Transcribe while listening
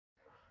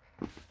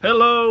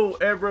Hello,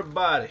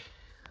 everybody.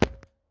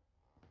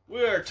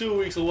 We are 2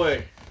 weeks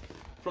away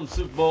from the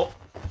Super Bowl.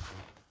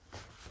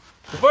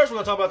 But first, we're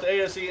going to talk about the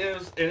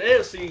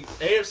AFC,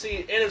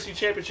 NFC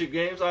Championship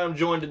games. I am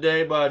joined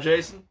today by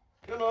Jason.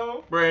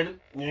 Hello. Brandon.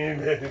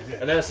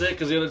 And that's it,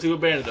 because the other two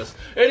abandoned us.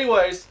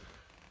 Anyways,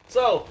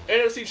 so,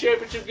 NFC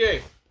Championship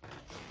game.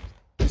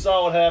 You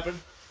saw what happened.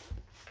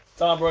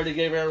 Tom Brady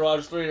gave Aaron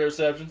Rodgers 3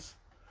 interceptions.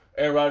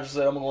 Aaron Rodgers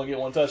said, I'm going to get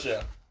 1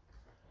 touchdown.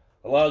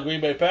 A lot of Green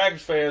Bay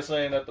Packers fans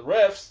saying that the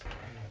refs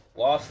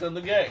lost them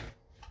the game.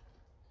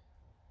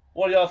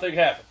 What do y'all think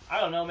happened? I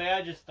don't know, man.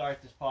 I just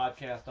start this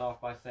podcast off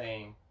by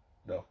saying,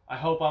 No. I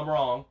hope I'm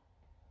wrong.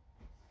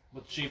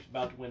 With the Chiefs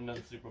about to win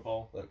another Super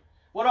Bowl. Look.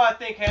 What do I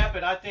think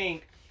happened? I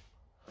think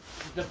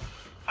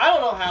I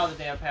don't know how the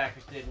damn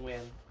Packers didn't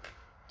win.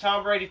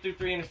 Tom Brady threw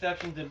 3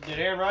 interceptions. Did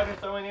Aaron Rodgers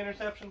throw any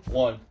interceptions?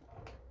 1.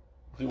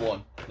 Do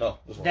 1. No,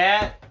 just 1.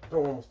 That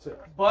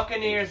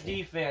Buccaneers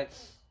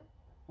defense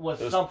was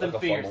something like a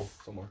fierce. fumble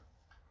somewhere.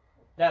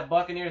 That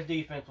Buccaneers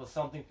defense was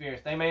something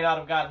fierce. They may not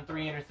have gotten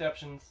 3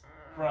 interceptions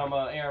from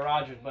Aaron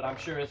Rodgers, but I'm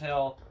sure as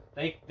hell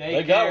they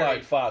got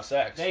like 5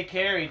 sacks. They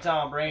carried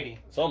Tom Brady.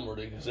 Something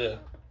ridiculous, yeah.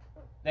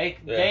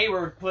 They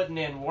were putting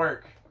in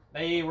work.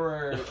 They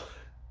were.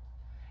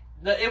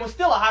 It was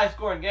still a high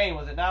scoring game,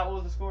 was it not? What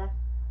was the score?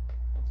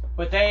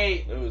 But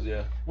it was,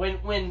 yeah.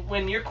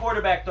 When your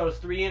quarterback throws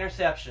 3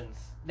 interceptions,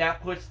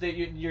 that puts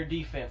your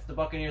defense, the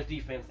Buccaneers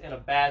defense, in a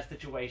bad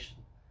situation.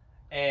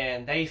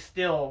 And they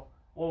still,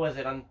 what was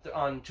it,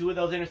 on 2 of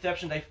those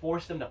interceptions, they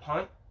forced them to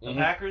punt, the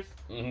Packers.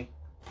 Mm-hmm.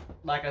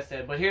 Like I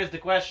said, but here's the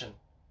question.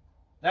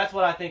 That's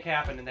what I think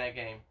happened in that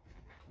game.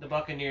 The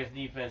Buccaneers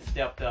defense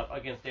stepped up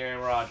against Aaron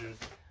Rodgers,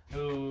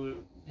 who,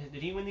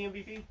 did he win the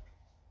MVP?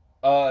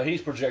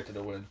 He's projected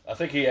to win. I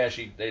think they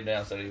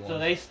announced that he won. So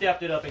they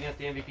stepped it up against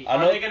the MVP. Are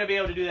they going to be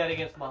able to do that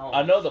against Mahomes?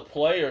 I know the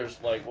players,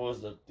 like, what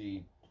was it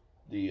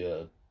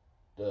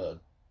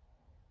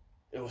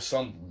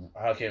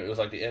was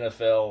like the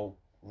NFL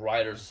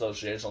Writers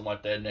Association, something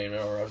like that, named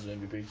Aaron Rodgers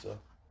MVP, so.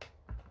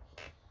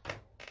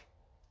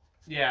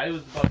 Yeah, it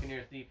was the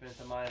Buccaneers defense,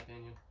 in my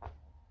opinion.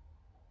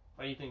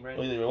 What do you think,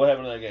 Brandon? What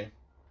happened in that game?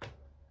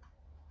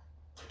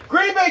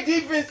 Green Bay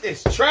defense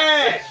is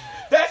trash.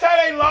 That's how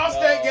they lost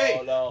that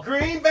game. No.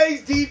 Green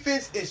Bay's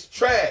defense is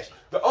trash.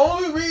 The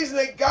only reason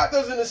they got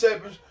those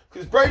interceptions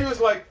because Brady was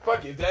like,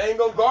 "Fuck it, they ain't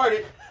gonna guard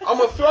it. I'm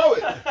gonna throw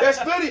it."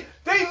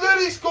 They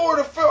literally scored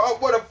a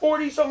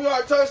 40-something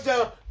yard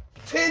touchdown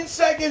 10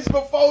 seconds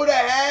before the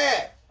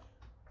half.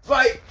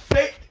 Like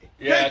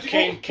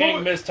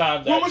King missed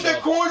time. What was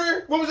that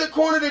corner? What was that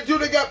corner that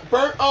dude that got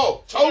burnt?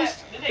 Oh, Toast.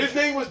 His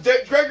name was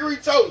Gregory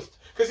Toast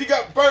because he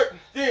got burnt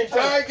the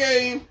entire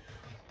game,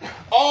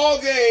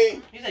 all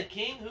game. He said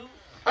King who?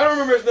 I don't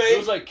remember his name. It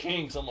was like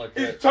King, something like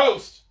that. He's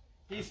toast.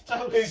 He's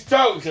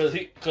toast.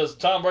 Because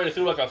Tom Brady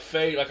threw like a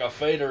fader,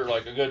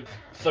 like a good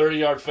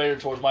 30-yard fader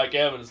towards Mike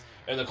Evans,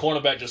 and the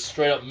cornerback just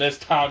straight up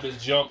mistimed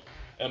his jump,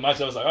 and Mike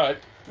Evans was like, all right.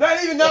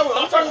 Not even that one.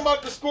 I'm talking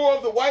about the score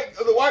of the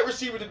white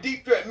receiver, the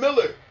deep threat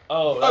Miller.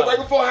 Oh, right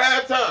before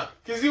halftime,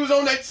 because he was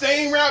on that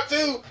same route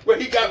too, where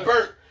he got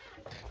burnt.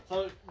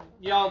 So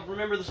y'all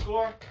remember the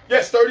score?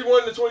 Yes,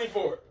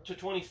 31-24. To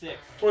 26.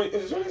 20.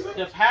 Is it 26?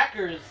 The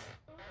Packers.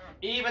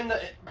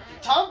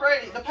 Tom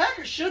Brady, the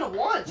Packers should have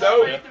won.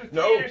 Tom Brady threw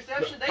 3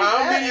 interceptions. No.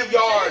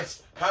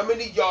 How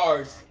many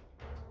yards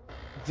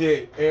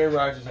did Aaron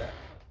Rodgers have?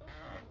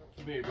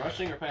 Be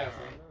rushing or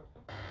passing?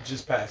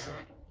 Just passing.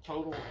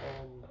 Total.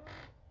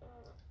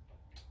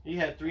 He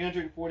had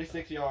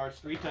 346 yards,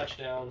 3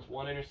 touchdowns,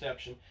 1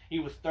 interception. He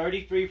was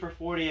 33 for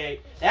 48.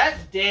 That's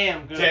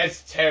damn good.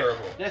 That's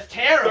terrible. That's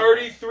terrible.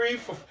 33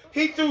 for.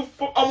 He threw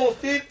almost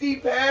 50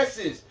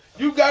 passes.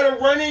 You got a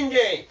running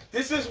game.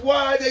 This is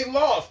why they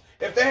lost.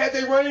 If they had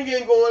their running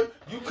game going,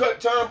 you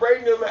cut Tom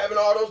Brady and them having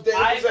all those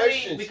damn possessions.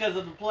 I agree because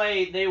of the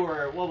play. They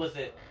were, what was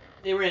it?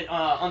 They were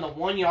on the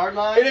 1 yard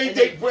line. And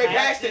they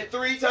passed it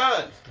 3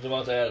 times.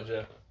 Devontae Adams,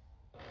 yeah.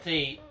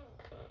 See.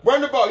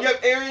 Run the ball. You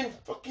have Aaron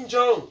fucking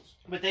Jones.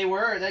 But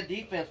that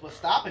defense was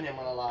stopping him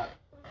a lot.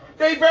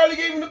 They barely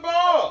gave him the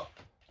ball.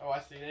 Oh, I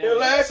see. And the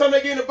last time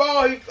they gave him the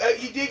ball, he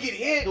did get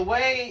hit.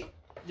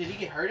 Did he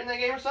get hurt in that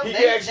game or something?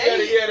 He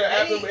actually had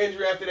an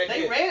injury after that.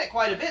 They ran it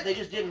quite a bit. They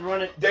just didn't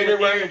run it. They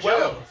didn't run it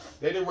well.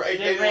 They didn't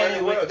run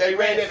it well. They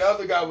ran that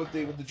other guy with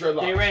the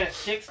dreadlocks. They ran it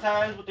 6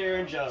 times with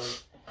Aaron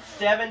Jones,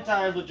 7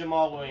 times with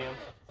Jamal Williams,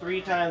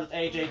 3 times with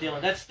A.J.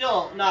 Dillon. That's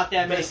still not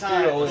that many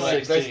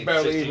times. That's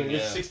barely even.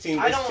 It's 16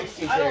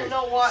 carries. I don't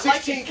know why.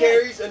 16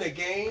 carries in a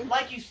game?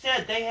 Like you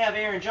said, they have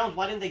Aaron Jones.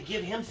 Why didn't they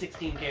give him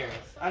 16 carries?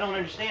 I don't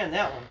understand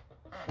that one.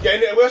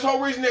 Yeah, that's the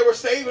whole reason they were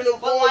saving them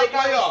for the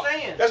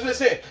playoffs. That's what they're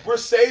saying. We're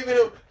saving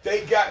them.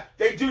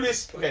 They do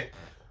this. Okay.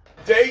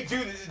 They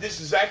do this. This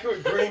is exactly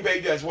what Green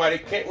Bay does. Why they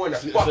can't win a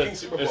fucking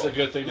Super Bowl. It's a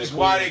good thing. This is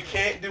why they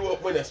can't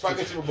win a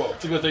fucking Super Bowl.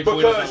 It's a good thing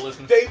because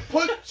they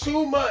put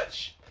too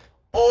much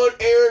on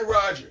Aaron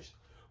Rodgers.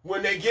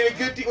 When they get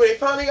when they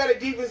finally got a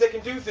defense that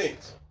can do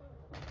things,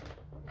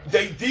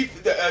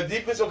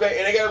 defense okay,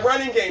 and they got a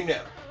running game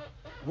now.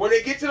 When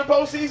they get to the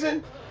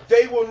postseason,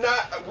 they will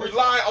not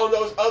rely on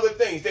those other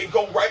things. They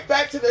go right back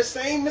to the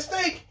same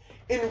mistake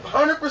and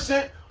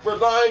 100%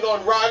 relying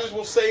on Rodgers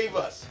will save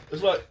us.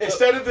 It's like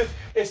Instead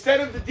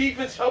of the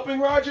defense helping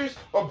Rodgers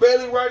or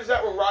bailing Rodgers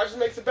out when Rodgers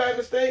makes a bad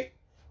mistake,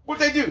 what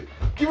they do?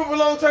 Give up a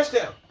long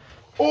touchdown.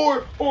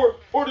 Or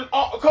the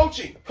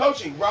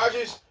coaching.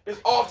 Rodgers is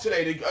off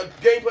today. The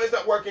game plan's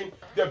not working.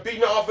 They're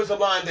beating the offensive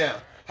line down.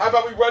 How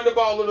about we run the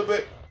ball a little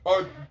bit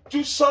or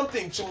do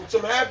something,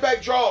 some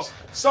halfback draws,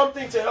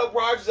 something to help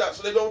Rodgers out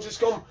so they don't just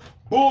come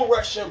bull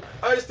rush him.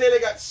 I understand they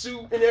got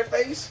Sue in their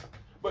face,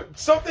 but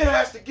something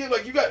has to give.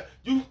 Like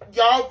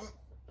y'all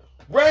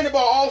ran the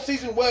ball all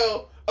season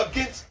well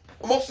against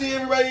mostly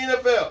everybody in the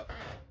NFL.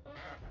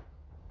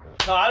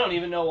 No, I don't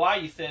even know why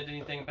you said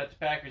anything about the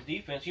Packers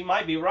defense. You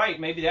might be right.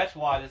 Maybe that's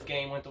why this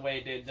game went the way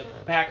it did. The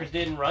Packers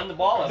didn't run the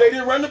ball. They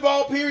didn't run the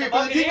ball, period.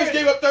 But the defense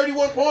gave up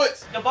 31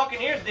 points. The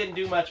Buccaneers didn't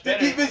do much The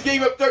better. defense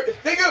gave up 30.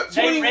 They got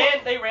 21.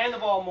 They ran the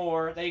ball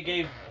more. They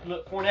gave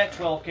Fournette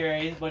 12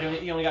 carries, but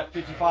he only got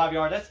 55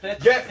 yards.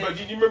 That's Yes, but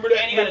you remember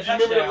that? And he got a You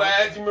remember the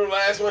touchdown.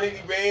 last one he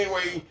ran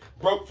where he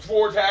broke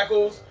 4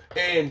 tackles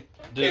and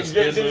Did a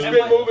did spin the move.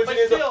 spin move? But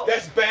against them? still-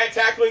 That's bad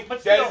tackling.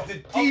 but That still, is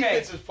the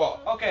defense's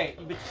fault. Okay,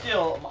 but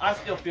still, I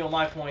still feel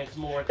my point is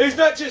more. It's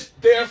not just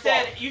their You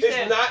said- fault. you It's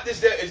said- not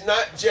this. It's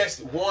not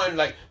just one.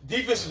 Like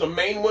defense is the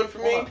main one for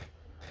me, Hold on.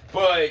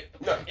 but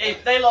no,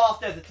 They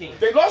lost as a team.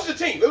 they lost the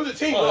team. It was a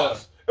team Oh, yeah.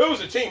 loss. It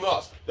was a team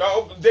loss.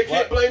 They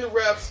can't blame the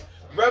refs.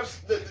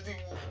 The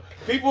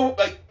people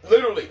like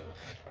literally,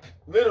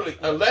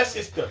 unless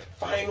it's the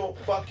final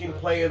fucking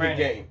play of the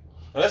Brandon. game.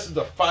 Unless it's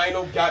the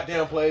final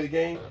goddamn play of the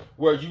game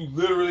where you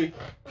literally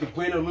could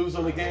win or lose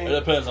on the game. It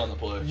depends on the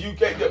play. You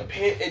get the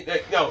pin.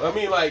 No, I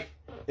mean like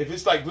if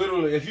it's like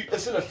literally if you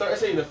it's in the third,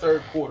 say in the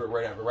third quarter, or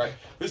whatever, right?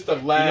 It's the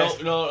last.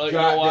 You know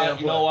goddamn why? play.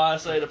 You know why I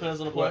say it depends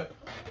on the play? What?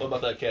 What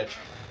about that catch?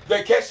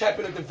 That catch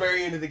happened at the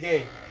very end of the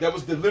game. That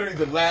was literally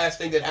the last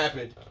thing that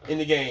happened in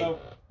the game. So,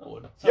 I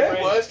wouldn't. so yeah,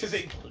 it Brandon, was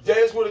because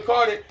Dennis would have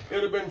caught it. It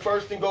would have been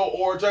first and goal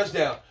or a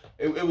touchdown.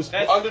 It was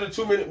That's- under the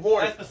 2-minute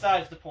warning. That's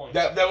besides the point.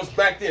 That was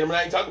back then. I mean,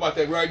 I ain't talking about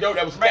that. We already know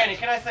that was Brandon, catch.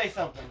 can I say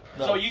something?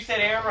 No. So you said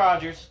Aaron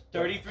Rodgers,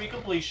 33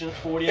 completions,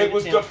 48 It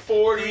was the attempts,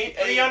 48.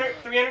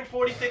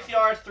 346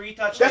 yards, 3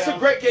 touchdowns. That's a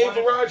great game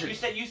for 100 Rodgers.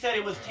 You said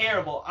it was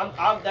terrible.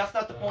 That's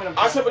not the point I'm I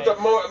trying said to with make.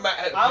 the more I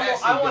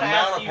passing, want the to amount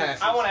ask of you.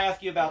 passes. I want to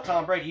ask you about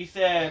Tom Brady. You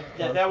said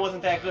that that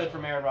wasn't that good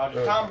from Aaron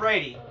Rodgers. Uh-huh. Tom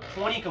Brady,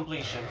 20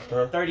 completions,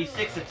 Uh-huh.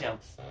 36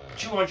 attempts,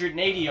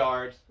 280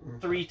 yards,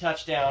 3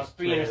 touchdowns,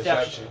 3 Three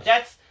interceptions.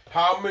 interceptions.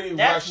 How many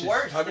That's rushes?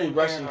 worse How many than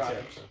rushing Aaron Rodgers.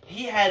 attempts?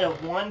 He had a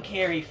 1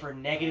 carry for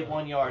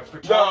 -1 yards for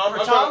No, Tom, I'm for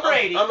Tom talking-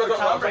 Brady. I'm For talking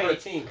Tom about a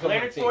Brady, team.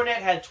 Leonard Fournette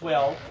had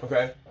 12,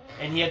 Okay.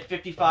 and he had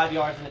 55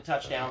 yards and a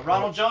touchdown.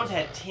 Ronald Jones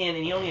had 10,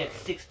 and he only had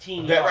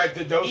 16 That yards.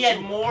 right. Those He two. had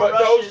more but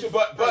rushes those two.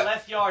 But for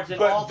less yards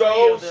than all but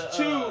three of those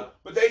the two.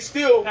 But they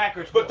still.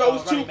 Packers. But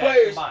those two running backs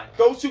players. combined.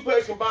 Those two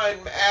players combined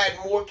add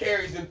more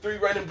carries than 3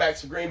 running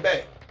backs for Green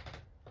Bay.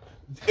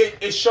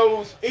 It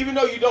shows. Even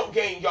though you don't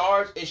gain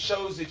yards, it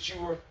shows that you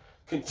were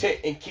content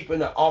in keeping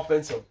the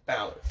offensive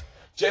balance.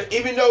 Just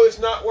even though it's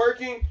not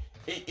working,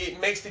 it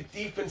makes the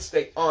defense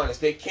stay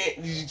honest. They can't.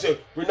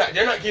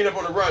 They're not getting up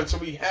on the run, so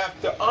we have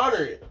to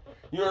honor it.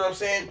 You know what I'm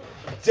saying?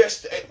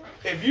 Just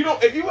if you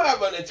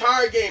have an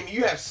entire game,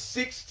 you have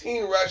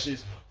 16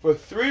 rushes for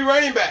 3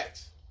 running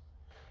backs.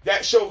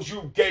 That shows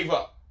you gave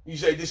up. You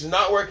say this is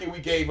not working. We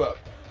gave up.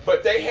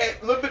 But they had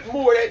a little bit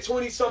more. They had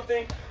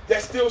 20-something.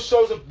 That still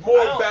shows a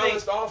more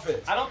balanced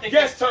offense. I don't think.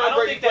 Yes, that- I Tom don't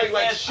Brady think that played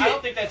like says- shit. I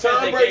don't think that says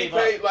Tom they Brady gave up.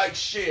 played like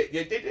shit.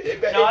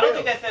 Yeah, No, I don't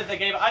think that says they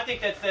gave up. I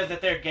think that says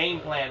that their game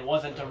plan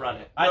wasn't to run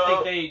it. I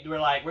No. think they were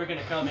like, we're going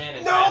to come in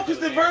and. No, pass because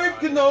it the with very Aaron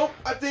Rodgers. no.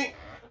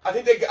 I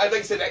think they like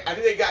I said. I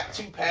think they got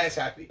too pass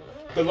happy.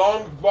 The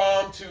long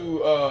bomb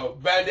to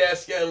Van Der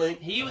Schelling.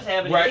 He was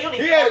having. Right. He, only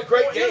He had caught a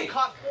great four, He only game.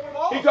 caught 4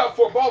 balls. He got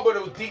 4 balls, but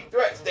it was deep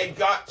threats. They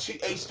got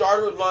a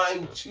starter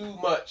line too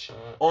much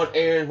on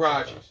Aaron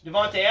Rodgers.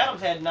 Devontae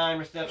Adams had 9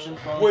 receptions.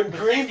 From When for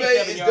Green Bay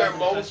 67 is yards their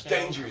and a most touchdown.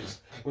 dangerous,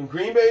 when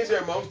Green Bay is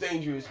their most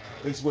dangerous,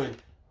 is when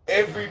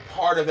every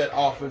part of that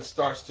offense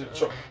starts to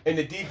show. And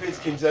the defense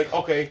can say,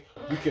 okay,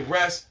 we can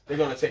rest. They're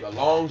going to take a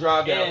long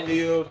drive And-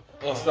 downfield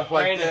and stuff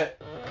like Brandon,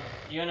 that.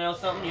 You know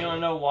something? You want to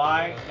know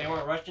why they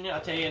weren't rushing it?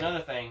 I'll tell you another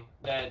thing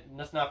that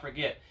let's not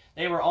forget.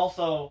 They were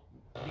also,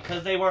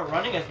 because they weren't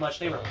running as much,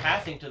 they were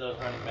passing to those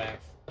running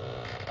backs.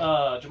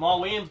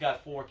 Jamal Williams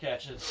got 4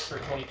 catches for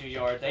 22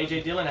 yards.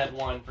 A.J. Dillon had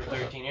 1 for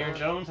 13. Aaron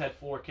Jones had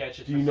 4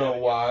 catches Do for you know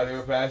 7 why yards. they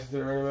were passing to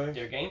the running back?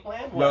 Their game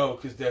plan? What? No,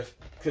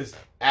 because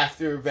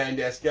after Van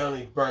Der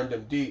Schelling burned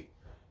them deep,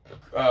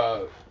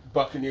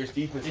 Buccaneers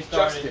defense They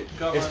started adjusted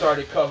covering- and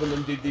started covering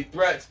them the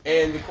threats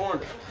and the corner.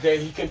 That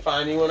he can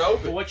find anyone But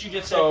open. what you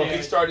just So said there,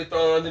 he started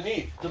throwing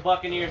underneath. the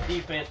Buccaneers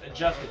defense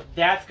adjusted.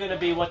 That's going to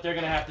be what they're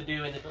going to have to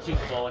do in the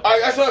Super Bowl.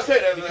 That's what I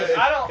said. Because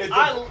I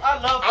love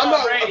I'm Tom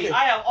not- Brady. okay.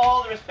 I have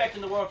all the respect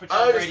in the world for I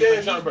Tom Brady, understand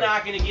but Tom he's Brady.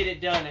 not going to get it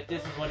done if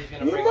this is what he's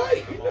going to He bring. might. to the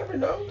You Super Bowl. never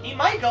know. He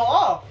might go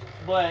off,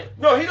 but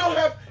No, he don't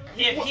have.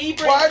 if he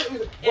why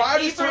brings, why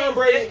if he does Tom brings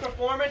Brady? this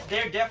performance,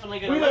 they're definitely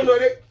going We to don't know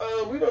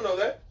that. We don't know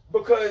that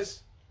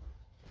because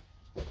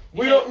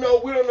we don't know.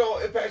 We don't know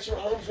if Patrick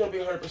Mahomes is going to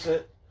be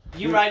 100%.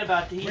 You're right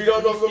about that. We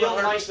don't know if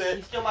he's 100%.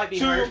 He still might be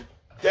Two, hurt.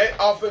 that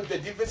offense, the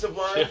defensive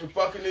line for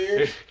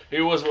Buccaneers.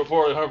 He wasn't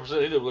reported 100%. He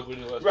didn't look when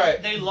he was.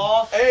 Right. They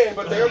lost.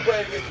 But they were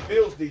playing against the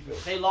Bills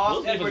defense. They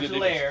lost Bills Edward defense is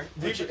Hilaire.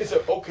 It's an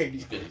okay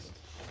defense.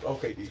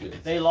 Okay defense.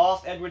 They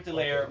lost Edward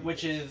Hilaire,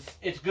 which is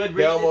it's good.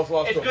 They almost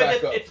lost it's to good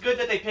backup. that it's good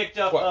that they picked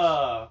up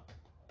Twice.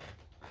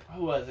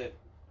 who was it?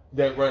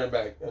 That running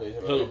back.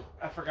 Who?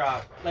 I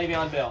forgot.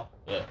 Le'Veon Bell.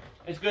 Yeah.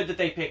 It's good that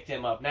they picked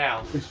him up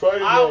now. It's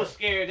funny I that- was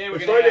scared they were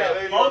It's going funny to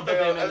that have both Le'Veon of them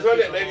Bell. in the It's funny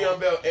that Super Bowl. Le'Veon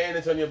Bell and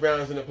Antonio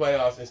Brown's in the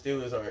playoffs and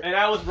Steelers aren't. And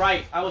I was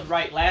right. I was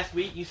right. Last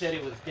week you said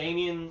it was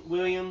Damian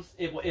Williams.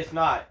 It's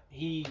not.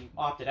 He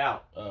opted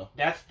out. Oh.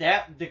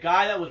 The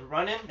guy that was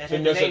running. That So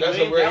had the that's name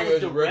a Williams. rare- That was it's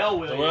a Darrell rare-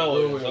 Williams. Darrell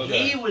Williams,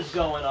 okay. He was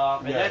going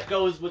off, and Yeah. that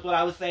goes with what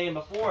I was saying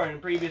before in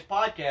previous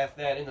podcasts.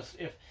 That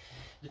if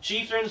the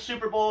Chiefs are in the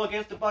Super Bowl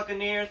against the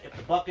Buccaneers, if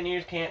the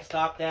Buccaneers can't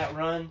stop that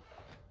run,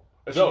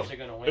 It's Chiefs over. are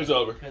going to win. It's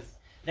over. Because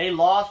they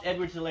lost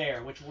Edward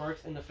Hilaire, which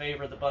works in the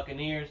favor of the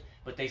Buccaneers,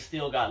 but they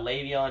still got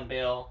Le'Veon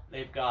Bell.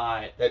 They've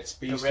got That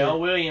speedster. Darrell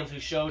Williams, who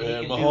showed he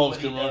And can do Mahomes what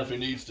can he run does. if he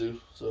needs to.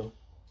 So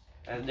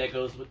And that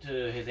goes to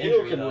his Hill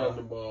injury, can though. run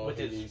the ball With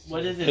if he his, needs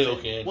what to. is his, Hill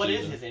can't what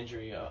is either. his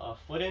injury? A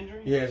foot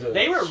injury? He has a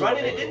They were short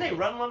running it. one. Didn't they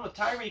run one with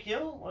Tyreek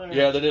Hill? Or-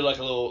 yeah, they did like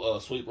a little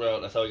sweep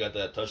route. That's how he got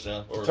that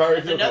touchdown. Or Tyreek That's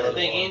Hill can another run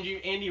the thing.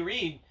 ball. Andy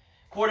Reid,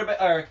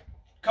 quarterback or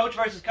coach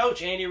versus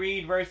coach. Andy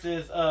Reid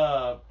versus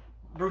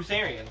Bruce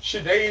Arians.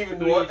 Shit, they even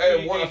Who won do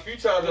you a think few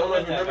times. I don't know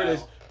if you win that remember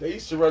this. battle? They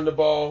used to run the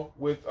ball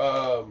with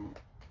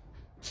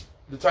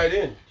the tight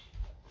end.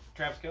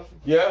 Travis Kelce.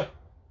 Yeah.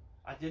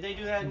 Did they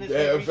do that in this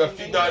Yeah, recent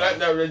game?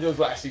 no, it was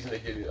last season. They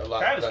did it a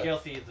lot. Travis Like,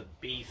 Kelce is a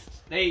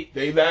beast. They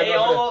They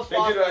almost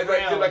lost did the like,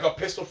 Browns. a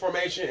pistol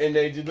formation, and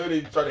they just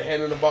literally started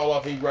handing the ball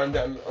off. And he run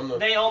down on the.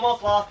 They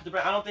almost lost to the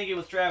Browns. I don't think it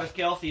was Travis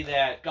Kelce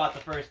that got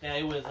the first down.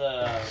 It was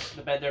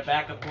their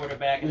backup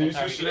quarterback. And He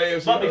then switched to Tyreek. the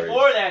AFC But already.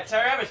 before that,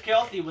 Travis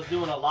Kelce was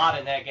doing a lot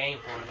in that game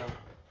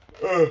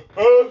for them.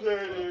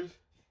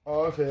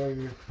 All I'm saying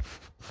is,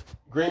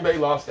 Green Bay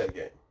lost that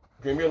game.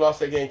 Green Bay lost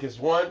that game because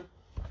one,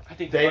 I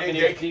think the they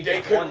Buccaneers they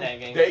defense couldn't won that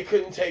game. they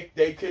couldn't take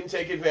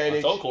advantage.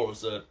 that's all Cora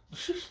said.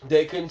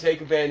 They couldn't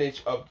take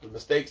advantage of the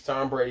mistakes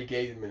Tom Brady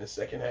gave them in the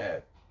second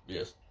half.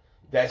 Yes.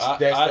 That's I-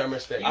 their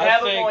mistake. You I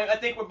have think- a point. I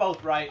think we're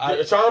both right.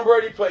 Tom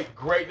Brady played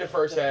great in the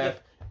first The- half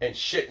and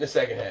shit in the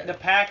second half. The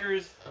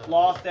Packers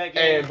lost that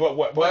game. And but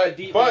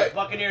the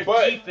Buccaneers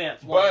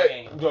defense won the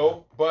game.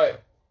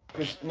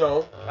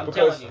 No, I'm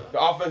because telling you.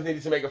 the offense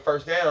needed to make a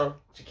first down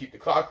to keep the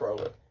clock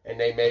rolling, and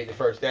they made the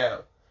first down.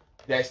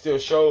 That still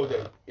showed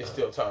that it's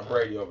still Tom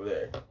Brady over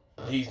there.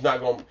 He's not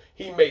going.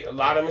 He made a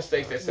lot of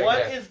mistakes that second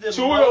What half. is the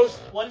Two most? of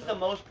those. What is the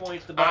most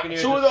points the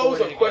Buccaneers? Two of have those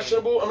scored in are a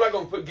questionable. I'm not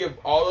going to give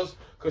all those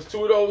because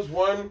two of those,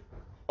 one,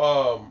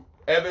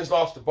 Evans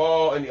lost the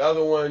ball, and the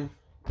other one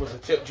was a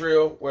tip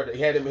drill where they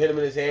had him hit him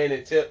in his hand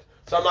and tipped.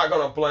 So I'm not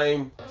going to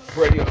blame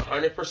Brady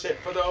 100%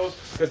 for those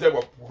because there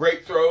were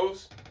great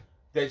throws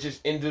that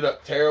just ended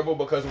up terrible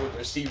because of what the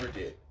receiver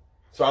did.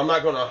 So I'm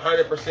not going to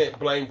 100%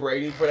 blame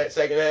Brady for that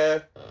second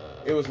half.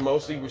 It was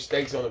mostly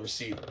mistakes on the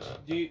receivers.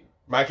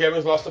 Mike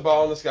Evans lost the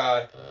ball in the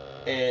sky,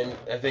 and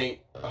I think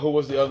who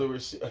was the other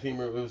receiver? I think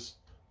it was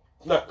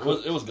not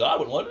It was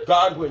Godwin, wasn't it?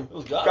 Godwin. It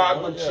was Godwin.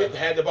 Godwin wasn't it?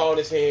 had the ball in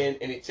his hand,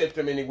 and it tipped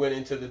him, and he went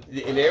into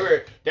the. And they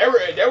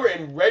were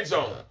in red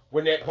zone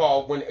when that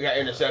ball got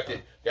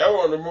intercepted. They were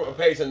on the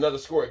pace another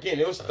score again.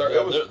 It was They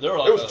were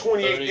like it was a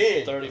 28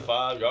 in.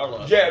 35 yard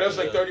line. Yeah, that was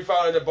like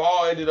 35, and the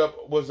ball ended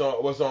up was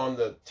on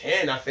the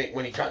 10, I think,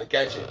 when he tried to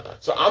catch it.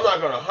 So I'm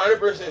not going to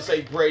 100%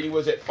 say Brady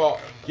was at fault.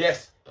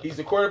 Yes, he's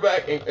the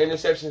quarterback, and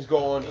interceptions go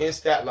on his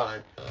stat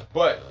line,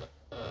 but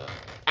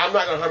I'm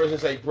not going to 100%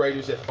 say Brady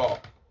was at fault.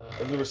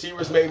 And the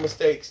receivers made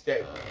mistakes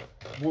that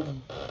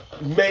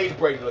made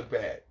Brady look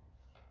bad.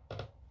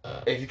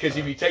 Because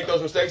if you take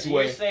those mistakes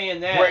You're away,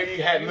 saying that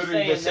Brady had you're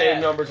literally the saying same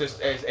that. numbers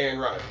as Aaron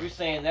Rodgers. You're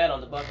saying that on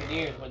the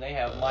Buccaneers when they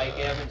have Mike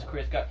Evans,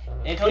 Chris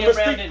Antonio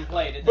Brown didn't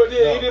play, did But they?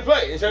 then he didn't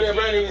play. Antonio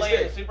Brown Did he didn't play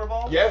in the stay. Super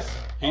Bowl? Yes.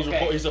 He's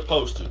Okay. he's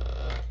supposed to.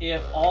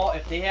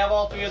 If they have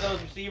all three of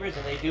those receivers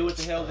and they do what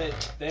the hell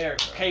that they're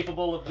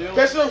capable of doing,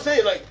 That's what I'm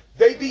saying. Like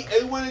they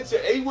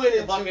went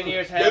into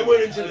Buccaneers the have tundra.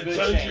 a good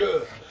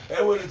chance.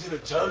 They went into the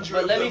tundra.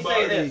 But let me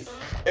say this.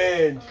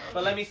 And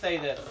But let me say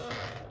this.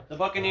 The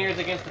Buccaneers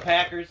against the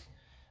Packers,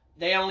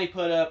 they only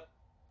put up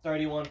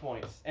 31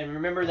 points. And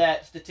remember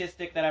that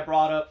statistic that I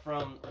brought up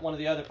from one of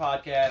the other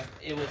podcasts?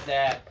 It was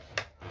that,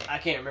 I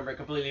can't remember it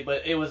completely,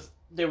 but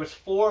there was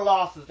 4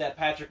 losses that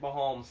Patrick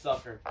Mahomes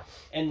suffered.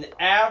 And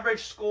the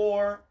average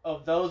score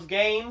of those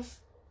games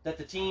that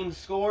the teams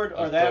scored,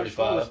 or the average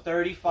score was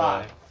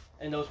 35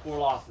 in those 4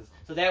 losses.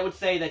 So that would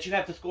say that you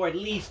have to score at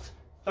least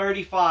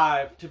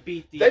 35 to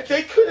beat the...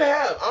 they could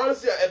have,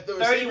 honestly, if the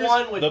receivers...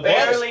 31 would The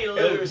barely Bucks-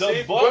 lose.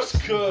 the Bucks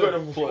could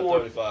have put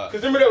scored 35.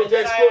 Because remember they And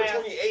then scored I asked-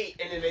 28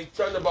 and then they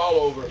turned the ball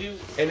over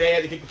and they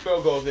had to kick the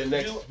field goal the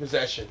next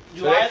possession. do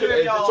So they either could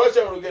of y'all- the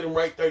touchdown would get them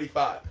right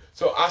 35.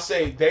 So I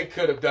say they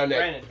could have done that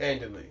Brandon.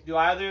 handily. Do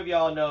either of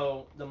y'all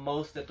know the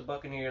most that the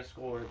Buccaneers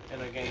scored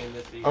in a game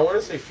this season? I want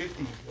to say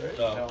 50, right?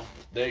 No,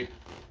 they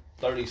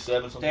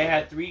 37 something. They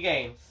had 3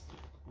 games.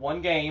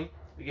 one game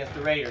against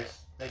the Raiders.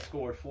 They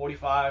scored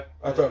 45.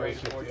 I The thought it was Raiders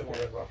 50. scored Okay, 20.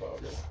 that's my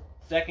fault. Okay.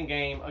 Second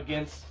game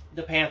against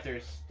the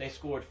Panthers, they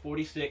scored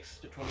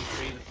 46-23.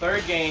 The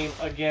third game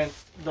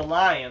against the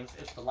Lions,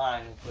 it's the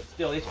Lions, but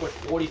still, they scored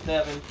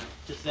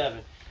 47-7.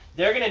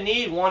 They're gonna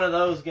need one of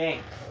those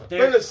games.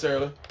 Not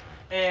necessarily.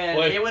 And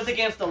Wait. it was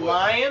against the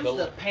Lions,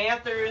 the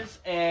Panthers,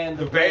 and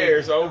The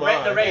Bears. Oh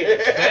my. The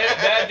Raiders.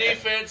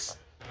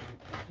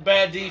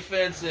 Bad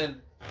defense,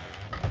 and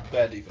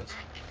bad defense.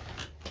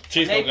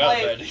 Chiefs They don't got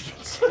played- bad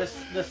defense. The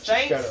Got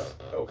Saints,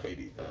 a okay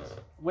defense.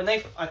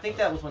 I think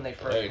that was when they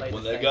first Hey, played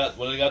when the they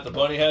Saints. got the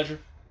bunny hatcher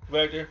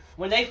back there.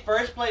 When they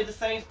first played the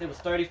Saints, it was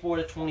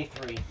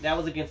 34-23. That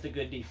was against a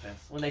good defense.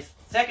 When they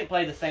second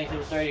played the Saints, it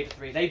was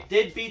 38-3. They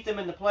did beat them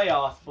in the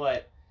playoffs,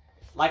 but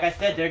like I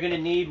said, they're going to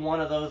need one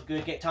of those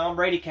good games. Tom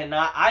Brady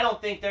cannot. I don't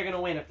think they're going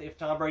to win if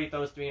Tom Brady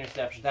throws 3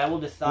 interceptions. That will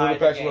When decide the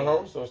Patrick game.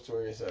 Mahomes throws 2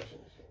 interceptions.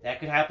 That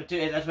could happen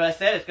too. That's what I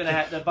said. It's going to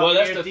happen. The Well,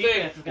 that's Buccaneers the thing.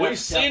 defense is going to We've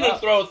seen him up.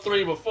 throw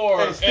 3 before,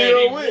 And and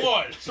still he win.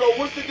 won. So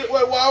what's the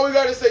why we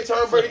gotta say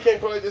Tom Brady can't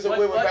play this and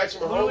win when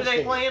Patrick Who Mahomes were they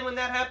can? playing when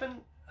that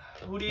happened?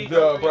 Who do you The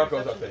throw 3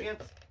 Broncos, I interceptions think.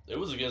 against? It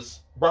was against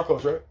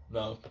Broncos, right?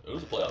 no, it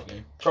was a playoff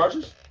game.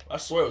 Chargers? I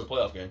swear it was a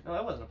playoff game. No,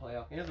 that wasn't a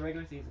playoff game. It was a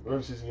regular season.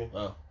 Regular season game.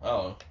 Oh, I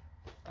don't know.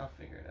 I'll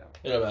figure it out.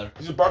 It doesn't matter.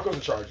 Is it Broncos or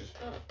Chargers?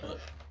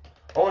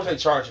 I want to say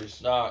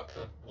Chargers. Nah,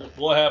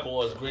 what happened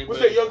was Green What's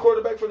Bay. that young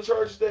quarterback for the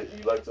Chargers that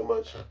you like so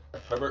much?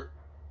 Herbert.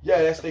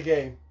 Yeah, that's the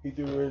game. He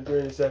threw in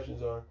 3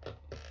 interceptions on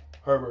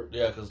Herbert.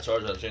 Yeah, because the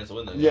Chargers had a chance to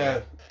win that.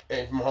 Yeah,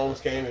 and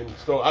Mahomes came and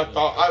stole. I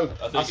thought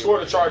I I think swore you're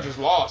the right. Chargers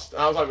lost.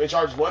 I was like, the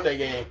Chargers won that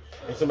game,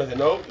 and somebody said,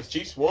 no, the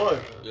Chiefs won.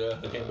 Yeah,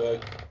 they came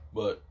back.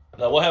 But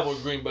now what happened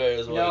with Green Bay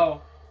is like,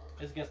 No,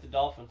 it's against the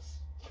Dolphins.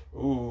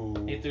 Ooh.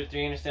 He threw 3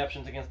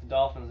 interceptions against the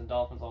Dolphins, and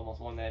Dolphins almost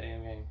won that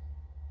damn game.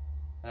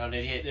 Now,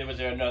 was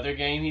there another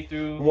game he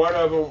threw? One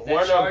of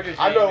them. Chargers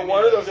I know game,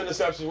 one of maybe. those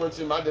interceptions went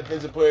to my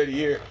defensive player of the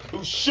year,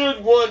 who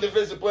should won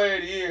defensive player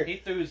of the year. He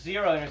threw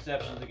 0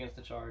 interceptions against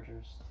the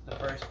Chargers the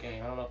first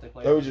game. I don't know if they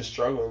played. They were just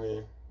struggling,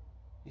 man.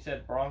 He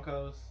said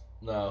Broncos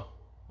no,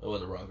 it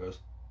wasn't the Broncos.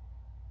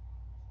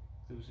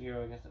 threw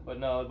 0 against it,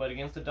 but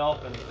against the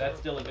Dolphins, that's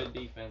still a good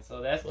defense.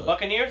 So that's the But-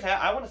 Buccaneers.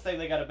 I want to say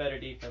they got a better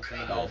defense than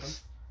the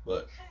Dolphins.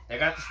 But They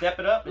got to step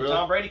it up, and Really?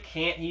 Tom Brady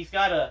can't. He's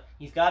got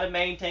to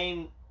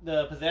maintain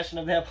the possession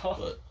of that ball.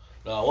 But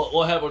no,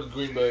 what happened with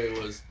Green Bay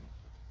was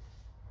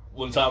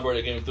when Tom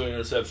Brady gave 3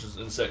 interceptions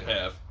in the second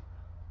half,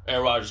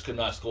 Aaron Rodgers could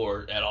not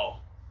score at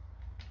all.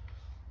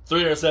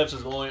 3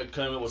 interceptions only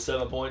coming in with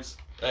 7 points.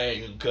 They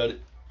ain't gonna cut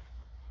it.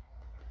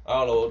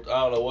 I don't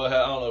know what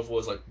happened. I don't know if it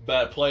was like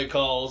bad play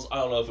calls. I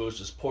don't know if it was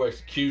just poor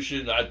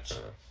execution.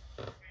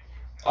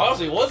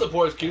 Honestly, it wasn't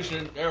poor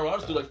execution. Aaron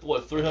Rodgers threw like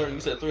what 300? You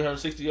said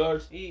 360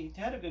 yards. He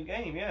had a good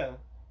game, yeah.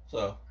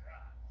 So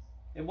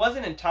It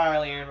wasn't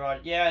entirely Aaron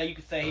Rodgers. Yeah, you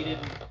could say he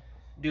didn't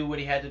do what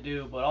he had to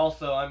do, but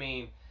also, I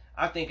mean,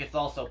 I think it's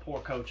also poor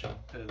coaching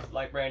because,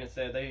 like Brandon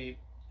said, they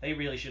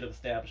really should have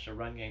established a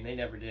run game. They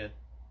never did.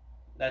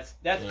 That's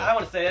Yeah. I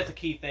want to say that's a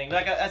key thing.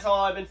 That's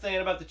all I've been saying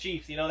about the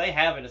Chiefs. You know, they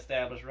haven't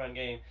established a run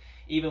game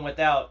even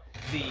without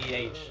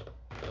CEH.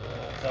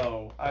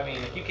 So I mean,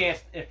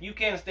 if you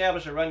can't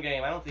establish a run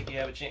game, I don't think you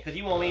have a chance because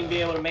you won't even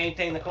be able to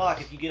maintain the clock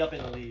if you get up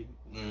in the lead.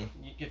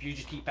 If you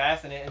just keep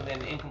passing it and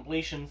then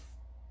incompletions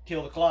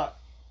kill the clock.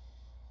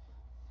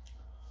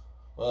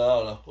 well, I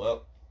don't know.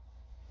 Well,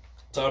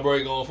 Tom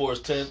Brady going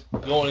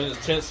in his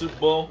 10th Super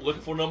Bowl,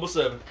 looking for number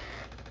 7.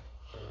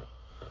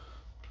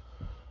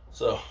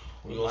 So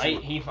we're gonna see.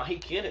 He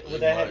might get it. He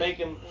Would that might. make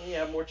him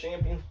have more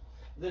champions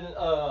than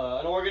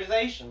an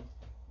organization?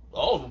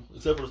 All of them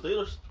except for the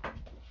Steelers.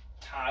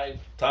 Tied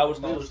Tied with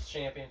most Steelers.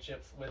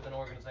 championships with an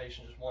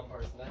organization, just one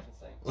person. That's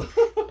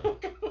insane.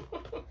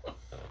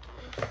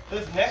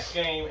 This next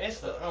game, it's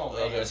the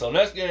Okay, so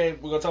next game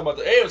we're gonna talk about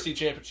the AFC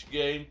Championship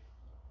game.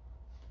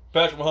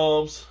 Patrick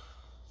Mahomes.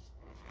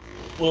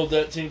 Will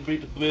that team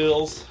beat the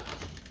Bills?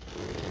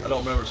 I don't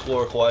remember the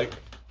score quite.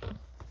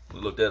 We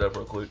looked that up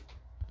real quick.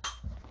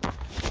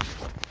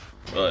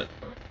 But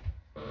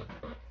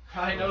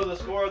I know the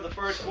score of the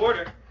first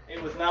quarter.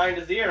 It was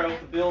 9-0.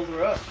 The Bills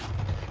were up.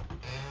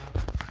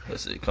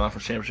 let's see,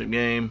 conference championship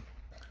game.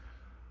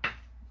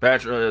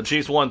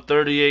 Chiefs won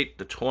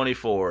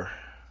 38-24.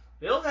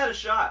 Bills had a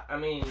shot. I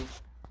mean,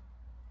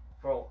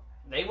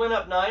 they went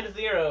up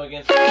 9-0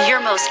 against. Your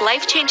most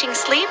life-changing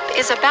sleep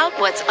is about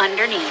what's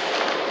underneath.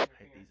 I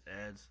hate these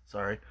ads.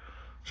 Sorry.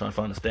 Trying to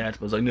find the stats,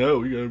 but I was like,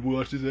 no, you gotta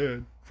watch this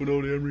ad for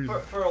no damn reason.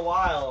 For a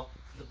while,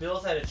 the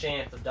Bills had a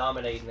chance of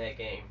dominating that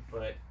game,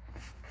 but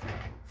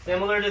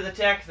similar to the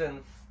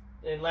Texans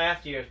in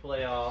last year's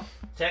playoff,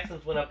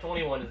 Texans went up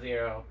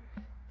 21-0.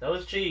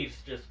 Those Chiefs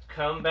just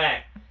come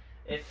back.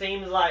 It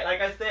seems like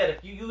I said,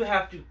 if you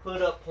have to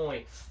put up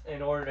points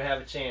in order to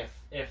have a chance.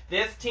 If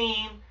this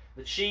team,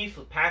 the Chiefs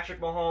with Patrick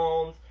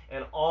Mahomes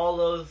and all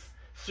those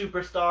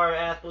superstar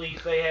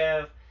athletes they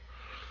have,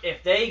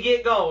 if they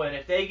get going,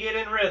 if they get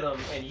in rhythm,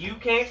 and you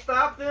can't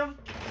stop them,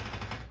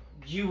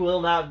 you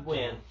will not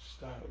win.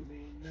 Stop me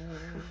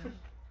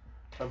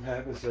now. I'm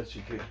having such a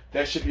good.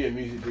 That should be a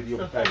music video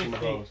for Patrick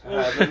Mahomes.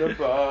 Having a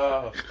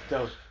ball.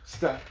 Don't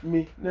stop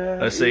me now.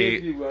 Let's see.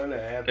 If you wanna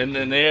have In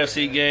the a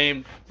AFC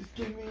game, just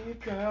give me a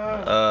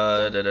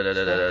call.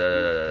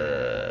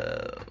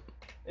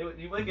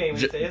 What game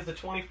is it? It's the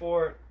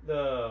 24.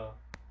 The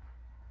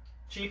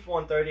Chiefs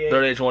won 38.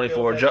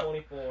 38-24.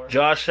 24.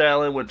 Josh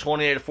Allen with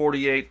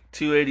 28-48,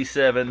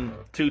 287,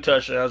 2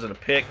 touchdowns and a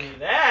pick. See,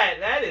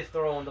 that is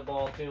throwing the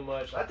ball too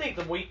much. I think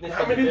the weakness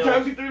How of the many Bills,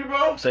 times he threw the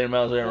ball? Same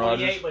amount as Aaron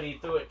 48, Rodgers. but he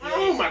threw it.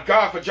 Oh my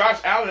God! For Josh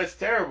Allen, that's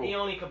terrible. He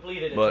only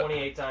completed it But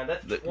 28 times.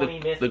 That's The, 20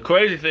 the, misses. the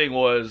crazy thing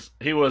was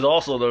he was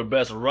also the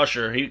best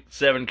rusher. He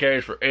 7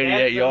 carries for 88 That's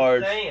what I'm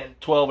yards, saying.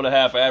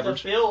 12.5 The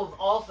average. Bills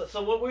also.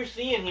 So what we're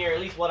seeing here, at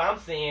least what I'm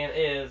seeing,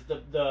 is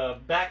the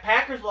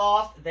Packers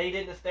lost. They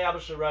didn't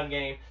establish a run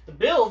game. The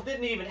Bills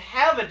didn't even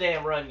have a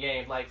damn run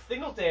game. Like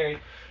Singletary,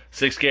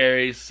 6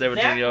 carries,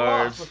 17 Zach Moss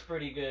yards. was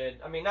pretty good.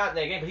 I mean, not in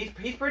that game, but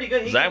he's pretty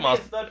good. He Zach can be Moss,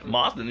 a stud for-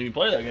 Moss didn't even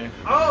play that game.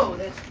 Oh,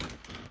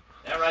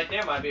 that right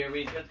there might be a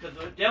reason because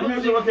the Devil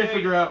Here's what I can't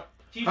figure out.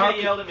 TJ How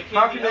Yeldon,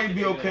 How McKinney, can those they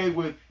be are okay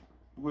good.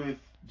 with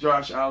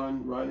Josh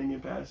Allen running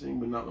and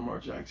passing, but not Lamar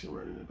Jackson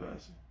running and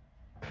passing?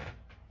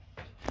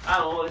 I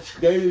don't know.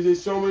 There's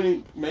just so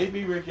many.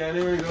 Maybe Ricky, I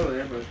never even go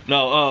there, but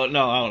No,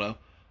 no, I don't know.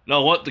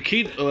 No, what the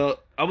key? I'm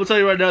gonna tell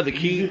you right now. The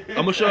key.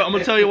 I'm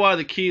gonna tell you why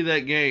the key to that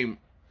game.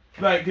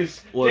 like,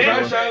 cause What?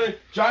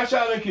 Josh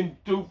Allen can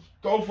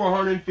go for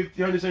 150,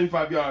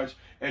 175 yards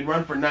and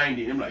run for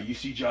 90. And I'm like, you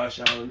see Josh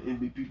Allen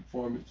MVP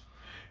performance,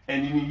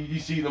 and you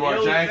see Lamar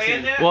You know who's saying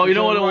Jackson. that? Well, you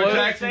know what it Lamar was.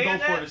 Jackson Saying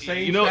go for that? the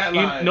same You know, stat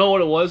you line. know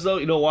what it was though.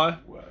 You know why?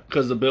 What?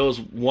 Because the Bills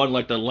won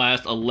like the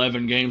last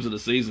 11 games of the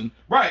season.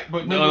 Right,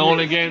 but No, the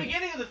only At the game.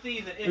 beginning of the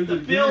season, It it's the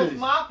was Bills good.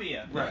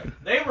 Mafia. Right.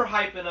 They were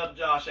hyping up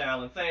Josh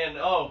Allen, saying,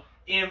 "Oh,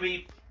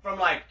 MVP from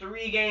like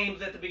 3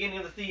 games at the beginning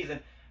of the season.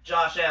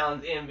 Josh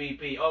Allen's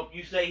MVP. Oh,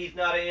 you say he's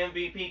not an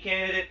MVP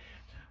candidate?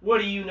 What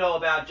do you know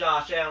about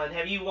Josh Allen?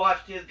 Have you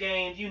watched his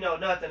games? You know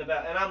nothing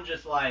about." And I'm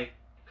just like,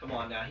 come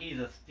on now, he's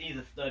a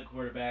stud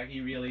quarterback. He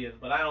really is.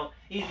 But I don't.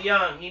 He's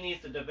young. He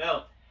needs to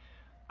develop.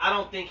 I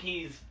don't think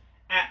he's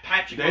at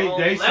Patrick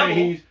Mahomes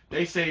level.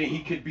 They say he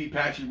could be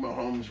Patrick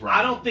Mahomes right.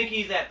 I don't think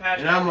he's at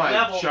Patrick And I'm Mahomes like,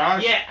 level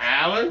Josh yet.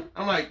 Allen?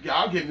 I'm like,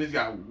 y'all giving this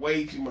guy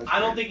way too much I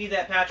don't credit. think he's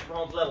at Patrick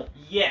Mahomes level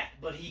yet,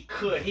 but he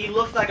could. He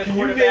looks like a Can you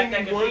quarterback name that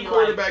me could one be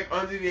quarterback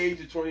under the age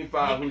of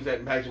 25 He- who's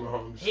at Patrick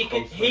Mahomes? He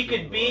close to could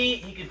Patrick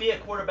be a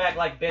quarterback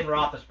like Ben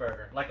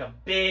Roethlisberger, like a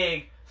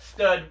big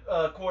stud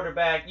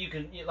quarterback.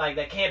 Like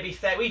that can't be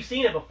set. We've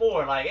seen it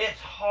before. Like it's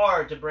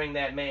hard to bring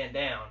that man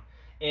down.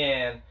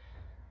 And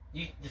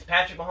does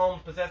Patrick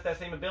Mahomes possess that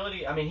same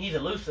ability? I mean, he's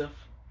elusive.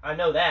 I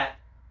know that.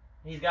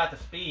 He's got the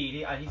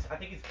speed. I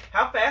think he's.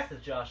 How fast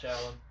is Josh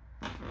Allen?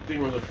 I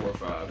think we're like 4 or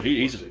 5.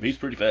 He's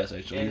pretty fast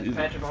actually. And is He's-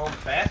 Patrick Mahomes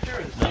faster?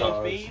 Is the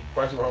same speed?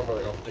 Patrick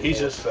Mahomes like He's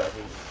just- 7.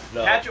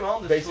 no. Patrick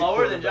Mahomes is Basic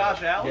slower than quarterback.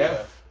 Josh Allen.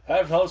 Yeah.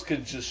 Patrick Mahomes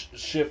could just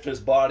shift his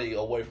body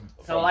away from.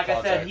 So, like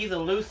I said, he's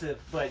elusive,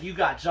 but you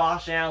got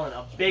Josh Allen,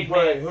 a big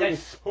Right, man who-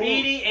 that's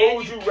speedy, who and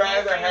would you can't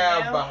rather bring him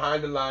have down.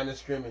 behind the line of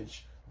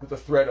scrimmage with the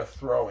threat of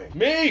throwing?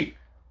 me.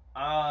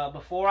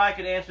 Before I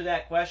could answer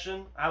that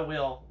question, I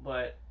will,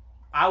 but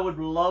I would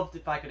love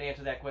if I could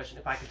answer that question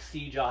if I could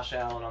see Josh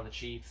Allen on the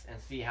Chiefs and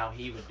see how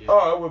he would do.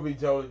 Oh, it would be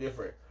totally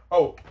different.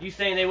 Oh, You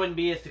saying they wouldn't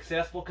be as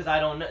successful because I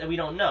don't know. We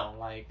don't know.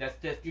 Like that's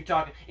just you're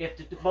talking. If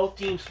both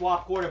teams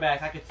swap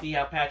quarterbacks, I could see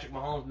how Patrick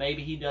Mahomes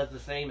maybe he does the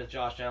same as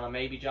Josh Allen.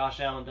 Maybe Josh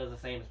Allen does the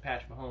same as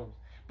Patrick Mahomes.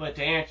 But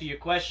to answer your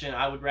question,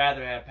 I would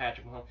rather have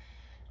Patrick Mahomes.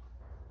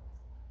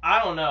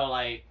 I don't know.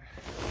 Like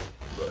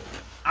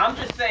I'm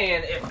just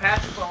saying, if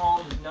Patrick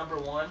Mahomes is number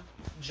 1,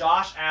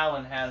 Josh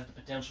Allen has the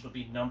potential to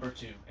be number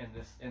 2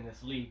 in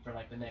this league for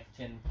like the next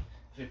 10,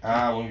 15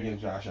 I years. wouldn't give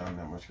Josh Allen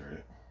that much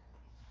credit.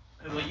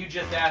 Well, you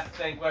just asked the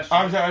same question.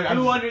 I'm sorry,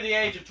 Who under the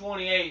age of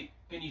 28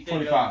 can you think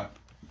 25. of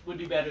would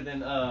be better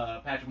than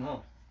Patrick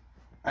Mahomes?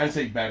 I didn't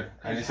say better.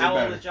 I didn't say How old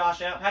better. is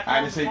Josh Allen? Patrick I Mahomes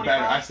didn't is say 25?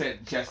 better. I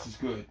said just as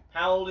good.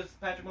 How old is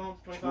Patrick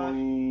Mahomes? 25?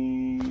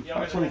 20, Younger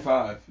than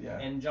 25, yeah.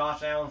 And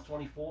Josh Allen's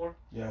 24?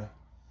 Yeah.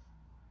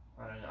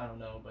 I don't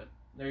know, but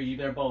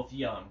they're both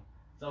young.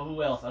 So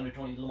who else under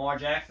 20? Lamar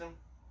Jackson?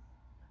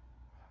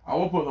 I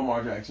will put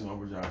Lamar Jackson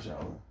over Josh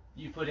Allen.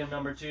 You put him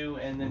number 2,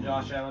 and then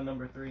Josh Allen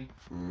number 3.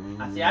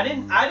 Mm. See, I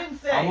didn't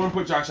say. I wouldn't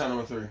put Josh Allen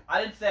number 3.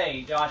 I didn't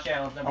say Josh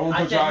Allen's number I won't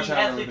 3. I put said Josh he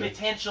Allen has the number 3.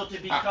 potential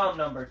to become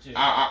number 2.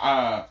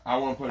 I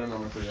won't put him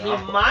number 3. He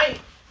might.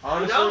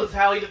 Honestly, Who knows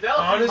how he develops?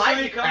 He might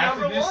honestly, become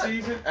after number this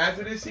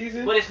 1.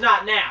 season, But it's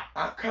not now.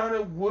 I kind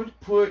of would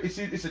put it's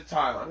a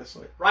tie,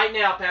 honestly. Right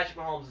now, Patrick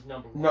Mahomes is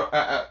number 1.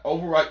 No,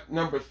 overall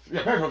number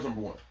Patrick Mahomes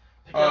number 1.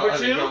 Number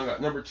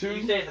 2? Number 2.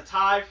 You say it's a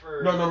tie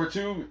for No, number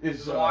 2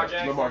 is Lamar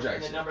Jackson. Lamar And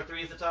Jackson. then number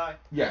 3 is the tie.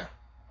 Yeah,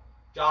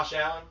 Josh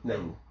Allen.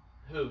 no,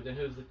 Who? Then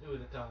who is the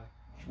tie?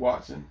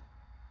 Watson.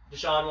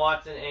 Deshaun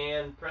Watson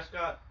and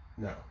Prescott.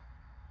 No,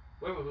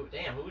 Where would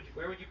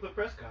you put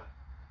Prescott?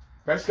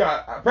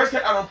 Prescott.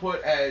 I don't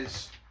put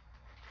as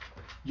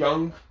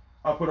young.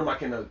 I'll put him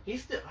like in a.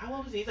 He's still. How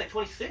old is he? He's like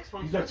 26, He's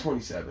 27. like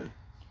 27.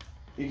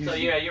 So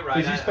yeah, you're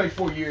right. He's played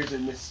 4 years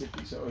in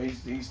Mississippi, so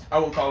he's I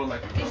won't call him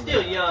like a He's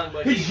still young,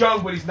 but he's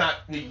young, but he's not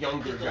the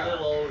younger he's guy. a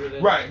little older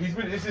than. Right.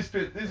 This is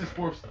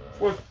fourth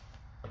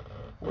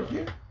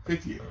year,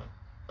 5th year.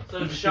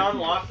 So Deshaun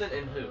Watson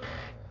and who?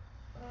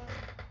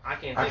 I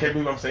can't. I can't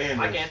believe I'm saying this.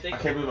 I can't think. I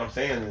can't believe I'm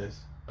saying this.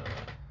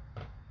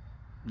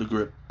 The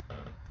grip.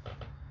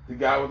 The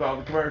guy with all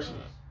the commercials.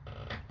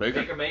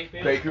 Baker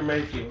Mayfield. Baker You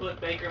Mayfield. put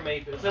Baker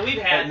Mayfield. So we've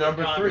had At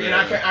number this 3, and I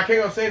conversation.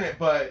 can't go saying it,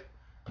 but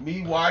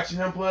me watching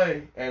him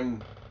play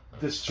and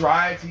the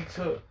strides he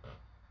took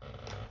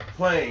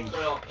playing.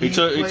 Well, He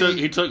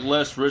played- took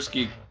less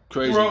risky,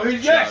 crazy Bro,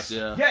 shots. yes,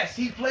 Yeah. yes,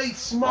 he played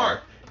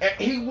smart, and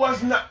he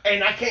was not.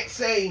 And I can't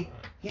say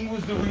he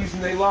was the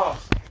reason they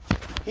lost.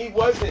 He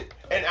wasn't,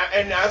 and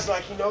I was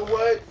like, you know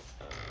what?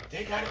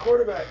 They got a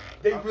quarterback.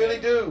 They Okay. really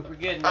do. We're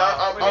getting. I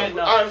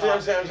off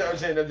understand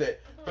that.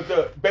 But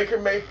the Baker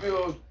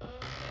Mayfield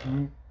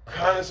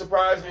kind of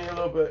surprised me a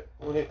little bit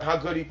how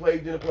good he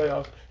played in the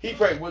playoffs. He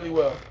played really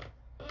well.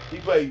 He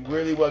played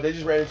really well. They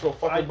just ran into a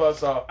fucking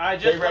buzzsaw. I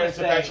just They ran wanna into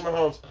say- Patrick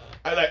Mahomes.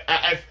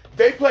 If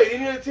they played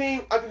any other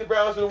team, I think the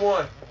Browns would have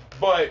won.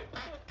 But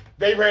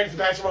they ran into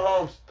Patrick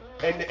Mahomes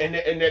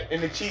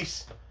and the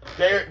Chiefs.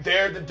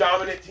 They're the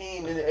dominant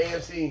team in the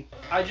AFC.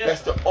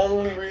 That's the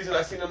only reason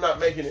I see them not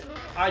making it.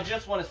 I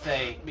just want to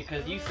say,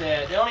 because you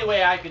said the only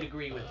way I could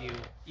agree with you,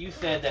 you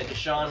said that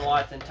Deshaun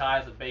Watson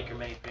ties with Baker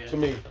Mayfield. To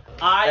me,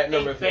 I at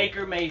number think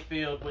 3. Baker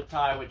Mayfield would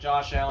tie with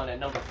Josh Allen at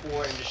number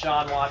 4, and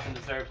Deshaun Watson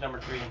deserves number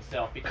 3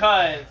 himself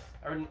because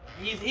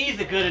he's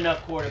a good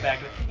enough quarterback.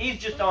 He's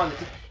just on the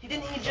team.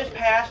 Didn't he just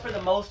pass for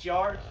the most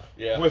yards?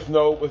 Yeah. with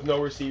no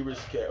receivers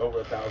get over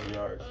 1,000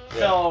 yards.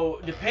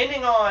 So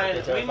depending on,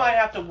 That's we right. might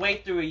have to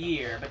wait through a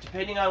year, but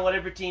depending on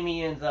whatever team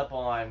he ends up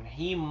on,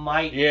 he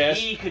might. Yes,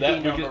 he could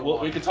that be number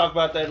one. we can talk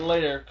about that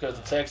later because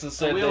the Texans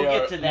said we'll they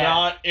get are to that.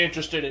 not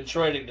interested in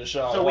trading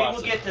Deshaun So we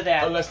Watson. will get to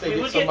that. Unless they we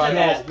get will get to somebody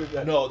that.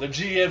 else. No, the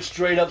GM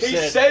straight up He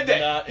said, said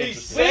that. Not He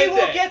interested. said We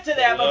will that. get to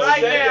that, but He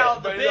right said now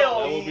that, the but That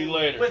will Bills be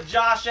later. with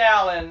Josh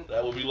Allen.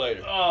 That will be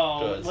later.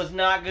 Oh, 'Cause- was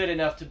not good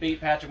enough to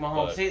beat Patrick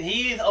Mahomes. But-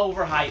 He's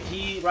overhyped.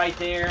 He right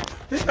there.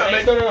 This not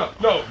make,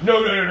 no.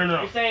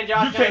 You're saying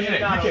Josh You can't Allen do is that.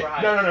 not You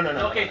overhyped. can't.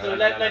 No. Okay, so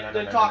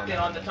let talk then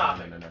on the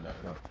topic.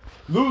 No.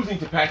 Losing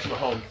to Patrick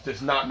Mahomes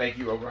does not make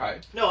you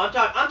overhyped. No, I'm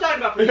talking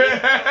about for the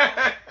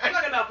I'm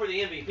talking about for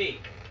the MVP.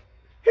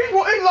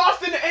 He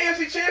lost in the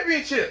AFC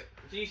Championship.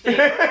 So you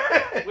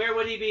say where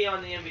would he be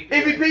on the MVP?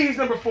 MVP, he's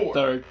number 4.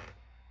 Third,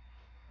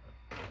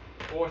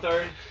 4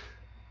 third.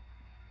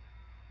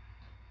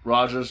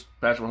 Rodgers,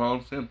 Patrick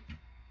Mahomes, him.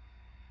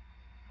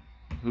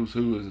 Who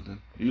is it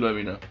then? You let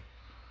me know.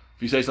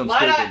 If you say something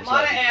Might stupid,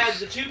 I besides- add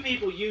the 2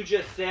 people you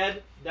just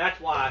said? That's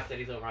why I said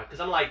he's overhyped. Because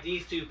I'm like,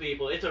 these 2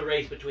 people, it's a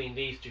race between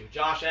these 2.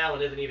 Josh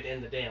Allen isn't even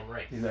in the damn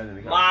race. He's not in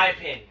the My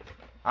opinion.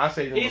 I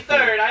say number He's 4.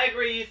 third. I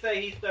agree. You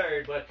say he's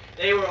third, but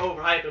they were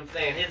overhyped him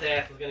saying his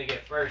ass was gonna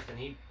get first, and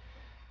he.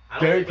 I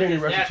don't Derrick think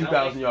Henry with his rushed for stats, I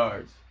don't 2,000 think-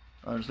 yards.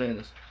 I understand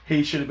this.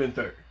 He should have been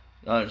third.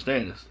 I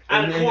understand this.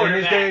 Out of In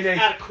this day and quarterbacks. age.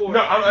 Out of No,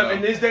 quarterbacks.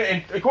 in this day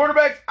and the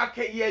quarterbacks, I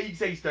can't. Yeah, you can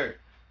say he's third,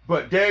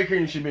 but Derrick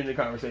Henry should be in the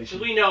conversation.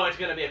 Because we know it's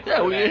gonna be a Yeah,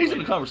 quarterback. well, he's in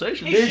the win.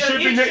 conversation. He should-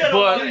 should he be should've next,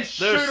 won but it. he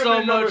should There's have so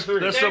been number much. 3.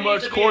 There's There so needs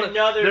much to be quarter.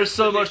 another There's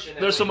so much.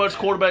 position There's so that much we-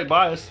 quarterback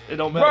bias. It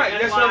don't matter. Right,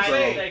 That's that's what I'm why I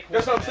saying. say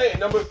That's what I'm quarterback. saying.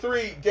 Number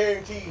 3,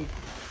 guaranteed.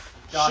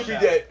 Josh Should be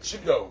Allen. that.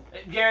 Should go.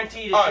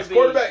 Guaranteed it All should right, be.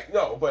 quarterback.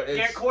 No, but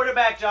it's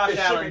Quarterback Josh it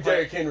Allen. should be but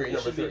Derrick Henry it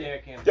number should be 3.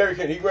 Derrick Henry. Derrick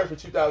Henry, he ran for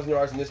 2,000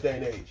 yards in this day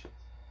and age.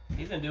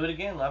 He's gonna do it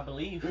again, I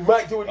believe. We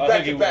might do it I back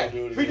think he to will back.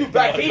 do it If we do again.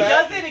 back If to he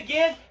back, does it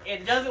again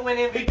and doesn't win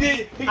MVP, he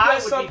did. He I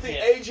does would something be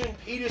pissed. Adrian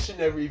Peterson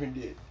never even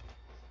did.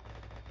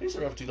 He's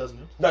around for 2000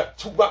 years. Not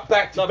two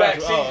back to Not back back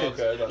to- oh, seasons.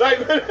 okay.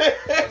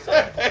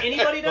 Like,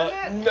 Anybody does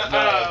But-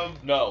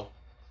 that?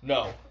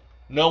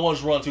 No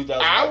one's run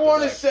 2000. I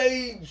want to back-to-back.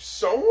 say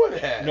someone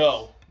has.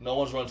 No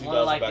one's run 2000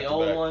 One like back the to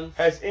old back. ones.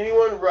 Has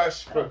anyone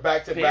rushed for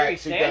back to Barry back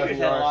Sanders 2,000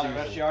 had a lot of yard rush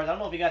seasons? yards. I don't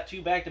know if he got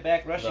 2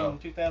 back-to-back rushing No.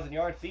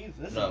 2,000-yard seasons.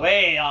 This No. is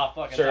way off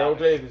fucking Cheryl topic.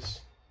 Davis.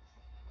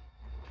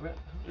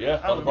 Yeah,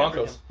 I on the remember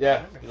Broncos. him.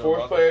 Yeah, You know, fourth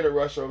Broncos. player to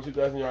rush over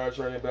 2,000 yards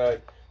running back.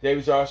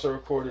 Davis also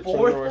recorded 20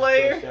 Fourth rush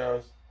player?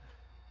 touchdowns.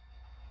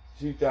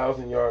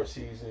 2,000 yard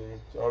season.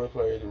 The only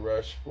player to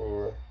rush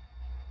for.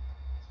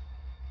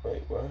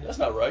 Wait, what? That's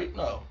not right.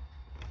 No.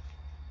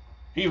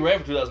 He ran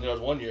for 2,000 yards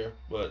one year,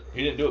 but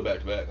he didn't do it back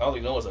to back. I don't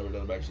think no one's ever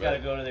done it back to You gotta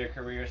back. go to their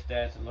career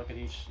stats and look at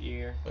each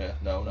year. Yeah,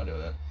 no, we're not doing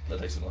that. That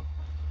takes too long.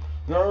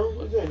 No,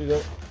 we didn't do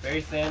that.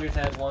 Barry Sanders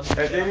had one.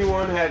 Has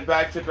anyone had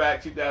back to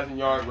back 2,000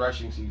 yard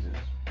rushing seasons?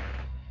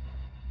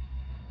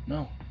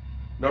 No.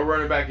 No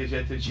running back has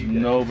yet to achieve that.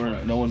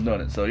 No one's done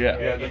it. So yeah.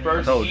 Yeah, the I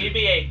first. told you. He'd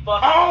be a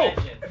fucking Oh!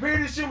 legend.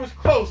 Peterson was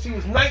close. He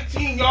was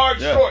 19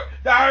 yards Yeah. short.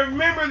 I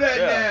remember that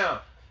Yeah.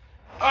 now.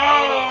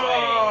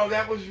 Oh,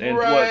 that was In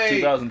right. what,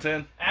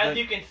 2010? As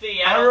you can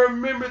see, I I don't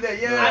remember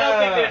that, yeah.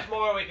 think there's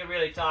more we could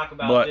really talk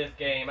about But- this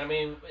game. I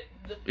mean,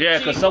 the Yeah,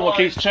 because Chiefs someone won.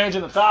 keeps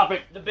changing the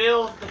topic. The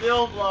Bills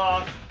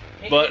lost.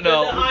 But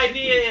no. The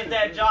idea is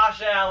that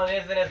Josh Allen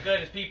isn't as good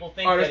as people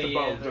think Oh, that that's he the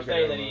bone. is, or Okay, say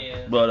never that he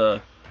mind. is.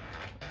 But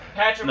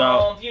Patrick No.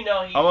 Mahomes, you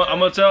know he's I'm good.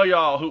 gonna tell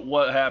y'all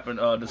what happened.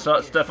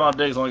 Stephon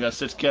Diggs only got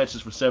 6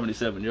 catches for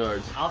 77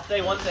 yards. I'll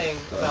say one thing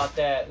about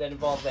that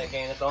involves that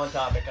game. That's on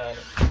topic, kind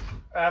of.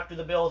 After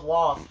the Bills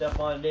lost,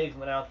 Stephon Diggs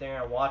went out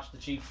there and watched the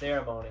Chiefs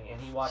ceremony,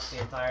 and he watched the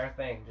entire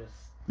thing. Just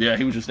Yeah,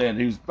 he was just standing.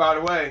 He was. By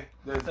the way,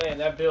 saying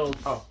that Bills.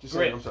 just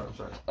Grit. saying. I'm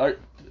sorry. All right,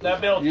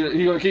 That Bills.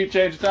 you gonna keep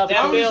changing topics?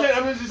 That I'm Bill-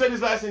 just saying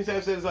this last thing. Say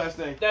this last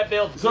thing. That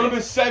Bills. There's only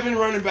been 7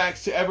 running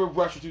backs to ever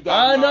rush for 2,000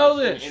 I know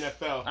yards this. in the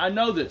NFL. I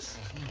know this.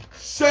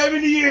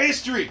 70-year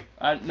history.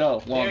 I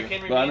know longer, Derrick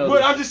Henry but I know But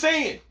this. I'm just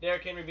saying.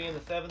 Derrick Henry being the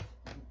 7th.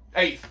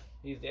 8th.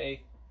 He's the 8th.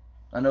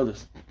 I know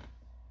this.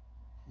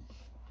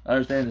 I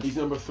understand this. He's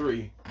number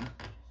 3.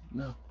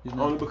 No, he's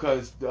Only not.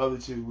 because the other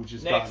 2 were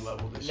just Next, God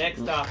level this next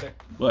year. topic.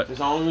 But That's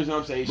the only reason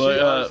I'm saying he But,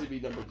 should honestly be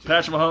number 2.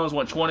 Patrick Mahomes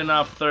went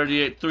 29 for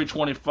 38,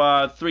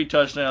 325, 3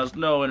 touchdowns,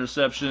 no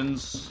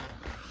interceptions.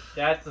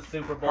 That's the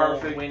Super Bowl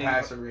Perfect winning.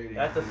 passer rating.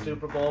 That's a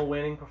Super Bowl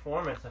winning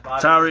performance. If I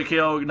Tyreek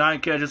Hill 9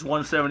 catches,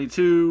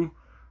 172.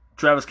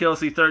 Travis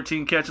Kelce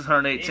 13 catches,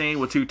 118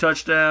 with 2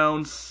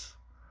 touchdowns.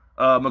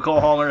 McCall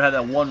Hallman had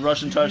that 1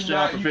 rushing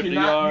touchdown for 50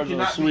 yards You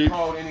on a cannot be sweep.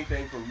 called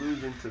anything for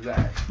losing to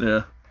that.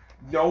 Yeah.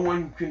 No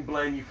one can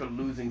blame you for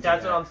losing to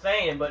That's that. what I'm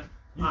saying. But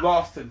You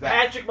lost to that.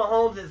 Patrick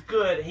Mahomes is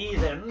good.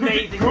 He's an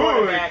amazing Good.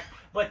 quarterback.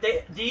 But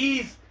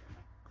these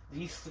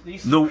The,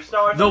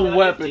 superstars the on other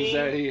weapons teams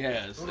that he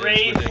has. is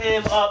raise him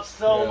ridiculous. up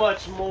so Yeah.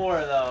 much more,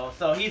 though.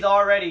 So he's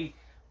already,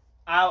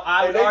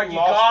 I And would they argue,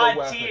 lost God the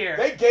weapon. tier.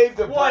 They gave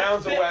the What?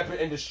 Browns a weapon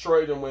and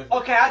destroyed them with it.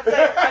 Okay,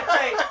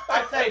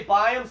 I'd say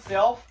by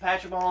himself,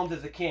 Patrick Mahomes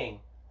is a king.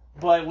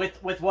 But with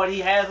what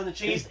he has on the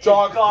Chiefs, He's it's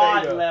Darth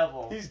God Vader.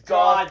 level. He's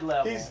God Darth,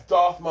 level. He's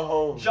Darth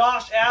Mahomes.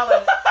 Josh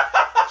Allen.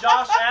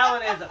 Josh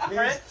Allen is a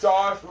prince. He's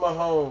Darth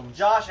Mahomes.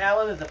 Josh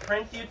Allen is a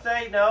prince, you'd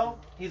say? No,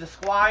 he's a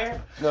squire.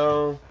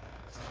 No.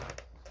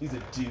 He's a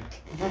duke.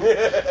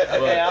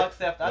 Okay, I'll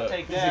accept. I'll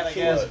take He's that. a I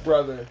king's guess.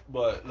 brother.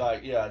 But,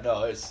 like, yeah,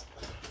 no, it's.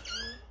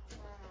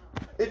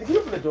 Hey, can you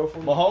open the door for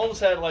me? Mahomes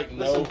had, like, There's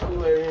no. some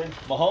cool air in.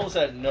 Mahomes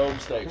had no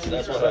mistakes.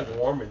 That's what It's like happened.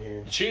 warm in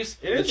here. The Chiefs.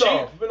 It the is Chiefs.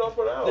 off. It's been off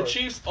for an hour. The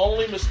Chiefs'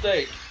 only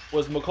mistake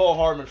was McCall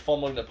Hardman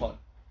fumbling the punt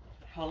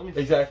Hold on, let me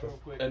see Exactly. real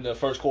quick. in the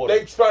first quarter.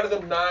 They spotted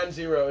them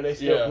 9-0 and they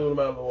still Yeah. blew them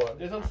out of the water.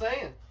 That's what I'm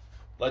saying.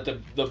 Like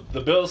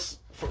the Bills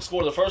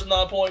scored the first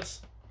 9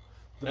 points,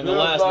 and the Bills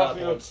last 9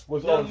 Mafia points.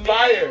 was The on memes-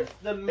 fire.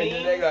 the And then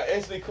they memes- got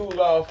instantly cooled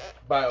off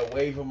by a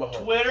wave of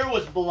Mahomes. Twitter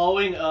was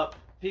blowing up.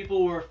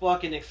 People were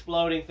fucking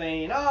exploding,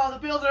 saying, "Oh, the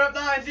Bills are up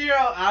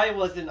 9-0." I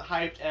wasn't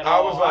hyped at I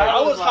all. was like- I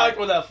was like- hyped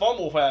when that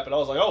fumble happened. I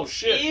was like, oh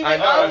shit. Even I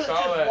know, I I was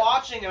saw just that.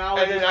 watching, and I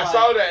was And then just I like,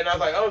 saw that and I was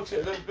like, oh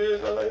shit, this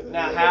Bills are like,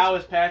 now how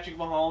is Patrick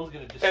Mahomes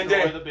going to destroy and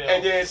then, the Bills?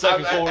 and then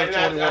Second quarter, and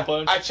then 21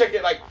 points. I check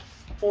it like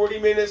 40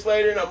 minutes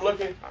later and I'm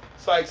looking,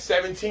 it's like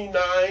 17-9.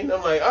 I'm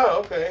like, oh,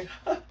 okay.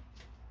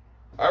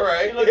 All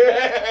right. You look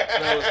back.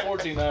 No, it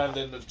was 14-9,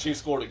 then the Chiefs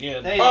scored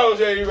again. They- Oh,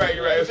 yeah, you're right.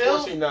 It the was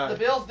Bills, 14-9. the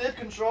Bills did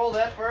control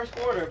that first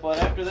quarter, but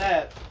after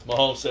that,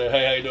 Mahomes said,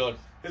 hey, how you doing?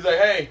 He's like,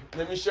 hey,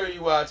 let me show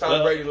you why Tom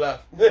Well- Brady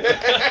left.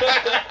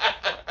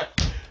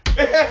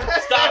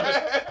 Stop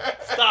it.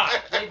 Stop.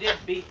 they did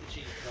beat the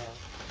Chiefs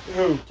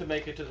Who? to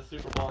make it to the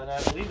Super Bowl, and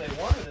I believe they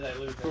won, or did they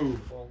lose that Who?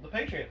 Super Bowl? The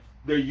Patriots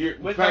The year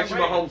With Patrick Tom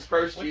Brady. Mahomes'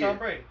 first with year. Tom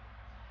Brady.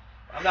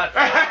 I'm not.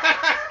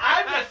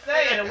 I'm just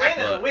saying, a win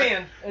is a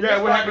win. And Yeah,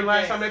 this what happened fucking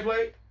last game- time they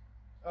played?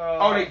 Uh,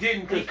 Oh, they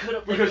didn't They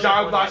could've- they because could've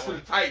y'all won lost that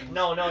to the one. Titans.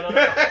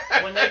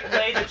 No. When they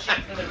played the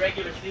Chiefs in the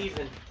regular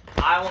season,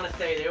 I want to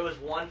say there was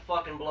one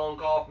fucking blown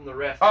call from the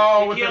ref.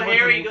 Oh, with Nikhil the-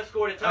 Harry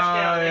scored a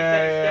touchdown. and they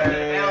said he stepped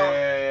in the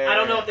bounds. I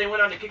don't know if they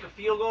went on to kick a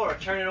field goal or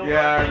turn it over.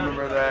 Yeah, I on down or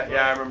remember something, that. but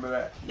Yeah, I remember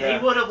that.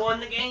 He would have won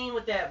the game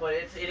with that, but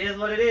it is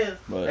what it is.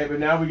 Hey, but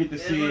now we get to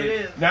It is see what it. it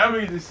is. Now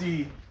we get to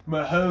see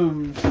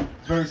Mahomes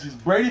versus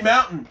Brady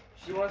Mountain.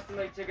 She wants to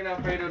make chicken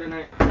Alfredo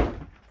tonight.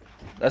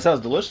 That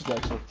sounds delicious,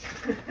 actually.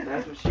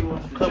 That's what she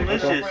wants to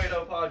Delicious. Chicken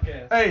Alfredo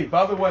podcast. Hey,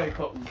 by the way,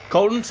 Colton.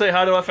 Colton, say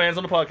hi to our fans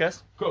on the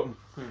podcast. Colton,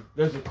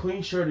 there's a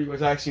clean shirt he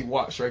was actually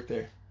washed right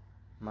there.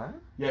 Mine?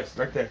 Yes,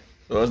 right there.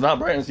 Well, it's not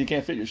Brandon's, so you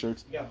can't fit your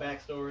shirts. You got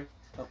backstory.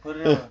 I'll put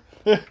it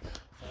on.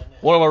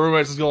 One of our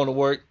roommates is going to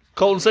work.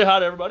 Colton, say hi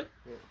to everybody.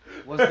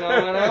 What's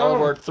going All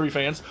of on? our 3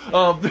 fans.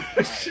 Ain't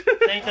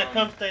that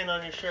cum stain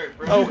on your shirt,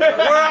 bro? Oh,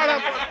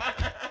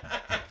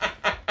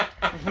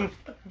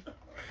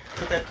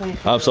 Put that clean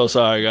I'm so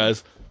sorry,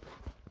 guys.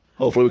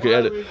 Hopefully we can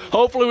edit.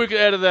 Hopefully we can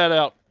edit that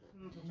out.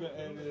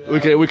 We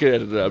can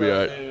edit it out. Be all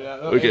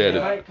right. We can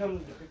edit. Might come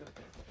to pick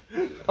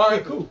up. All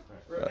right, cool.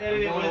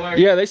 Edit it with,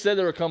 Yeah, they said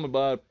they were coming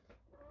by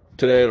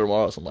today or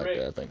tomorrow, something like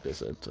that. I think they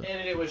said. So.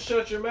 edit it with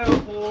shut your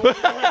mouth, boy.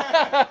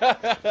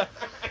 There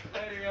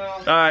you go.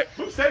 All right,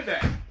 Who said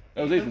that?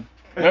 that was Ethan.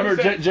 Remember,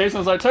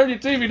 Jason's like, "Turn your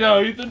TV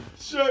down, Ethan."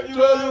 Shut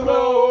your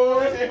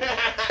mouth.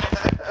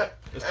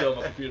 It's still on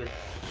my computer.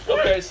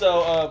 Okay,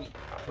 so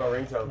My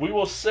ringtone. we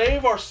will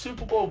save our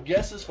Super Bowl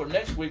guesses for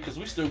next week because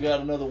we still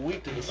got another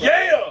week to decide.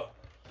 Yeah.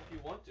 If you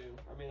want to.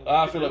 I mean,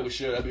 I feel like we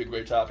should. That'd be a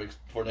great topic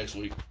for next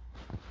week.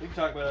 We can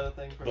talk about other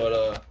things. For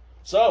But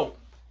so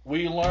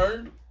we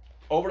learned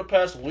over the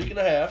past week and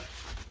a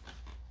half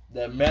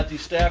that Matthew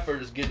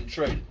Stafford is getting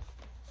traded.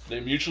 They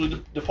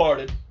mutually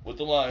departed with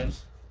the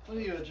Lions. What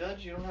are you, a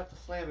judge? You don't have to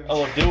slam him. I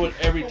will do it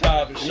every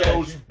time. It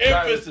shows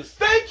emphasis.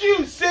 Thank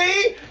you,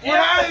 see? When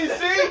I didn't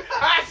see,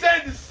 I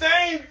said the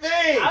same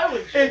thing.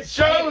 It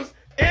shows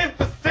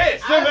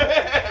emphasis.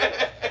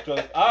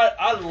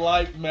 I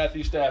like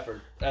Matthew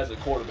Stafford as a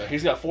quarterback.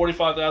 He's got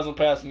 45,000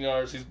 passing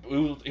yards.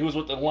 He was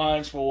with the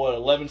Lions for, what,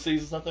 11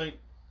 seasons, I think?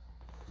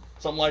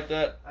 Something like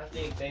that. I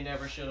think they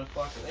never should have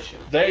fucking.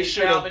 They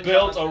should have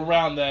built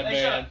around that They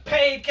should man. have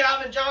paid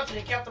Calvin Johnson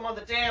and kept him on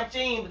the damn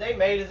team, but they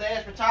made his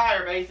ass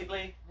retire,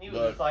 basically. He was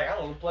just like, I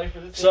don't want to play for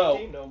this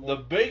team no more.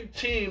 The big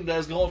team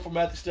that's going for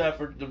Matthew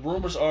Stafford, the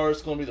rumors are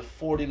it's going to be the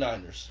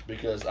 49ers.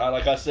 Because,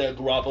 like I said,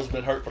 Garoppolo's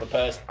been hurt for the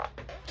past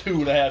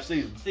 2.5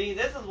 seasons. See,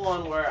 this is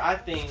one where I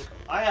think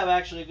I have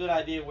actually a good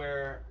idea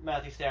where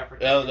Matthew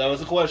Stafford That was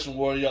the question.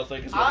 Where do y'all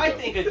think is going to go? I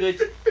think a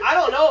good. I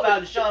don't know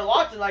about Deshaun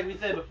Watson, like we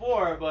said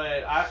before,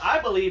 but I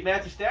believe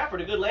Matthew Stafford,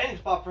 a good landing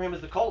spot for him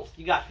is the Colts.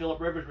 You got Phillip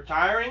Rivers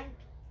retiring,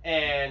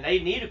 and they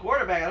need a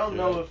quarterback. I don't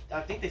know if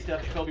I think they still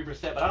have Jacoby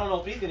Brissett, but I don't know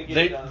if he's going to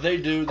get it done. They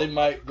do. They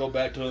might go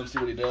back to him and see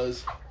what he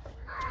does.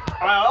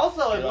 I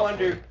also have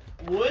wondered,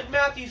 would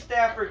Matthew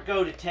Stafford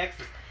go to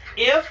Texas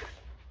if?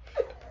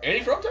 Ain't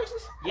he from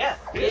Texas? Yes.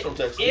 He's from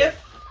Texas.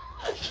 If.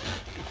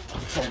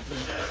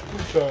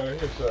 I'm sorry.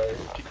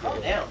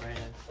 Calm down,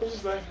 Brandon. I'm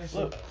just laughing.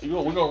 Look, we're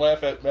going to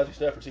laugh at Matthew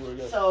Stafford, see where he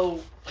goes.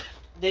 So,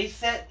 they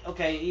said,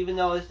 okay, even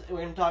though we're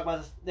going to talk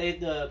about this,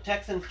 the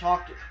Texans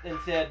talked and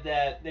said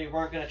that they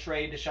weren't going to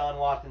trade Deshaun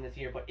Watson this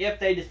year, but if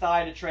they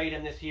decide to trade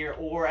him this year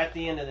or at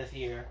the end of this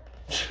year,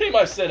 he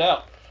might sit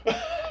out.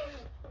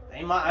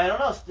 they might. I don't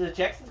know. The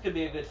Texans could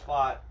be a good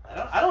spot.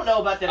 I don't know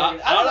about that.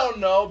 I don't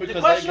know because the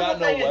they questionable got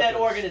no thing weapons. is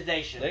that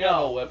organization. They got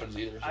no weapons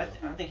either. So. I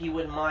think he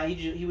wouldn't mind.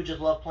 He would just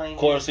love playing. Of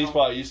course, he's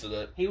probably used to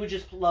that. He would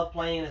just love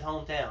playing in his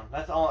hometown.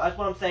 That's all. That's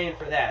what I'm saying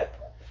for that.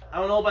 I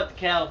don't know about the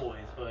Cowboys,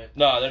 but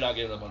No, they're not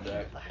giving up on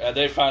Dak.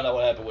 They found out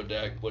what happened with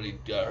Dak when he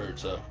got hurt,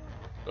 so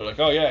they're like,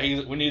 "Oh yeah,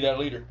 we need that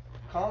leader."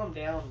 calm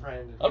down,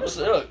 Brandon. I'm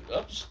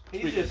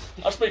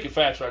speaking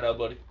facts right now,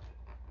 buddy.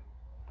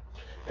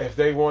 If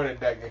they wanted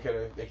Dak, they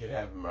could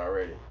have him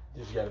already.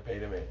 Just got to pay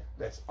them in.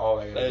 That's all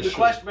they got to do. The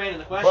question,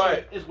 Brandon,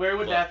 is where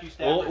would Matthew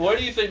Stafford? Where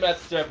do you think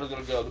Matthew Stafford's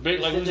going to go? The big,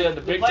 like we said,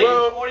 the big team.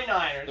 team,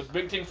 49ers. the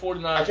big team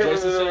 49ers. I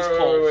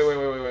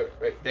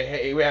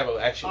can't we have an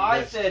actual I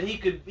list. said he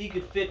could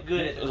fit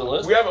good at There's a the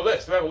list? We have a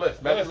list.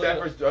 Matthew Okay,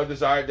 Stafford's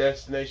desired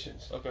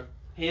destinations. Okay.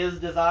 his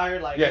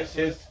desired, like Yes,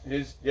 his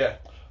yeah.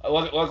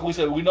 Like we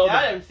said, we know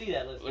I didn't see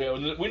that list. Yeah,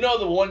 we know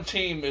the one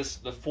team is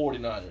the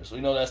 49ers.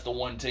 We know that's the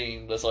one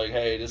team that's like,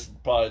 hey, this is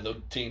probably the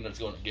team that's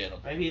going to get them.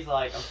 Maybe he's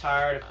like, I'm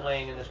tired of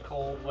playing in this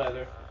cold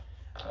weather.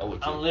 I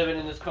would too. I'm living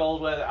in this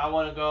cold weather. I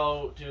want to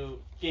go to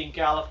King,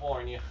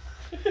 California.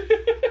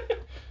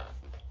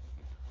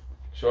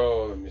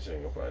 So let me see if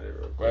I can find it real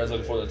quick. Brad's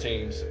looking for the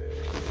teams.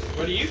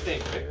 What do you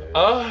think, Vic?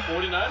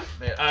 49?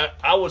 Man,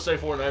 I would say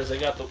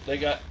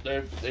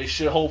 49ers. They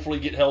should hopefully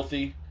get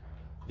healthy.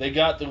 They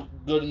got the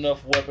good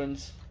enough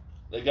weapons.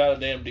 They got a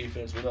damn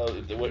defense. We know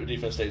if the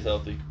defense stays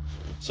healthy.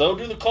 So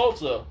do the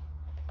Colts, though.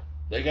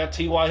 They got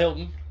T.Y.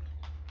 Hilton.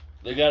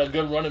 They got a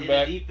good running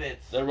back. Defense.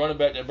 That running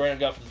back that Brandon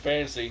got from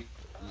fantasy,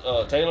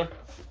 Taylor.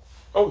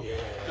 Oh yeah.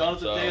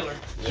 Jonathan Taylor.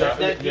 Yeah,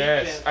 That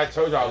yes, defense. I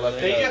told y'all I love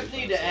They that just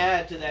need defense. to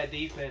add to that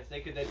defense.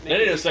 They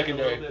need a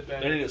secondary.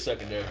 They need a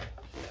secondary.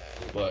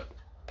 But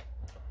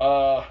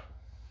I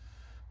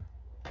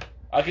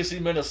can see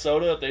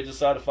Minnesota if they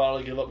decide to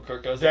finally give up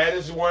Kirk Cousins. That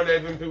is the one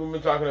that people have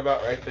been talking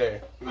about right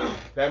there.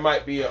 That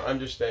might be an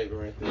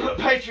understatement right there.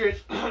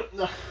 Patriots.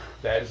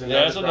 That is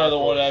another that's another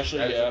dark one, horse. actually,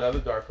 That's yeah. another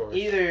dark horse.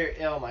 Either,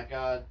 oh my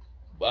God.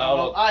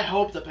 Well, I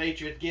hope the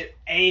Patriots get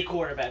a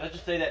quarterback. Let's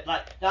just say that,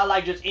 not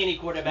like just any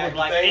quarterback,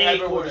 like they a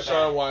happened with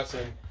Deshaun quarterback.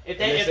 Watson. If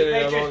and the said they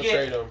don't Patriots want to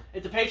trade him.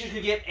 if the Patriots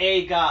could get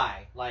a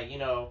guy, like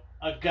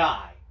a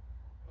guy,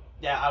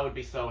 yeah, I would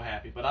be so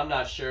happy. But I'm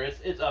not sure.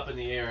 It's up in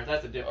the air.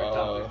 That's a different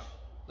topic.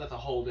 That's a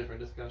whole different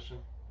discussion.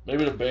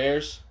 maybe the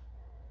Bears.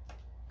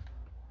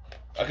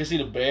 I can see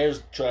the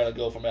Bears trying to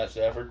go for Matt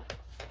Stafford.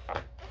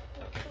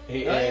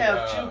 They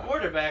have two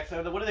quarterbacks.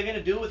 What are they going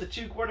to do with the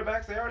two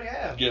quarterbacks they already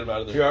have? Get him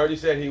out of He there. already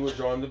said he would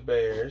join the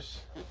Bears.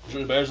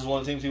 The Bears is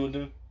one of the teams he would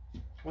do.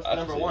 What's I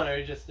number see. one?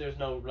 Or just there's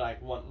no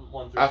like one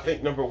through. I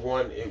think number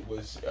one it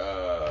was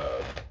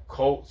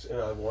Colts, and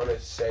I want to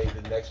say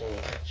the next one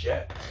was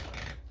Jets.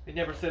 They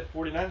never said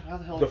 49. How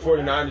the hell? The is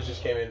 49? 49ers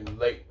just came in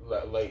late.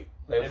 The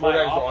They 49ers might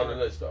were offer- on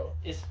the list though.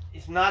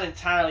 It's not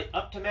entirely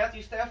up to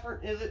Matthew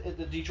Stafford, is it? Is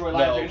the Detroit No.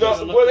 Lions?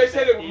 No, well, they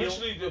said they're going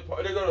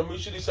to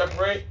mutually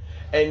separate,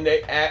 and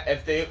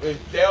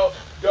they'll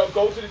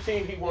go to the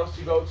team he wants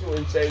to go to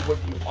and say what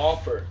you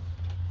offer.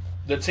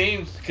 The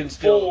team can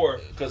still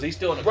Four. because he's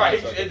still in the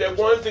Right, contract. they're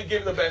ones that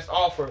give them the best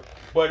offer.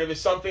 But if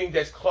it's something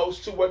that's close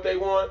to what they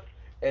want,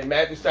 and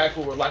Matthew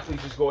Stafford will likely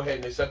just go ahead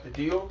and accept the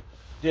deal,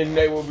 then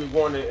they will be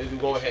wanting to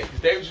go ahead because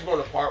they're just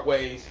going to part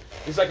ways.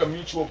 It's like a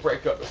mutual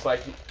breakup. It's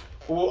like,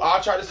 well,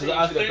 I'll try to see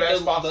I to the think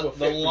best possible the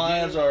fit.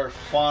 Lions are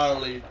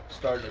finally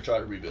starting to try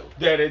to rebuild.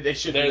 Yeah, they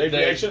should. They-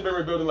 They should have been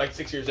rebuilding like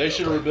 6 years ago. They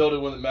should have rebuilt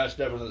it when Matt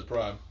Stafford was in his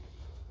prime,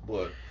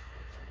 but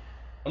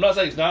I'm not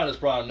saying he's not in his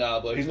prime now,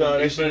 but he's No, been,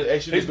 they he's been, should- they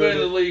should he's been in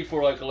the rebuild league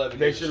for like 11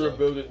 They years. should so. have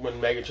rebuilt it when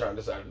Megatron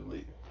decided to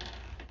leave.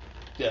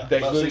 Yeah, They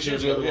about literally 6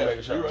 years should ago. have Yeah, built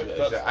Megatron. you're right. Yeah,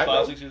 About I 5,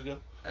 know. 6 years ago.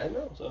 I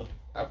know. So,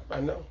 I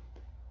know.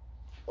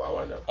 Wow,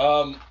 I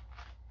know.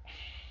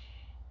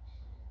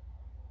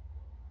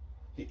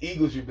 The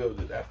Eagles rebuilt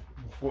it after,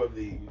 before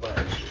the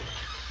Lions did.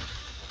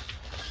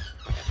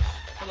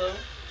 hello.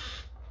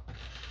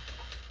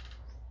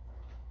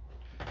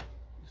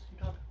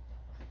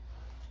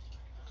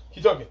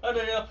 Keep talking. I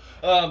don't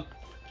know.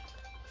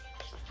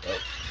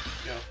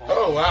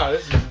 Oh wow,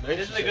 this is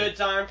This is a good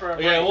time for a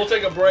break. Yeah, we'll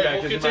take a break. Yeah,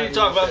 We'll 'cause it continue might to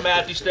talk be about the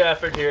Matthew same.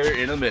 Stafford here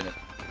in a minute.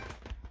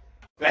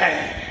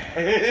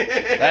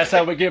 That's That's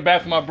how we get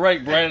back from my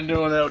break. Brandon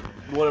doing that,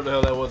 whatever the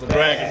hell that was, a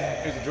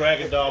dragon. He's a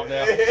dragon dog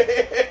now.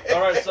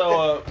 All right,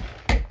 so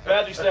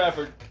Matthew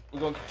Stafford, we're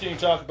going to continue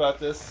to talk about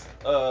this.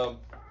 I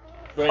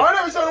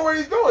never saw where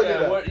he's going. did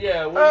I?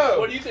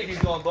 What do you think he's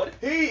going, buddy?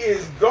 He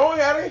is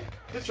going out of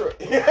Detroit.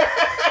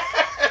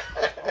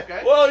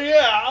 Okay. Well,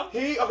 yeah.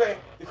 Okay.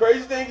 The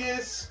crazy thing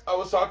is, I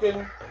was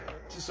talking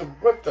to some.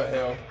 What the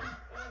hell?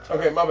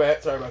 Okay, my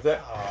bad. Sorry about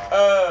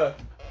that.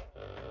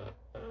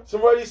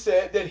 Somebody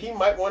said that he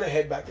might want to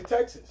head back to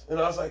Texas, and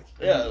I was like,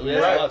 Yeah, we had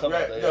a lot of talk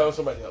about that, yeah. No,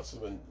 somebody else.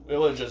 It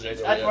wasn't just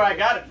Jason. That's where I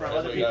got it from. That's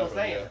Other where you got people it from,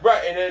 saying. yeah.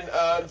 Right, and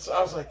then so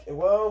I was like,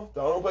 well,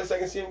 the only place I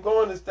can see him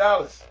going is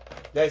Dallas.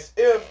 That's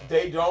if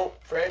they don't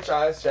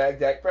franchise tag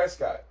Dak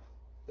Prescott.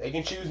 They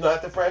can choose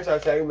not to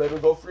franchise tag him, let him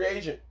go free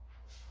agent,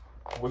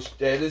 which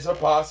that is a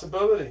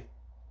possibility.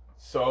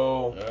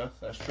 So Yeah,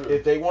 that's true.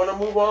 if they want to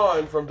move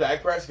on from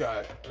Dak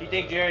Prescott, You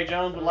think Jerry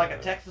Jones would like a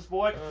Texas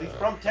boy? 'Cause he's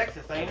from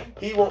Texas, ain't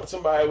he? he wants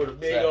somebody with a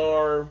big Stafford.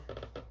 arm.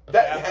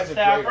 That Stafford. has a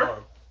Stafford. great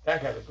arm.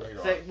 Dak has a great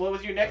arm. Say, what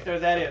was your next, or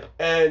is that it?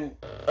 And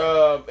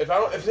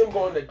if him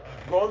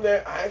going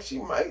there, I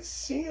actually might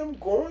see him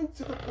going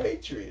to the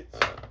Patriots.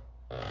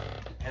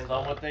 Depends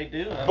on what they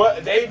do.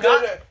 But they've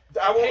done it.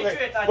 I won't.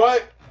 Patriots,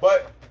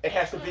 But it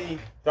has to be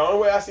the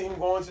only way I see him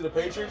going to the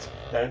Patriots.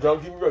 Now,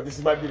 don't get me wrong.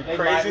 This might be the They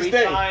might craziest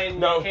re-sign thing.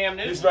 No, Cam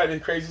Newton. this might be the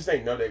craziest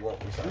thing. No, they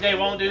won't. Resign. They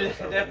won't do No, this,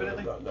 no,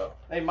 definitely? No.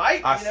 They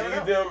might. I You never see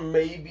know. them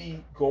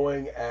maybe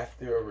going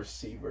after a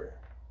receiver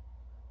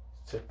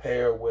to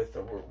pair with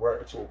a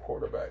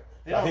quarterback.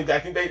 They I think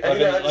don't- they Like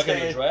in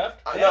understand. the draft?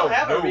 I They know, don't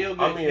have a no, real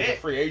good I mean, as a pick.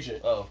 free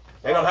agent. Oh.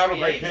 They don't have a free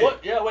great agent. pick.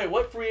 What? Yeah, wait.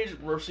 What free agent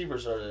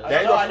receivers are there? I They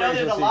ain't know- no I know free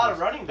there's agent a lot of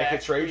receivers. running They could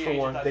backs trade free for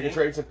one. agents, I They could think.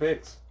 trade some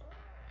picks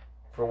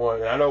for one.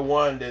 And I know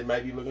one that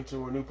might be looking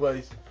to a new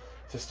place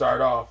to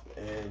start off.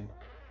 And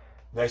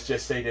let's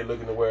just say they're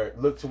looking to wear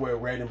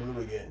red and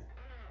blue again.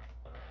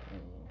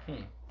 Hmm.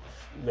 You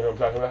know what I'm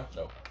talking about?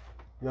 No.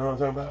 You know what I'm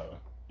talking about?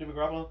 Jimmy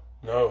Garoppolo?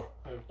 No.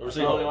 A That's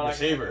the only one I can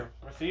think receiver.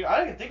 of. Receiver?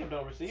 I didn't think of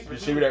no receiver.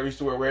 Receiver that used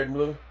to wear red and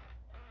blue.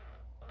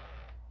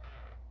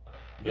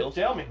 Bills?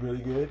 Tell me. Really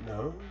good.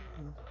 No.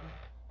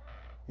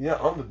 Yeah,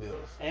 on the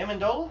Bills.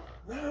 Amendola?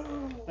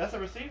 No. That's a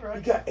receiver, He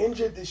right? got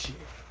injured this year.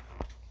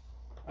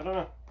 I don't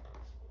know.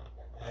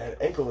 Had an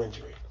ankle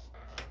injury.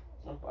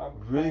 I'm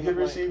Really pulling good the blank.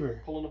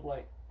 receiver. Pulling the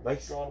blank.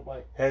 Likes Drawing a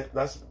blank.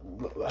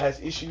 has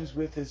issues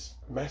with his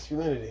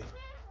masculinity.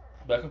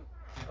 Beckham?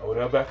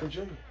 Odell Beckham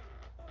Jr. He's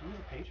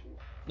a Patriot.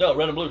 No,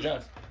 red and blue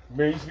Giants.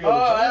 Man, he used to be Oh, on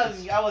the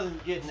Giants. I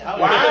wasn't getting. I was,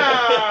 Wow.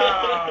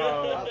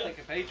 I was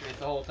thinking Patriots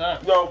the whole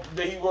time. No,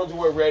 that he wants to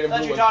wear red I and thought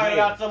blue you were talking again.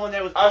 about someone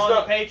that was I on the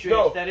thought- Patriots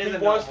no, that he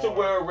isn't wants no to more.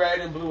 wear red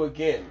and blue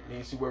again. He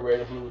used to wear red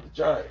and blue with the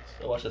Giants.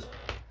 So watch this.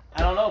 I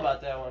don't know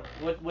about that one.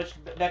 Which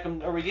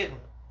Beckham are we getting?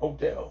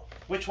 Odell.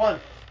 Which one?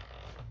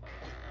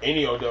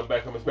 Any Odell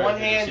Beckham is better One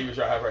than hand- the receivers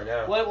y'all have right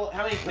now.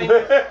 How many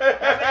fingers?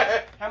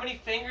 how many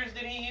fingers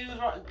did he use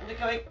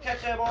to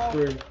catch that ball?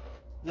 Three.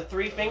 The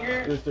 3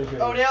 fingers? Just 3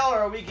 fingers. Odell, or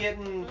are we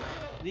getting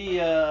the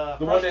The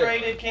one that-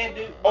 frustrated, can't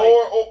do?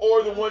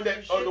 Or the one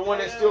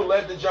that still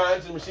led the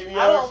Giants in receiving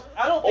yards.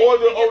 I don't think Or if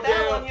the we get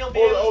that Odell, one, he'll be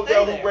or the able to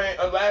Odell stay who there.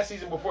 ran last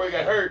season before he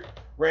got hurt,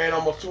 ran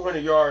almost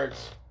 200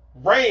 yards.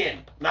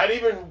 Ran, not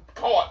even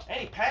caught. And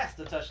he passed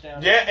the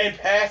touchdown. Yeah, and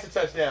passed a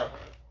touchdown.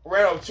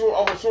 Ran almost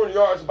 200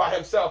 yards by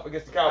himself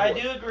against the I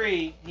Cowboys. do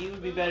agree he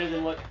would be better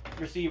than what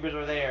receivers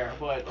are there,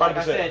 but like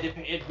I 100%. said,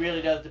 it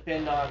really does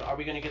depend on are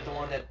we going to get the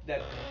one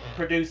that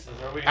produces,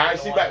 or are we going I to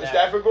get see the one that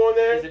Stafford going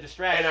there, is a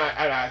distraction.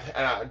 and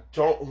I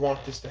don't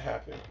want this to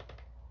happen,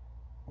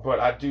 but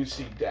I do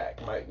see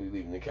Dak might be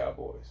leaving the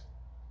Cowboys.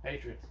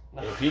 Patriots.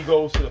 No, If he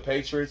goes to the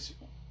Patriots,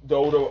 the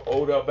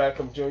Odell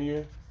Beckham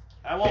Jr.,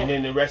 I won't. and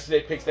then the rest of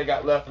their picks they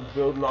got left and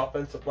build an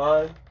offensive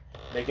line,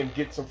 they can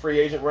get some free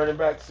agent running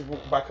backs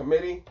by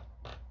committee.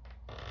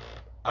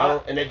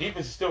 And their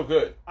defense is still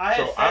good. I had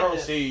So said I don't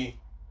this. see.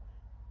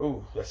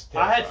 Ooh, that's I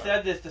terrifying. had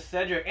said this to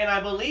Cedric, and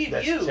I believe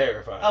That's you.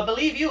 terrifying. I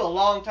believe you a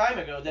long time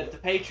ago that if the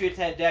Patriots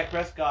had Dak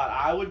Prescott,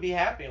 I would be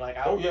happy.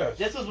 Oh, yes.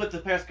 This was with the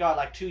Prescott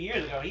like 2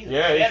 years ago. He's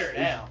Yeah, better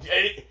now.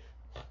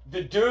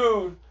 The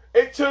dude,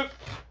 it took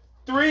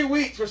 3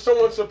 weeks for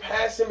someone to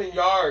surpass him in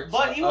yards.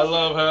 But he I wants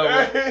love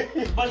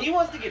how. But he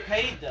wants to get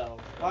paid though.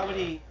 Why would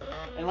he?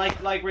 And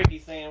like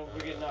Ricky's saying, we're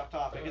getting off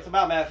topic. It's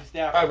about Matthew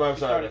Stafford. I'm We sorry.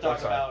 started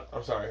talking about.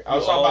 I'm sorry. You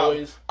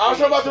always I was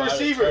talking about the try to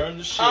receiver. turn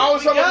the shit. I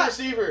was We talking about got-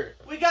 the receiver.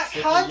 We got Sick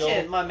of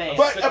content, your- my man.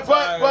 But sick and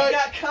tired. we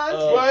got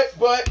content.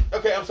 But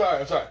okay, I'm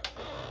sorry.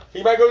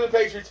 He might go to the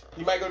Patriots.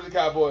 He might go to the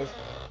Cowboys.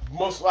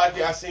 Most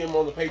likely, I see him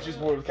on the Patriots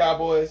more than the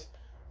Cowboys,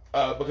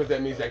 because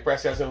that means Dak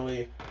Prescott's gonna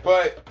leave.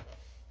 But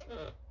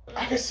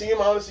I can see him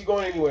honestly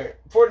going anywhere.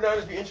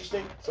 49ers be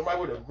interesting.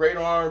 Somebody with a great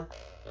arm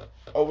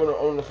over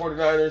on the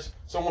 49ers.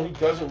 Someone who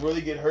doesn't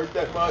really get hurt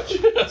that much.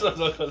 That's what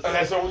I was gonna And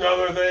that's say.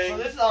 another So thing.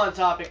 this is on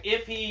topic.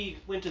 If he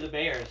went to the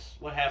Bears,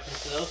 what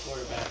happens to those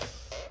quarterbacks?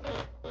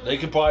 They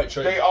could probably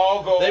trade. They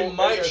all go. They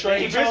might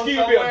trade Trubisky would be a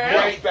somewhere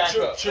great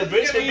backup.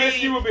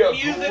 Trubisky would be a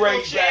musical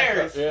great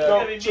chairs. backup. Yeah. It's No,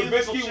 gonna be musical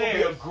Trubisky would be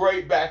a chairs.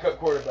 great backup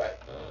quarterback.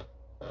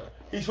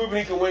 He's proven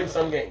he can win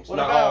some games, What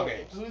not all about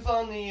games. who's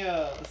on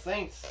the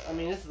Saints? I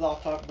mean, this is all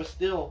talk, but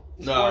still,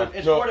 it's No.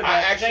 it's No,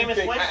 quarterback. I Jameis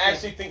actually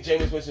Winston. think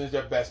Jameis Winston is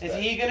their best Is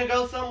bet. he gonna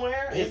go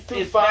somewhere? He Is threw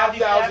Matthew 5,000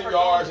 Stafford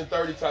yards going? and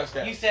 30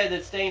 touchdowns. You said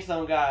that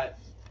Stainstone got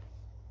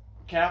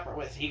Capper.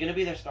 Was he gonna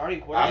be their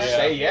starting I quarterback? Yeah.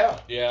 say yeah.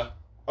 Yeah.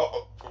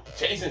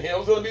 Jason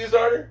Hill's going to be the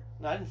starter?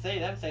 No, I didn't say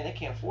that. I'm saying they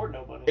can't afford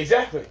nobody.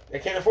 Exactly. They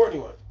can't afford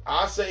anyone.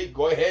 I say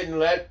go ahead and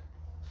let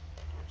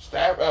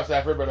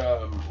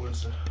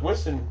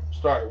Winston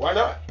start. Why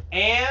not?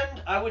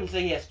 And I wouldn't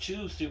say he has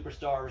two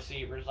superstar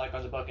receivers like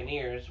on the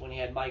Buccaneers when he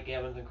had Mike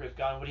Evans and Chris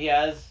Godwin, but he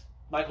has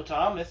Michael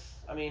Thomas.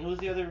 I mean, who's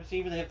the other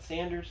receiver? They have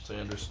Sanders.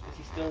 Sanders. Is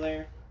he still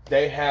there?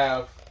 They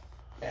have.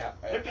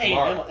 They're paying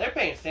Kamara. him. They're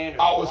paying Sanders.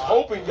 I a was lot.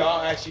 hoping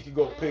y'all actually could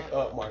go pick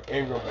up Mark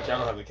Ingram, but y'all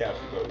don't have the cap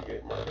to go to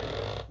get Mark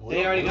Ingram.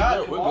 They already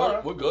got We're Kamara.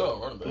 good. We're good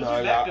on running Who's back. No,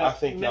 your backup? I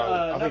think y'all.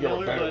 I Not think y'all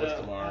Miller, better but,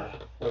 with Kamara.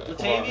 With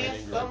Kamara and Latavius,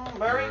 Ingram. some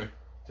Murray.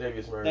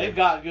 Latavius Murray. They've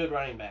got good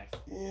running backs.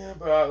 Yeah,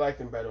 but I like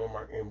them better with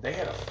Mark Ingram. They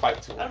had a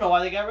fight to I him. don't know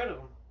why they got rid of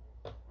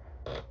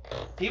him.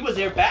 He was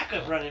their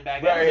backup running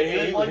back. That was Right, a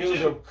good he one was a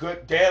too.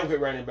 good, damn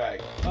good running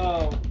back.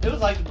 It was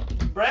like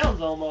the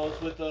Browns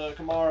almost with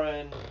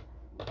Kamara and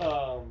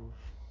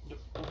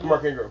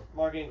Mark Ingram.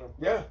 Mark Ingram.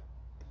 Yeah.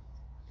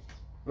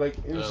 Like,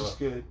 it was just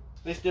good.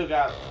 They still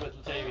got with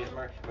Latavius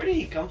Murray. Where did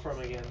he come from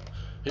again?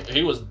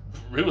 He was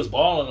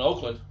balling in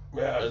Oakland,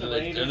 Yeah. and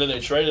then they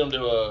traded him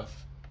to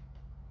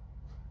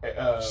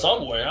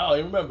somewhere. I don't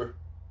even remember.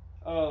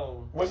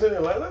 Was it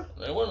Atlanta?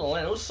 It wasn't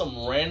Atlanta. It was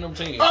some random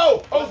team.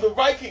 Oh, the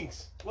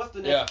Vikings. What's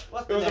the Yeah. next?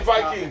 What's the It was next the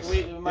Vikings.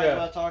 topic? We might Yeah.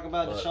 well talk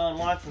about Right. Deshaun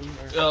Watson.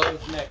 Or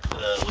what's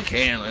next? We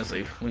can. Let's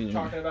see.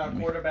 Talking about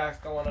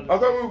quarterbacks going on. I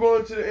thought we were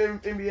going to the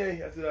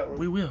NBA after that one.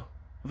 We will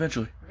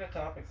eventually. We got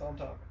topics on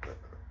topic.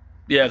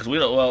 Yeah, because we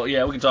don't. Well,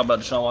 yeah, we can talk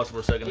about Deshaun Watson for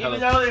a second. Even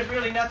though there's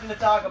really nothing to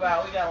talk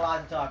about, we got a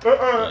lot to talk about.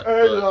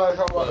 I ain't gonna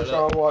talk about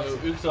Deshaun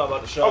Watson. We can talk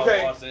about Deshaun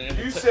Okay, Watson.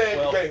 you said,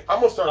 okay, I'm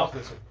going to start off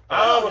this one.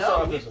 I I'm don't going to start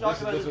know. off We've this one.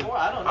 talked about this before.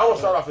 I don't I'm know. going to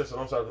start off this one.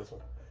 I'm starting this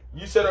one.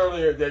 You said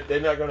earlier that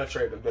they're not going to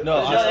trade him. No, No,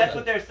 I said- that's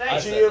what they're I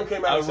saying. said- GM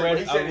came out I and said read- what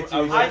he said it to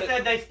I you. I read-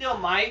 said they still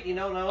might. You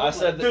don't know. I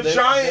said The they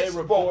Giants,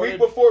 they but week reported-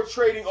 before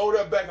trading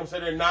Odell Beckham,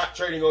 said they're not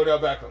trading Odell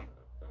Beckham.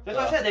 That's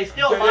what I said. They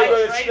still They're might going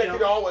to trade expect him. you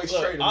to always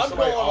Look, trade him. I'm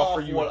Somebody going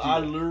offer off you what a I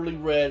deal. literally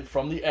read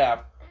from the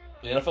app,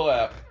 the NFL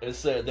app. It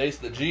said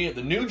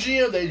the new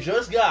GM they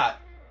just got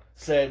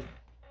said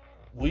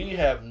we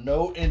have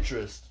no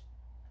interest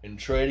in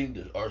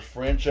trading our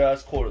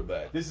franchise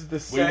quarterback. This is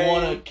the We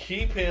want to same.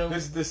 keep him.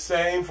 This is the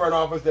same front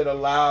office that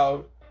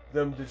allowed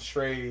them to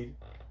trade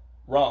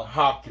Wrong,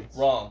 Hopkins.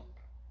 wrong,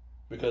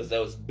 because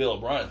that was Bill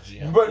O'Brien's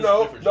GM. But This is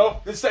no, a different no.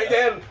 GM. The same.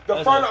 They had, the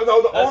That's front. a-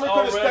 No, the that's owner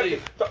could have stepped already- in.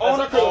 The that's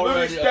owner could have literally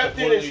already a stepped in and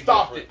completely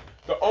stopped different-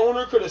 it. The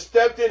owner could have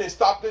stepped in and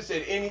stopped this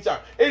at any time.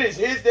 It is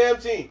his damn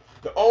team.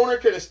 The owner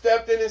could have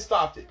stepped in and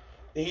stopped it,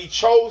 and he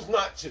chose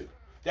not to.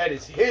 That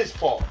is his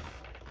fault.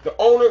 The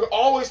owner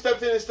always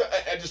stepped in and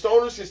just the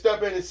owners can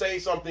step in and say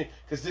something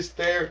because this is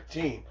their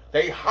team.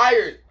 They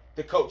hired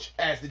the coach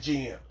as the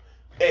GM.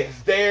 It's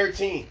their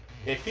team.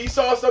 If he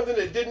saw something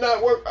that did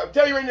not work, I'll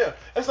tell you right now,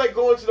 that's like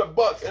going to the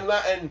Bucks and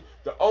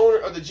the owner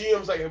or the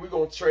GM's like, hey, we're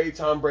going to trade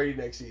Tom Brady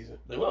next season.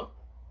 They will.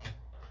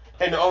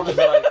 And the owner's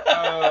like,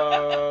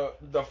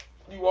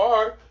 you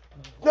are?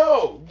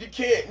 No, you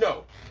can't.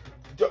 No.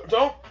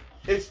 Don't.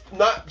 It's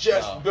not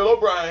just No. Bill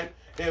O'Brien.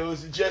 It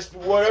was just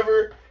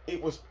whatever.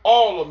 It was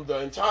all of them.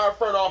 The entire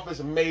front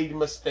office made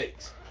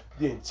mistakes.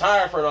 The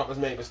entire front office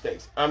made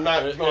mistakes. I'm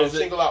not Is going it- to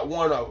single out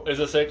one of them. Is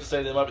it safe to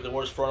say they might be the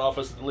worst front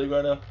office in the league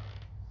right now?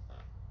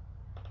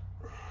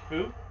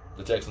 Who?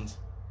 The Texans.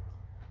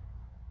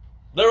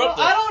 They're up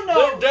there. I don't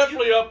know. They're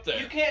definitely up there.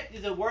 You can't.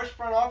 Is the worst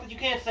front office? You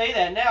can't say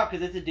that now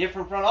because it's a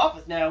different front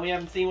office now. We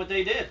haven't seen what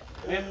they did.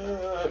 They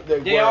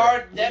were. are.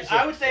 You That, said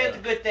I would say it's a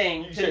were. good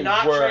thing You to said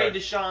not were. trade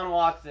Deshaun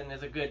Watson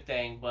is a good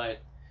thing, but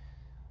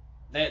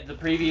that the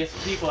previous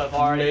people have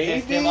already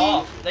pissed him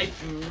off.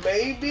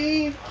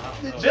 Maybe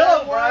the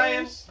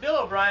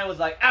Bill O'Brien was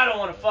like, I don't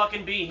want to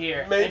fucking be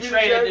here, Maybe and the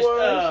traded this.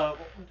 Jaguars.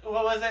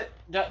 What was it?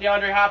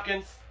 DeAndre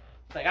Hopkins.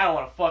 It's like I don't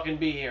want to fucking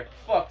be here.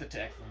 Fuck the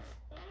Texans.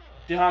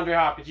 DeAndre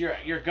Hopkins,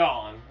 you're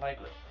gone. Like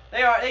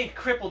They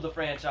crippled the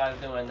franchise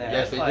doing that.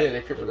 Yes, It's they like- did.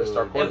 They crippled their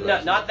star And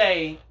quarterback. not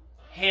they,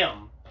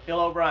 him, Bill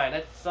O'Brien.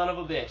 That's the son of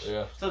a bitch.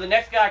 Yeah. So the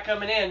next guy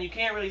coming in, you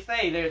can't really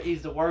say that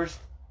he's the worst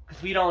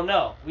because we don't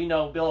know. We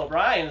know Bill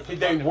O'Brien is the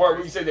They fucking were.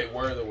 worst. We said they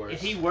were the worst.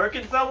 Is he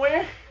working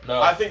somewhere?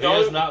 No, I think he the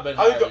has only, not been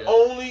I think hired the yet.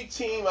 only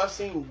team I've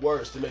seen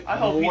worse to make I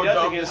hope he more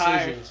doesn't dumb get hired.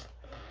 decisions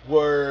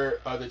were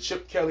the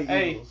Chip Kelly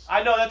Hey, Eagles.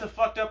 I know that's a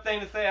fucked up thing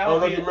to say. I don't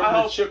know if you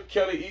remember the Chip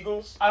Kelly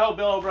Eagles. I hope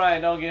Bill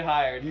O'Brien don't get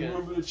hired. Do you 'cause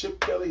remember the Chip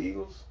Kelly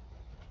Eagles?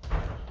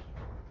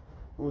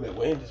 Ooh, that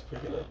wind is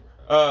picking up.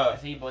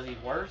 was he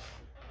worse?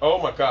 Oh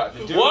my God,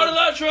 the dude. What did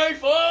I trade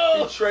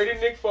for? He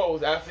traded Nick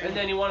Foles after. And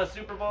then he won a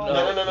Super Bowl.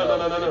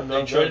 No.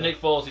 He traded Nick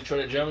Foles. He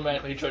traded Jeremy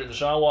Maclin. He traded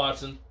Deshaun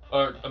Watson.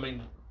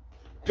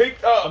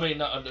 picked up.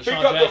 Deshaun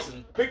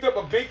Jackson. Picked up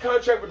a big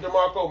contract with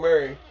DeMarco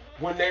Murray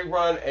when they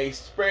run a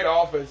spread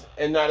offense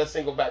and not a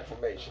single back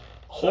formation.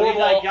 So he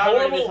got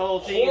rid of his whole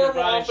team. and horrible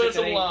brought in shit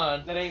offensive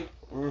line. That ain't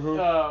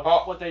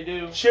Mm-hmm. what they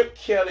do. Chip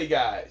Kelly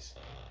guys.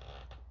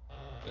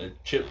 And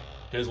chipped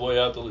his way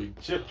out the league.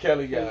 Chip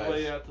Kelly His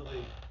way guys. out the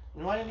league.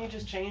 And why didn't he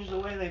just change the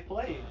way they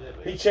played?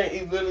 He changed.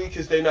 He literally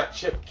because they're not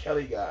Chip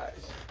Kelly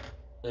guys.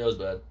 It was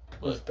bad.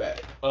 It was bad.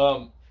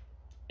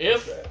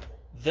 If Bad.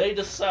 they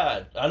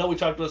decide, I know we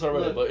talked about this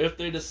already, Look. but if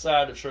they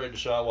decide to trade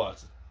Deshaun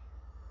Watson,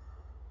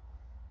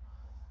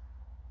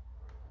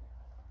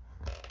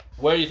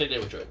 where do you think they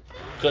would trade?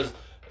 Because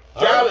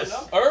Dallas.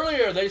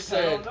 earlier they I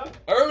said don't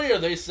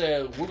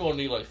know. we're gonna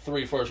need like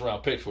 3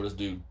 first-round picks for this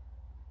dude.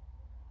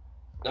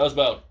 That was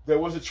about There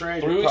was a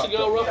trade. 3 that weeks popped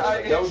ago, up.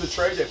 roughly? That was a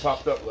trade that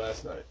popped up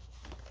last night.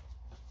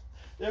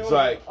 There It's was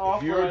like an if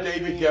offer you're I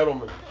David seen-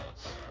 Gettleman,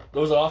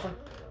 there was an offer.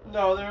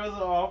 No, there was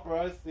an offer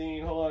I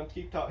seen. Hold on,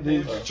 keep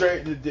talking. the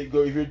trade.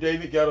 Go if you're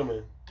David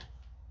Gettleman,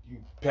 you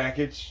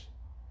package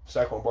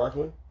Saquon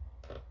Barkley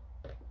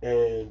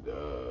and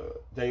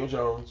Daniel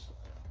Jones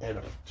and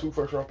 2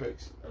 first-round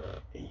picks,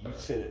 and you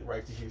send it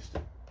right to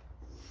Houston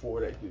for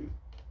that dude.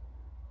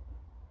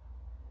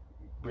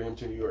 Bring him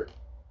to New York,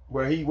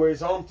 where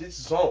his home. This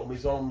is home.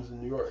 His home is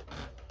in New York,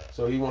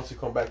 so he wants to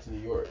come back to New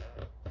York.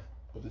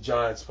 But the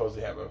Giants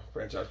supposedly have a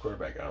franchise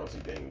quarterback. I don't see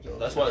Daniel Jones.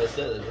 That's why they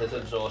said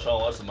Deshaun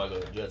Watson might go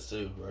to the Jets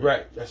too, right?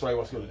 Right. That's why he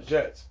wants to go to the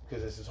Jets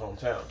because it's his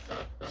hometown.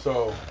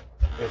 So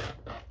if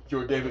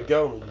you're David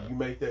Gettleman, you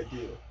make that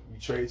deal. You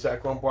trade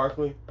Saquon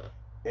Barkley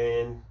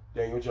and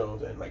Daniel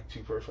Jones and like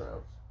 2 first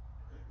rounds.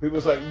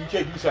 People's like, you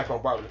can't do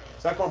Saquon Barkley.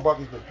 Saquon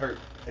Barkley's been hurt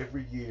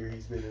every year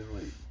he's been in the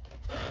league.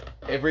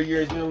 Every year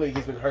he's been in the league,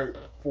 he's been hurt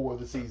for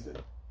the season.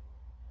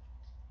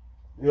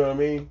 You know what I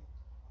mean?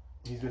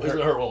 He's been He's hurt.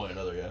 gonna hurt one way or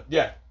another, yeah.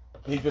 Yeah,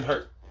 he's been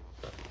hurt.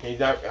 He's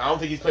not. I don't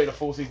think he's played a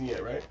full season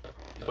yet, right?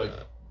 He played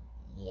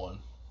 1.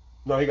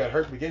 No, he got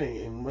hurt beginning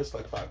and missed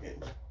like 5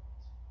 games.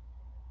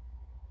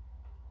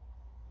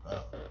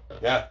 Oh.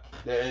 Yeah,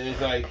 and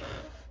it's like,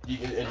 and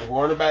the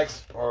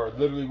cornerbacks are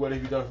literally, what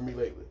have you done for me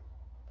lately?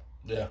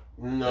 Yeah. You know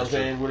what I'm That's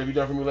saying? true. What have you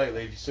done for me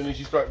lately? As soon as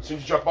you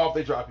drop off,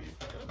 they drop you.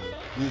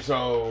 And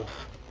so,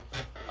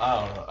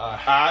 I don't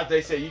know.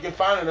 they say you can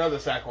find another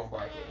Saquon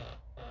Barkley.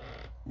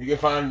 You can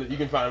find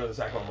another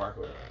Saquon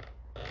Barkley.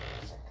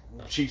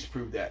 Chiefs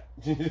proved that.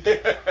 You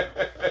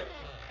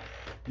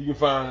can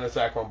find another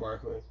Saquon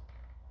Barkley.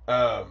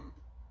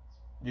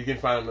 You can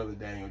find another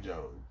Daniel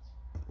Jones.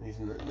 He's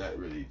not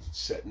really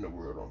setting the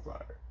world on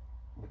fire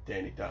with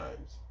Danny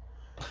Dimes.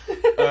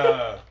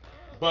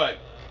 But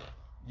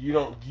you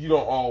don't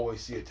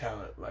always see a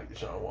talent like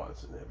Deshaun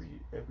Watson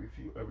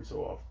every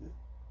so often.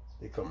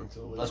 They come into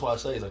the league. That's why I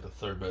say he's like the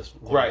 3rd best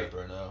Right. quarterback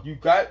right now. You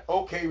got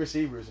okay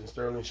receivers in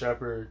Sterling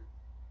Shepard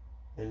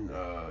and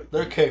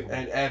They're capable.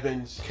 and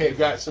Evans. You Capable.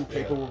 got some Yeah,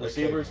 capable they're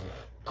receivers. capable.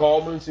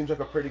 Coleman seems like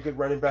a pretty good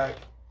running back.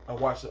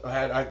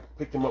 I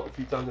picked him up a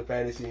few times in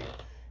fantasy.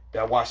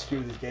 I watched a few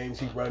of his games.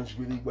 He runs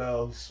really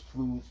well. He's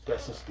fluid, got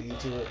some speed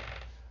to it.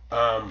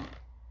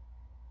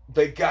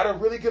 They got a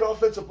really good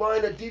offensive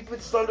line. Their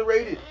defense is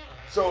underrated.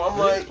 So I'm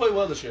They like, didn't play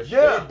well this year.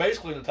 Yeah. They were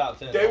basically in the top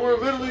 10. they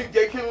could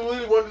have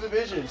literally won the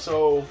division.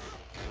 So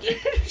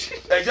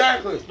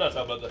exactly. Not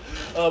talking about that.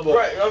 But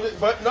Right,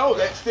 but no,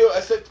 that's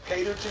a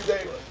cater to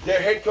their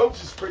head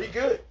coach is pretty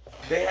good.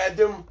 They had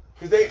them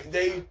because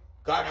they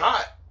got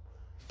hot.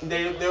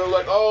 They were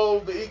like, oh,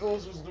 the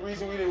Eagles was the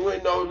reason we didn't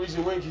win. No, the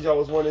reason we win because y'all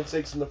was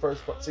 1-6 in the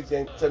first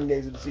 7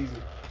 games of the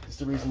season. It's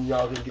the reason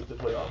y'all didn't get the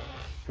playoff.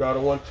 If y'all would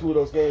have won 2 of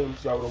those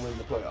games, y'all would have won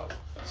the playoff.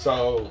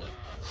 So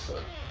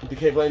you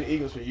can't blame the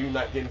Eagles for you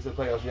not getting to the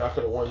playoffs. Y'all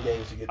could have won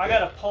games to get there. I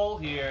got a poll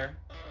here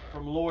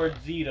from Lord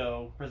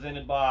Zito,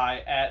 presented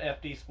by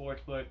 @FD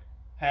Sportsbook,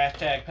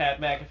 hashtag Pat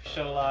McAfee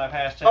Show Live,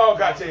 hashtag. Oh,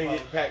 God dang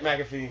it, Pat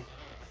McAfee.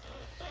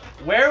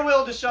 Where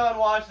will Deshaun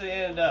Watson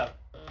end up?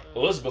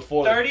 well, this is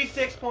before.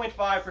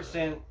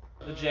 36.5%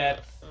 the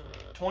Jets,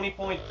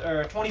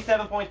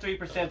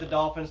 27.3% the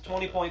Dolphins,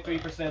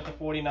 20.3% the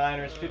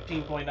 49ers,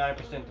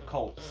 15.9% the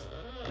Colts.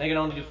 They can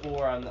only do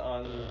 4 on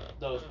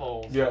those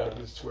polls. Yeah,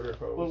 this Twitter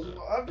post.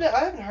 Well, I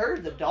haven't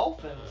heard the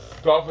Dolphins.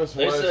 Dolphins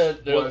They was,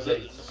 said they was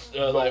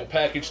like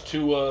package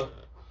 2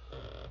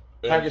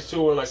 package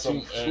 2 and like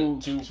some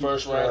two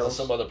first rounds and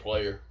some other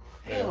player.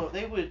 Hell,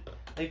 they would.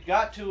 They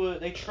got Tua.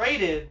 They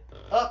traded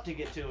up to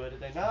get Tua. Did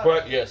they not?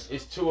 But Yes.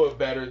 is Tua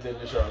better than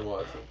Deshaun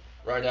Watson?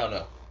 Right now,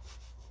 no.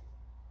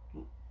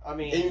 I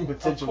mean, Even of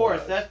potential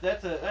course, wise.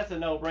 that's a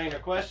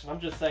no-brainer question. I'm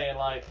just saying,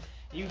 like,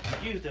 you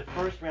used a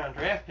first-round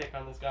draft pick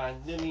on this guy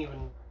and didn't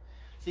even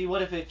see.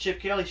 What if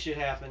Chip Kelly shit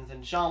happens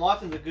and Deshaun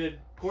Watson's a good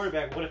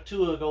quarterback? What if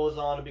Tua goes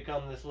on to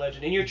become this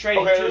legend? And you're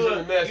trading Okay, Tua.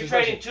 let me ask You're you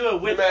trading this Tua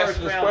with Let me ask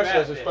you first-round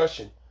draft this pick.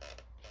 question.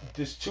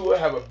 Does Tua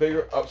have a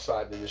bigger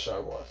upside than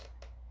Deshaun Watson?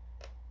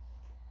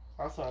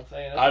 That's what I'm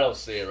saying. I don't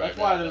see it right That's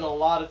now. why there's a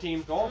lot of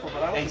teams going for him.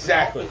 But I don't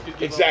Exactly. think the Dolphins could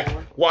give up Exactly.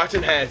 more.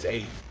 Watson has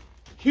a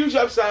huge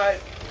upside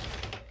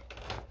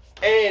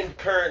and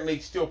currently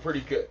still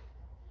pretty good.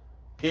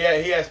 He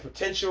has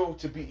potential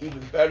to be even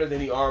better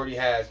than he already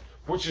has,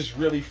 which is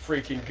really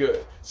freaking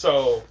good.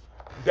 So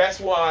that's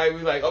why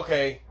we like,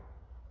 okay,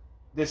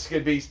 this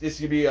could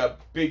be a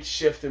big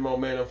shift in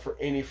momentum for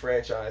any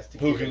franchise to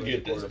Who him can as get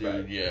a this quarterback.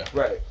 dude? Yeah.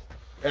 Right.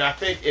 And I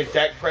think if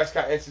Dak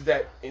Prescott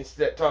enters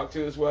that talk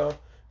too as well,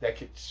 that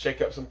could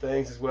shake up some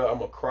things as well. I'm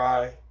gonna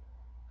cry.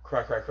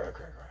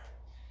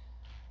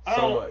 I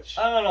So don't- much.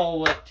 I don't know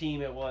what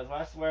team it was.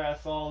 I swear I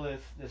saw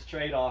this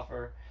trade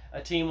offer. A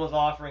team was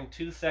offering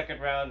 2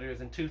 second-rounders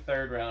and 2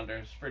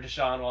 third-rounders for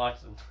Deshaun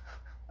Watson.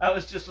 I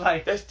was just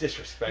like, That's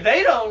disrespectful.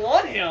 they don't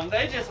want him.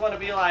 They just want to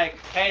be like,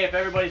 hey, if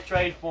everybody's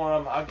trading for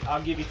him,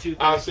 I'll give you 2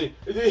 I'll thirds, see.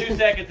 2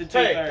 seconds and 2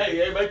 thirds.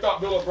 Hey, everybody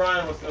thought Bill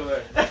O'Brien was still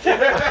there.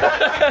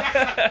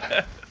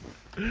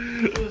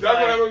 It was That's like,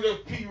 what I'm gonna go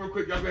pee real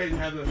quick. Y'all go ahead and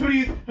have the. who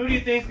do you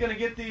think's gonna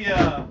get the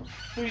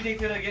who do you think's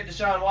gonna get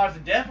Deshaun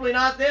Watson? Definitely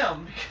not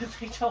them because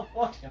they don't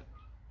want him.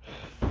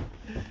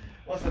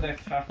 What's the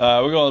next topic?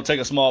 We're going to take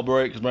a small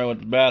break because Mary went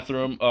to the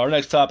bathroom. Our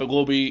next topic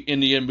will be in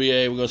the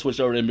NBA. We're going to switch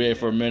over to NBA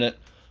for a minute.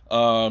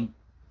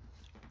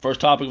 First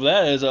topic of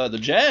that is the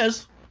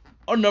Jazz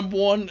are number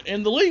 1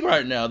 in the league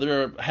right now.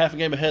 They're half a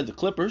game ahead of the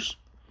Clippers.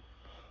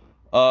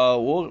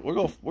 We're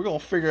going to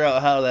figure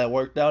out how that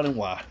worked out and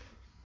why.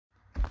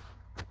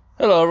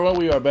 Hello, everyone.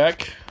 We are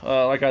back.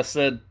 Like I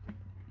said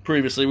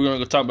previously, we're going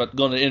to go talk about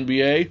going to the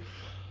NBA.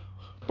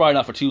 Probably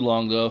not for too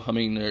long, though. I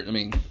mean, Not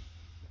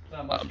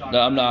much talk I'm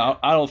about not.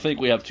 I don't think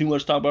we have too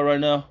much to talk about right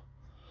now.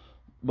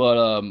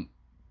 But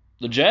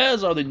the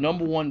Jazz are the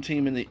number 1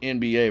 team in the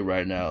NBA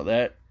right now.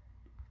 That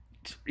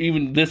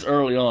even this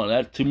early on,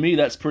 that to me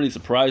that's pretty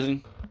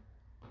surprising.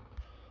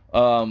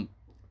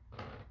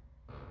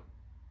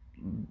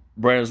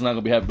 Brandon's not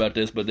gonna be happy about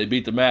this, but they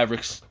beat the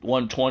Mavericks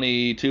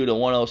 122 to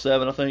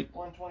 107, I think.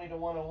 120 to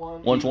 101.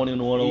 120 to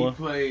He 101.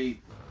 played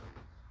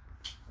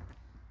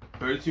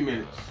 32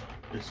 minutes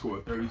and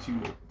scored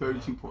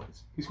 32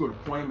 points. He scored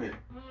a point a minute.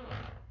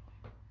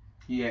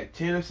 He had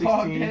 10 of 16.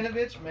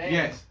 Bogdanovich, man.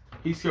 Yes.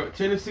 He scored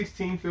 10 of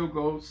 16 field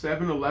goals,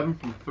 7-11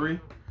 from 3,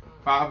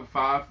 5 of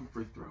 5 from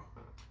free throw.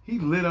 He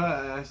lit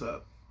our ass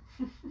up.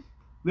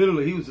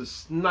 Literally, he was a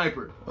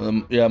sniper.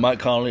 Yeah, Mike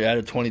Conley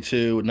added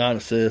 22 with 9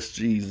 assists.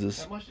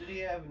 Jesus. How much did he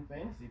have in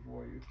fantasy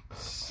for you?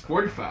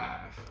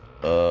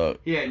 45.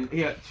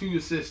 He had 2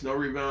 assists, no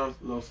rebounds,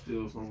 no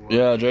steals, no blocks.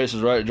 Yeah,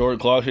 Jason's right. Jordan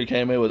Clarkson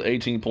came in with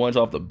 18 points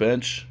off the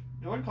bench.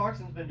 Jordan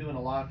Clarkson's been doing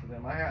a lot for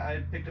them.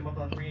 I picked him up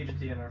on free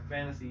agency in our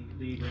fantasy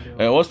league.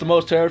 And what's the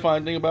most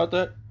terrifying thing about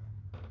that?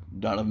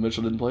 Donovan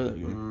Mitchell didn't play that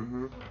game.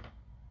 Mm-hmm.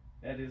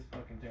 That is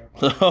fucking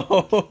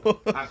terrifying.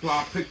 That's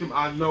why I picked him.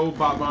 I know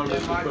Bob Marley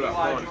That will might put be up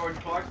why points.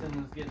 Jordan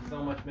Clarkson is getting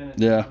so much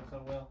minutes. Yeah. Doing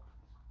so well.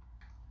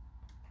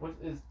 What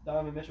is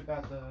Donovan Mitchell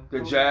got The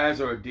Jazz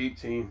are a deep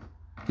team.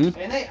 And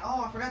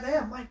I forgot they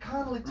have Mike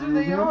Conley too.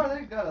 They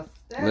Mhm. got a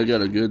stack They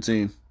got a good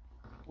team.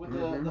 with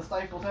the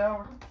Stifle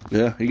Tower.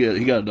 Yeah, he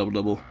got a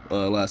double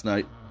last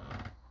night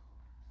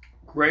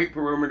Great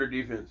perimeter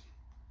defense.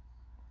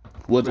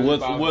 with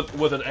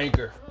With an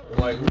anchor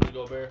like Rudy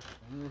Gobert.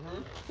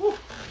 Mm-hmm.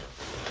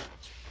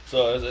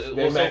 So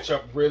They match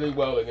up really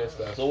well against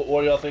us. So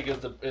what do y'all think is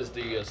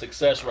the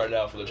success right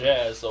now for the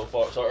Jazz so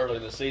early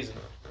in the season?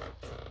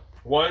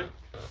 One,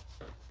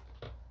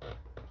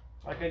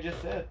 Like I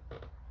just said.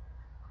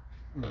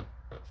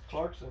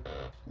 Clarkson.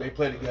 they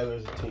play together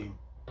as a team.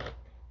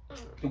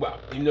 Wow,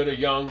 even though they're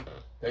young,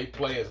 they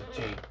play as a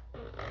team.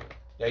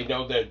 They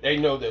know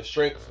their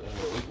strengths and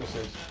their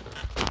weaknesses,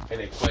 and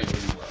they play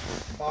really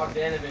well.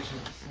 Bogdanovich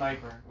is a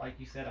sniper, like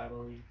you said, I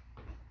believe.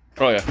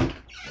 Oh yeah,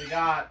 We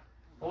got,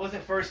 what was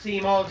it, first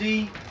team all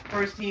D,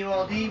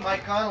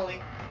 Mike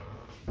Conley.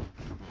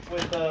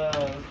 With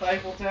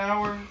Stifle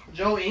Tower.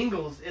 Joe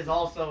Ingles is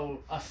also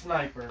a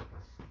sniper.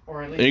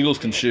 Or at least Ingles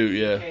can shoot.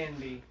 he Yeah, can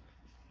be.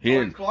 he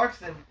Jordan didn't.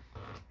 Clarkson,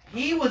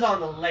 he was on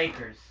the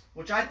Lakers,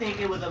 which I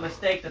think it was a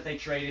mistake that they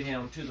traded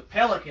him to the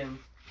Pelicans,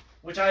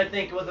 which I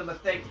think it was a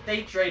mistake that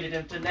they traded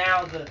him to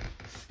now the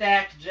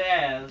stacked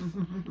Jazz.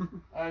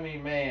 I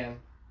mean, man.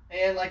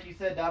 And like you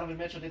said, Donovan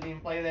Mitchell didn't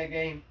even play that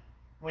game.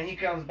 When he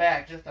comes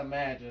back, just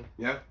imagine.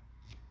 Yeah.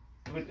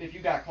 If you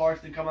got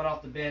Clarkson coming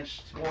off the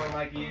bench, scoring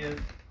like he is.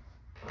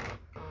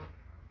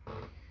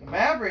 The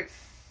Mavericks,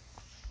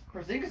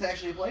 Porzingis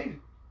actually played.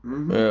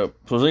 Mm-hmm. Yeah,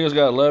 Porzingis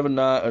got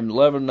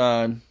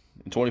 11-9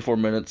 in 24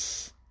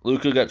 minutes.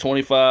 Luka got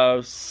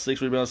 25,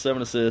 6 rebounds,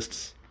 7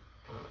 assists.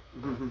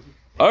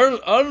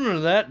 Other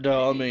than that,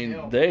 though, I mean,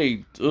 I'll tell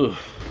you what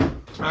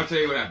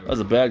that happened. was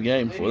a bad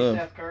game Maybe for them.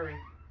 Steph Curry.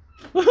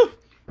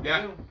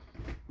 Yeah.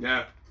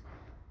 Yeah.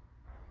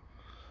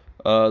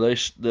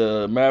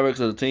 The Mavericks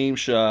as a team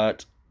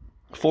shot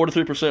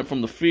 43%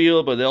 from the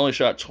field, but they only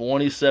shot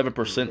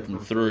 27% from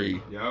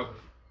three. Yep.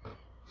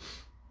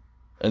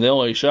 And they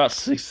only shot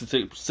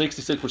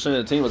 66% of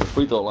the team at the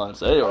free throw line.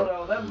 So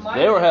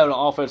they They were having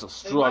offensive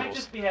They might struggles.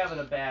 just be having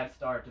a bad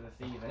start to the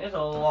season. It's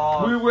a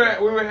long.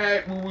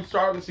 We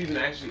started the season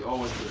actually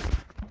 0-3.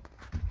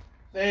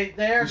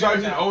 They're We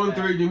started good season about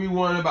 0-3, then we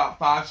won about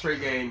 5 straight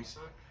games,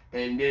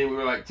 and then we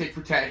were like tick for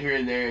tat here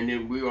and there, and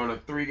then we were on a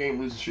 3-game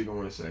losing streak, I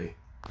want to say.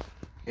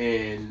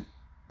 And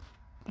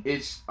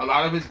it's a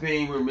lot of it's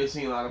being we're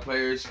missing a lot of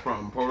players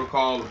from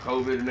protocol and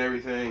COVID and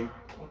everything.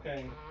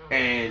 Okay.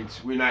 And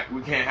we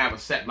can't have a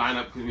set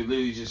lineup because we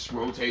literally just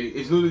rotated.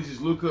 It's literally just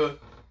Luka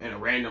and a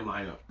random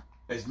lineup.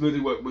 That's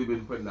literally what we've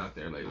been putting out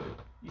there lately.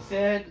 You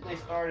said they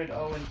started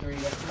 0-3.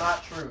 That's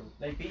not true.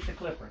 They beat the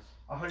Clippers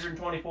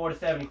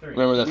 124-73.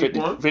 Remember that Week 50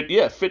 one?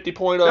 50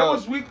 point. That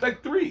was week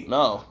like 3.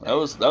 No, that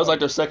was like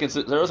their second.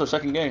 That was their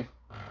second game.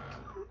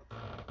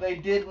 They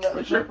did not.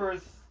 The Sure.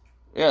 Clippers.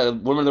 Yeah, the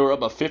women they were up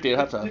by 50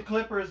 at The halftime.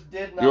 Clippers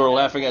did not. You were have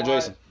laughing at Kawhi-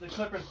 Jason. The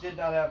Clippers did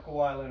not have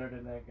Kawhi Leonard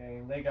in that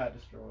game. They got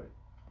destroyed.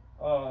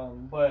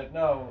 But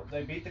no,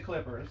 they beat the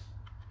Clippers.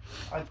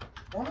 I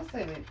want to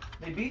say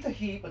they beat the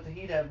Heat, but the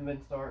Heat haven't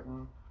been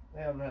starting.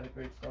 They haven't had a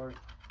great start.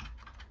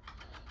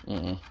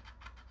 Mm-hmm.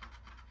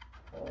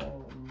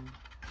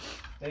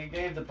 They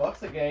gave the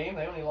Bucks a game.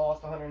 They only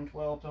lost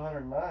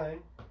 112-109.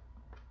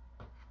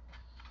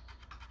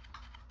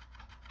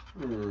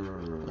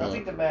 I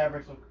think the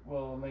Mavericks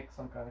will make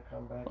some kind of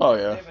comeback. Oh,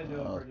 yeah. They've been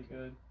doing pretty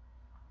good.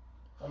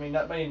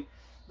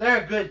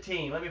 They're a good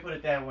team. Let me put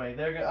it that way.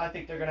 I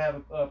think they're gonna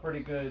have a pretty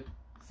good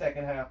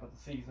second half of the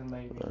season,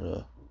 maybe.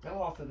 They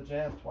lost to the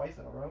Jazz twice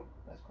in a row.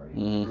 That's crazy.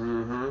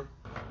 Mm-hmm.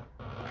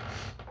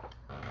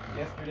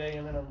 Yesterday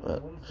and then on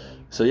Wednesday.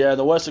 So yeah, in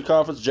the Western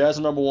Conference, Jazz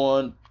are number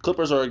 1.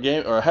 Clippers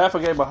are half a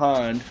game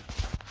behind,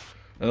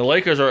 and the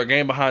Lakers are a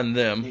game behind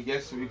them. He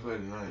gets to be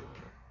played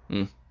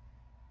tonight.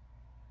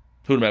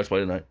 Who the Mavs play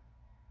tonight?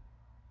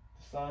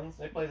 The Suns.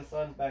 They play the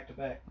Suns back to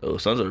back. Oh, the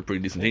Suns are a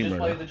pretty decent They team just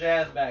right played now. the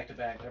Jazz back to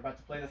back. They're about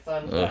to play the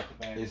Suns back to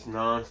back. It's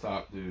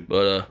nonstop, dude.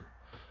 But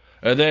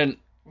and then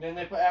Then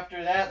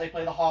after that they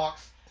play the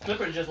Hawks.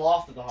 Clippers just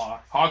lost to the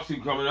Hawks. Hawks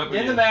keep coming up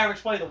Then again. the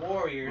Mavericks play the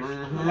Warriors,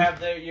 Mhm. who have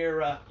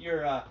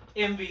your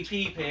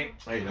MVP pick,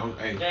 Hey,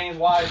 James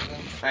Wiseman.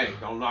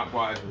 don't knock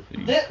Wiseman.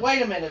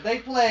 Wait a minute, they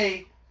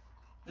play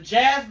the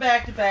Jazz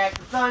back to back,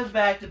 the Suns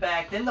back to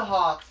back, then the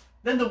Hawks,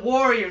 then the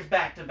Warriors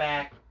back to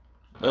back.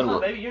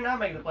 Maybe you're not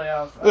making the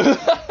playoffs.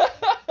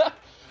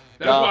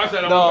 That's why I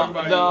said I'm talking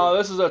about no, you.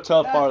 this is a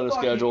tough That's part of the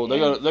fucking schedule. They're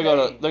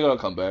insane. gonna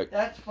come back.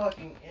 That's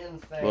fucking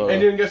insane. Well,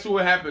 And then guess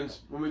what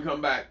happens when we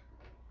come back?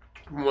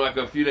 From like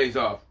a few days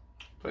off.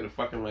 Play the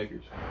fucking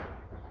Lakers.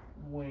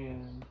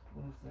 When's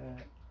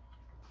that?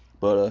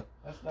 But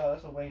That's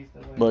a waste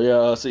of but yeah,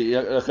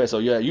 okay, so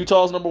yeah,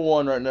 Utah's number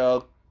 1 right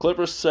now.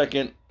 Clippers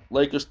second,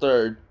 Lakers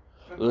third.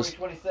 February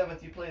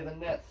 27th, you play the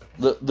Nets.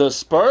 The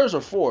Spurs are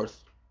 4th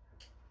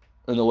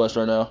in the West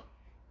right now.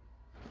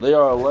 They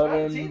are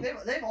 11.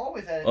 They've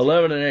always had a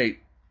 11 and 8.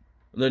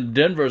 Then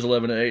Denver's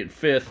 11 and 8,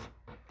 5th.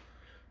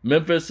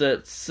 Memphis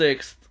at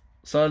 6th.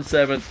 Suns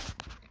 7th.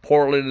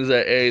 Portland is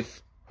at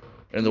 8th.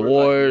 And the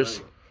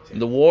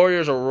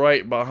Warriors are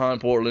right behind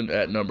Portland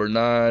at number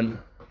 9.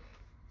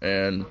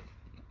 And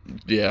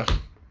yeah,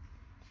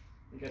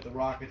 You got the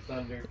Rockets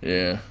under.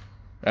 yeah.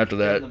 After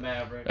And the that,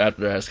 Mavericks.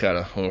 it's kind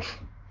of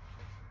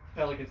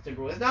Pelicans,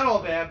 Timberwolves. It's not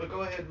all bad, but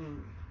go ahead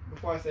and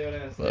before I say what I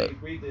have to say,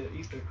 But- read the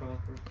Eastern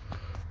Conference.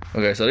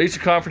 okay. So the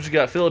Eastern Conference, you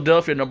got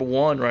Philadelphia number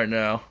 1 right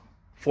now,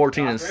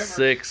 14 and Doc Rivers.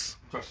 6.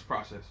 Trust the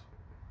process.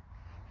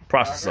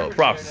 Process Doc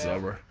Rivers is right now.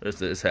 over.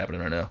 It's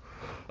happening right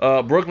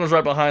now. Brooklyn's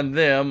right behind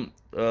them.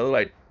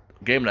 Like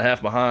a game and a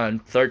half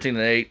behind. 13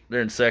 and 8.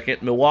 They're in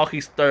second.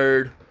 Milwaukee's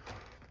third.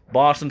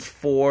 Boston's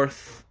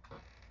 4th.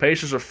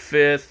 Pacers are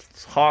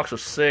 5th. Hawks are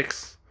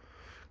 6th.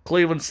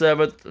 Cleveland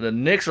 7th. And the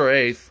Knicks are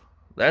 8th.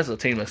 That's a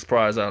team that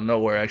surprised out of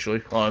nowhere,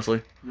 actually.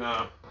 Honestly.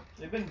 Nah.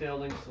 They've been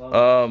building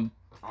slowly.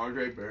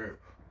 Andre Barrett.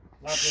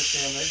 Not just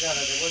him. They've got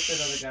what's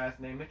that other guy's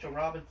name? Mitchell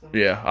Robinson.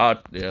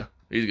 Yeah.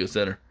 He's a good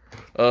center.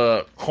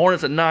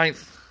 Hornets at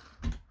 9th.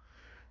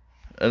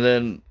 And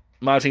then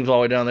my team's all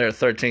the way down there at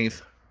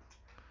 13th.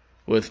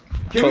 With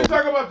Can we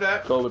talk about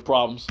that? COVID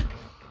problems.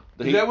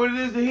 The Is Heat- that what it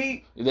is, the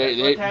Heat?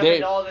 What's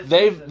happened all this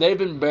season. they've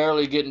been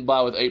barely getting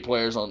by with 8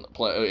 players able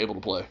to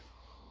play.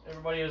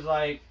 Everybody was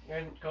like,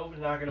 COVID's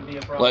not going to be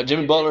a problem. Like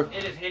Jimmy Butler.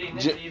 It is hitting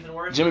this Ji- season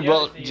worse Jimmy than the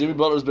other Butler. season. Jimmy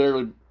Butler's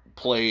barely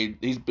played.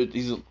 He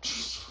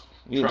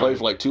didn't play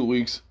for like 2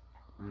 weeks.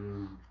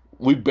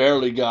 We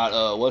barely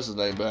got what's his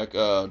name back?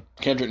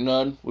 Kendrick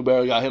Nunn. We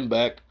barely got him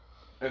back.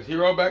 Is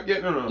Hero back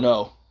yet? No.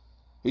 No,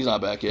 he's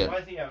not back yet. Why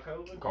is he out?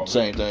 COVID? COVID.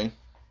 Same thing.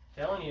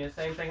 Telling you, the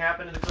same thing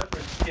happened to the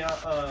Clippers.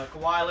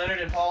 Kawhi Leonard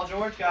and Paul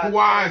George got.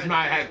 Kawhi's COVID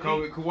not this had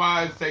week. COVID.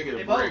 Kawhi's taking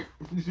They a break.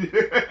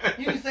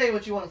 You can say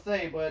what you want to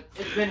say, but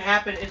it's been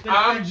happening.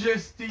 I'm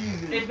just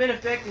teasing. It's been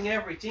affecting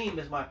every team.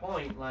 Is my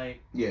point. Like,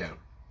 Yeah.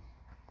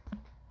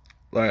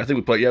 Like I think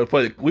we play. Yeah,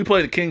 we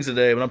play the Kings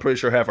today, but I'm pretty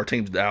sure half our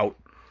team's out.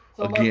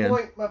 so Again.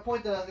 my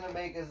point that I was gonna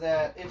make is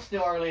that it's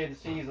still early in the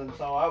season.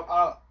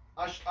 So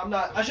I'm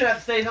not. I should have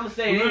to say. I'm gonna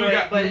say it We anyway.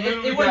 got- But we it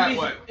literally wouldn't got be.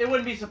 what? It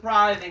wouldn't be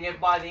surprising if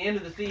by the end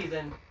of the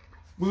season,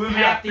 We literally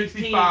half got these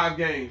 55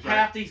 games, right?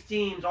 half these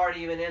teams aren't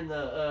even in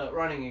the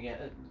running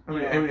again. I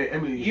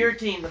mean, Your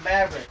team, the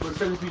Mavericks.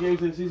 72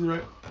 games in the season,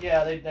 right?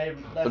 Yeah, they.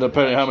 But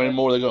depending how many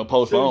more they're gonna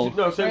postpone.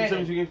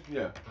 72 games.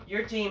 Yeah.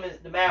 Your team,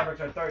 the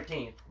Mavericks, are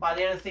 13th. By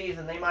the end of the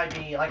season, they might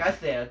be, like I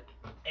said,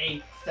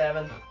 8th,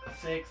 7th,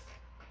 6th.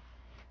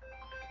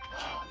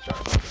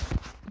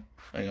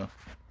 Hang on.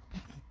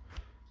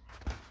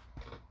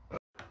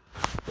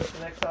 What's the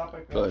next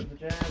topic? Go ahead. The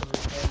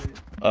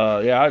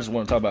Jazz. Yeah, I just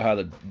want to talk about how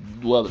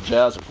the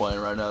Jazz are playing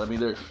right now. I mean,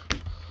 they're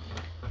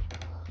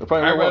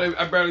playing real well.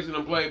 I barely seen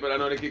them play, but I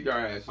know they kicked our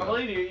ass. I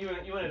believe you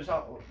wanted to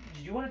talk.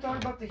 Did you want to talk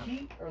about the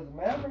Heat or the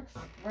Mavericks,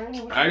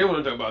 Brandon? I didn't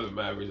want to talk about the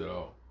Mavericks at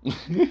all. How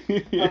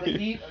the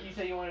Heat? You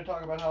said you wanted to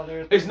talk about how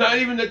they're. It's not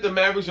even that the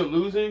Mavericks are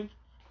losing,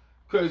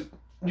 because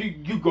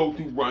you go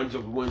through runs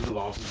of wins and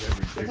losses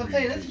every That's what I'm every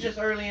saying. This is year. just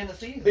early in the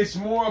season. It's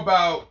more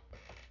about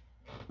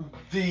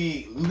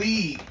the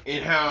league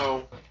and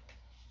how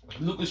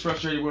Luka's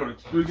frustrated. We're on a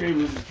 3-game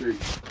losing streak.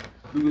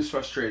 Luka's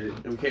frustrated,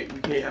 and we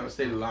can't have a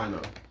stated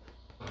lineup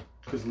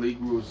because league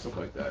rules and stuff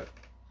like that.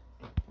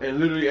 And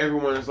literally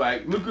everyone is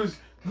like, Luka's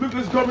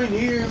coming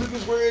here.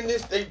 Luka's wearing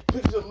this. They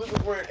pictures of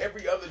Luka's wearing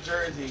every other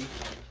jersey,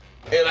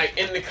 and like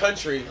in the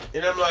country.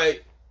 And I'm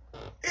like,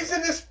 it's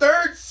in his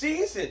 3rd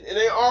season, and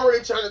they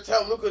already trying to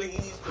tell Luka that he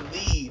needs to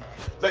leave.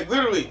 Like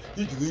literally,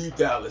 he can leave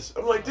Dallas.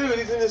 I'm like, dude,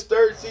 he's in his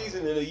 3rd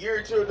season. In a year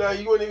or two now,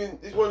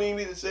 this won't even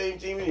be the same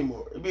team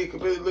anymore. It'll be a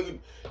completely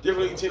different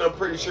looking team. I'm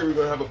pretty sure we're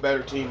gonna have a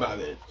better team by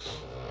then.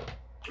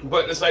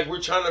 But it's like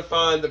we're trying to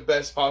find the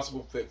best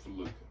possible fit for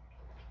Luka.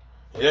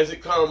 It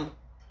doesn't come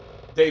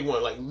day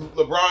one. Like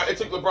LeBron, it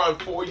took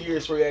LeBron 4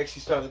 years for he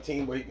actually started a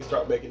team where he can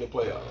start making the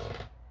playoffs.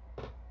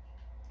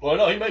 Well,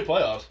 no, he made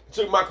playoffs. It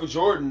took Michael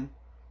Jordan,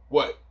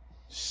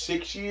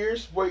 6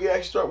 years before he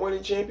actually start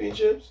winning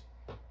championships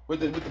with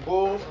the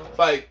Bulls?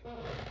 Like,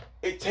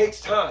 it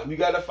takes time. You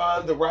got to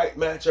find the right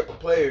matchup of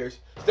players.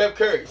 Steph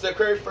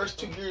Curry, first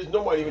 2 years,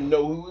 nobody even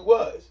know who he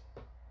was.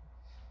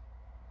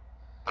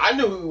 I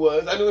knew who he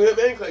was. I knew him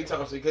and Klay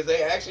Thompson because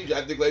they actually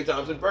drafted Klay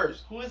Thompson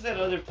first. Who is that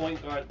other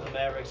point guard the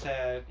Mavericks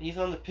had? He's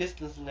on the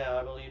Pistons now,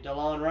 I believe.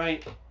 DeLon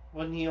Wright.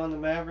 Wasn't he on the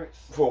Mavericks?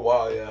 For a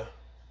while, yeah.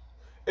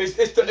 It's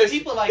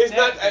people like it's that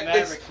not. the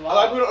Mavericks A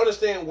lot of people don't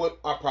understand what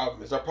our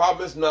problem is. Our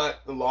problem is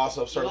not the loss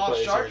of We certain lost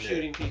players.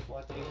 sharpshooting people,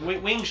 I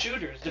think. Wing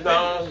shooters.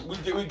 No,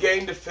 Defenders. we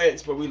gained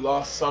defense, but we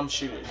lost some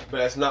shooters. But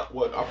that's not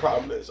what our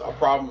problem is. Our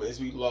problem is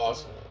we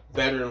lost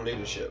veteran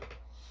leadership.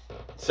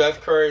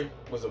 Seth Curry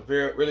was a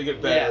really good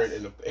veteran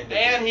in the and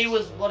games.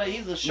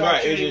 he's a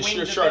sharpshooting wing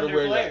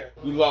defender player.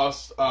 We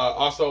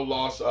also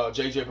lost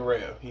J.J.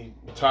 Barea. He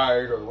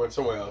retired or went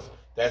somewhere else.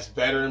 That's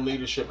veteran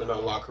leadership in our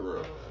locker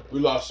room. We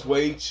lost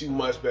way too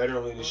much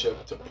veteran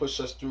leadership to push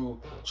us through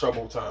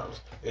troubled times.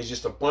 It's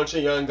just a bunch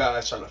of young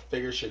guys trying to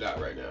figure shit out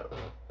right now.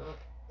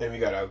 And we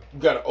got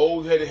an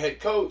old-headed head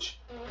coach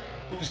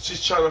who's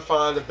just trying to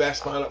find the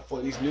best lineup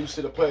for these new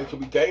set of players. Because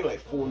we gained like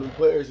 4 new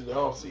players in the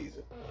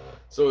offseason.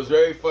 So it's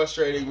very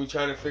frustrating. We're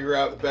trying to figure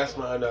out the best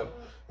lineup.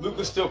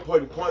 Luka's still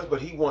putting points,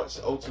 but he wants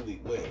to ultimately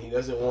win. He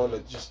doesn't want to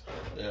just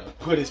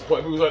put his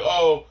point. He was like,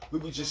 oh,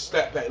 Luka just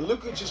stepped back.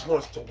 Luka just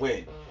wants to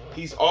win.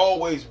 He's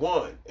always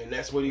won, and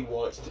that's what he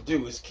wants to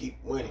do is keep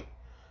winning.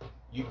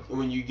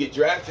 When you get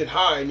drafted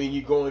high, I mean,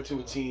 you go into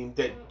a team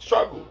that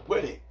struggled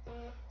winning.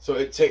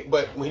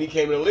 But when he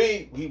came in the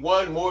league, he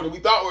won more than we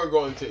thought we were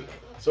going to.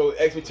 So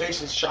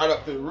expectations shot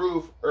up to the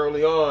roof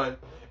early on.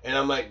 And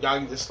I'm like, y'all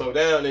need to slow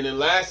down. And then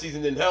last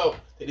season didn't help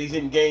that he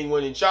didn't gain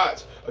winning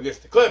shots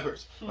against the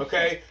Clippers.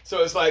 Okay?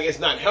 So it's like, it's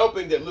not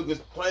helping that Luka's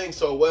playing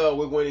so well.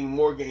 We're winning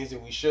more games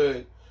than we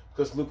should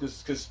because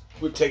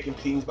we're taking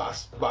teams by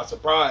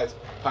surprise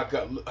how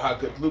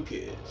good Luka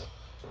is.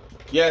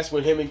 Yes,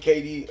 when him and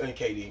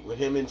when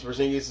him and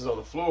Porzingis is on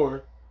the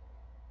floor,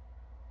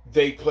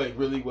 they play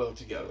really well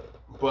together.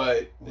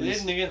 But They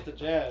didn't against the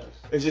Jazz.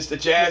 it's just the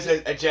Jazz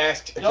can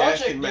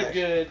Doncic match. did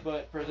good,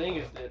 but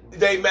Porzingis didn't.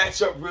 They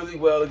match up really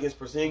well against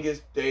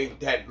Porzingis. They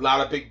had a lot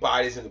of big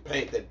bodies in the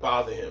paint that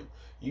bother him.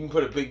 You can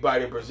put a big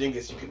body in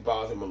Porzingis, you can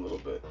bother him a little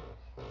bit.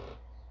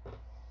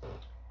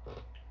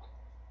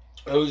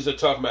 It was just a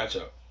tough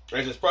matchup.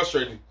 It's just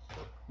frustrating.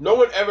 No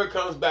one ever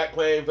comes back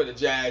playing against the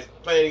Jazz.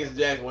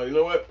 You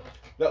know what?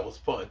 That was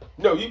fun.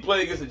 No, you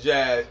play against the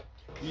Jazz,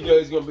 you know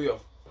it's going to be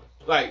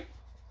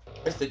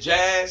it's the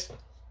Jazz,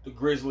 the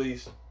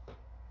Grizzlies,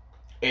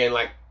 and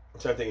I'm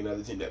trying to think of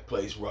another team that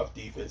plays rough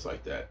defense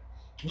like that.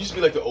 It used to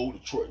be like the old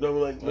Detroit.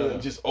 No,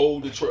 just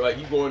old Detroit. Like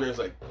you go in there, it's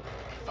like,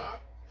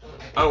 fuck.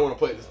 I don't want to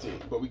play this team,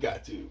 but we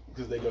got to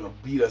because they're gonna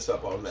beat us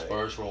up all night.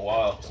 Spurs for a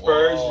while.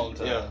 Spurs, Long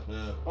time.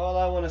 yeah. All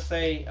I want to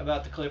say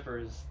about the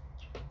Clippers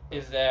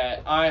is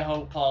that I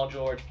hope Paul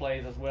George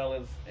plays as well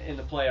as in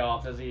the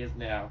playoffs as he is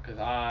now, because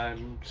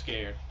I'm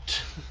scared.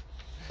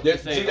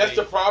 That's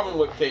the problem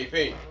with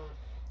KP.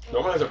 No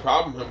one has a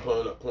problem with him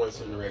putting up points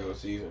in the regular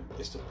season.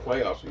 It's the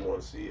playoffs we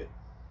want to see it.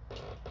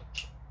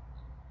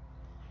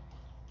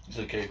 You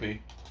said KP.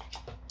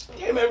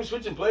 Yeah, man, we're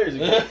switching players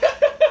again.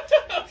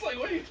 I was like,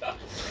 what are you talking?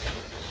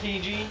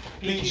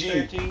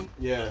 PG-13,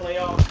 Yeah.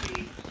 playoff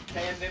P,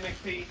 pandemic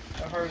P.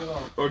 I've heard it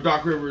all. Or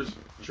Doc Rivers.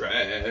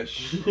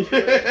 Trash. Wasn't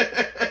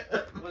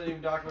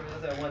even Doc Rivers,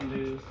 that's that one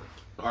dude.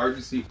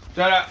 RDC.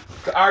 Shout out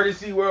to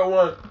RDC World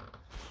One.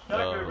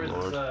 Doc Rivers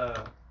Lord. is,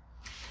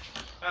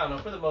 I don't know,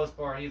 for the most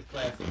part, he's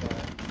classy guy.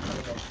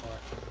 For the most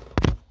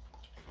part.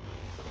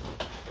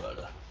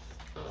 But,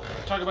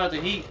 Talk about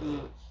the Heat,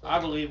 and I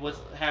believe what's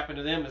happened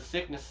to them is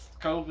sickness,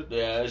 COVID.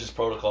 yeah, it's just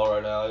protocol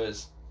right now.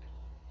 It's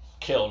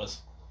killing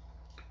us.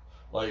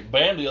 Like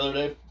Bam the other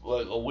day,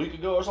 like a week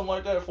ago or something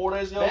like that, 4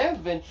 days ago. Bam's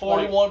been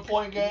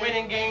 41-point game.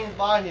 winning games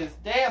by his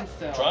damn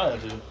self. Trying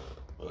to,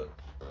 but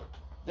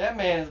That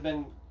man has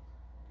been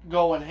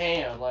going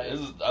ham. Like, I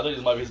think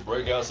this might be his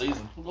breakout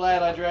season. I'm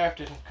glad I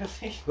drafted him because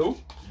he. Who?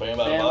 Bam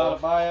Bam out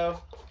of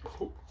bio.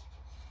 Adebayo.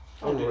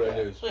 I don't know who that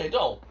is. Hey,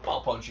 don't.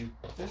 I'll punch you.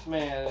 This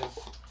man is.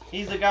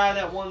 He's the guy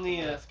that won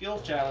the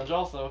skills challenge.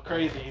 Also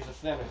crazy. He's a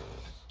center.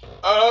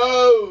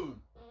 Oh!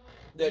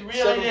 That You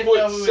really didn't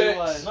know who he 7'6".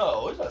 was.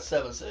 No, he's not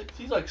 7'6".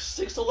 He's like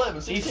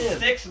 6'11", He's 6'10".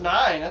 6'9".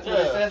 That's what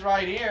it Yeah. says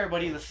right here.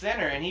 But he's a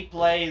center, and he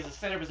plays the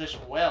center position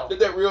well. Did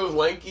that real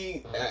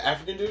lanky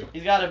African dude?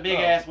 He's got a big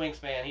Oh. ass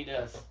wingspan. He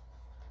does.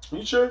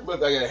 You sure?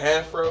 But like a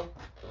half fro?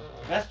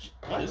 That's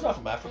what? He's not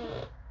from Africa.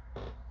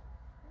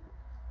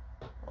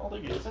 I don't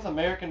think he This is. is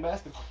American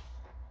basketball.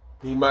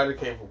 He might have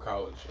came from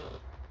college.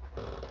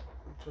 I'm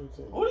trying to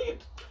think. What are you?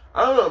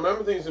 I don't know.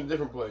 Remember thinking some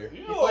different player.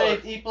 You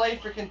He are.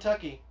 played for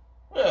Kentucky.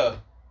 Yeah.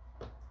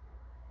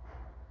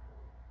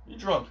 You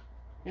drunk?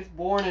 He's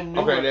born in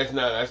Newark. Okay, that's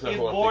not He's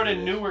who I'm born in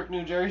thinking it is. Newark,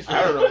 New Jersey.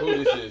 I don't know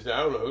who this is. I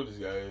don't know who this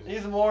guy is.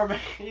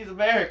 He's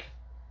American.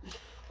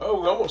 Oh,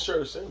 we almost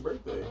shared the same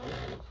birthday.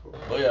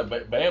 Oh yeah,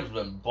 Bam's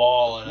been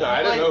balling. No,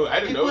 I didn't know.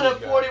 I didn't he know put this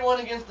up guy. 41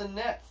 against the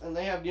Nets, and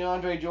they have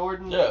DeAndre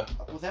Jordan. Yeah.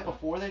 Was that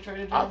before they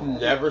traded I've Jordan?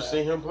 never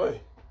seen him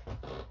play.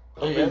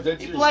 Oh, yeah.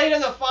 That's He it. played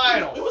in the He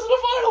finals. was in the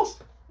finals.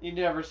 You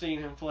never seen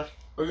him play.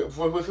 Okay,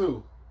 with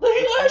who? The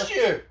Heat last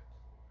year.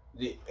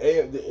 I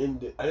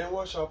didn't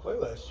watch y'all play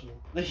last year.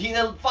 The He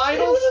finals. was in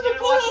You the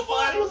didn't watch the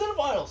finals. He was finals. in the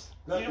finals.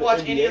 Not You didn't the watch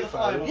NBA any of the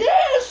finals.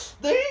 Yes,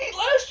 the Heat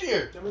last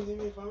year. How many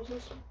NBA finals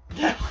last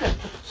year?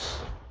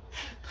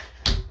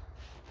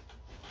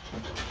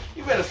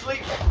 You better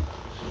sleep.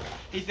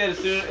 He said as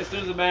soon as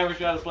the Mavericks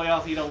got to the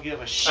playoffs, he don't give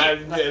a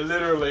shit.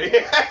 Literally.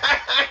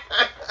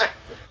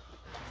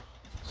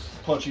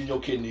 Punch you in your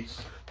kidneys.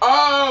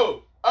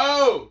 Oh,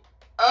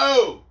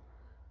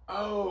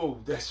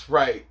 that's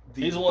right.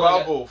 The He's the one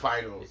that bubble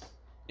finals.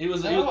 He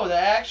was. No, the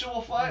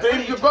actual final.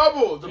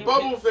 The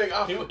bubble He- thing.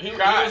 I He was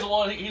forgot. the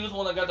one. He was the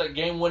one that got that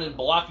game-winning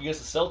block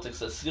against the Celtics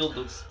that sealed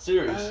the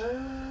series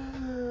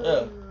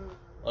Yeah.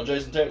 on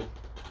Jason Tatum.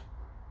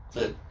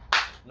 Said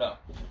no.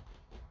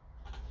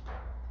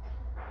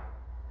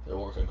 They're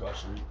working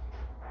across the street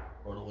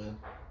or the wind.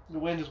 The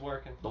wind is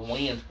working. The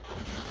wind.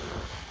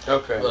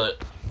 Okay.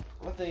 But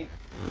I think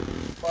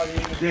probably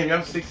even Dang,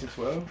 I'm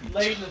 6-12.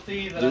 late in the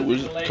season, I it think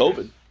was the Lakers,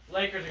 COVID.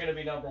 Lakers are going to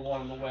be number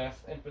one in the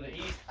West. And for the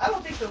East, I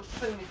don't think the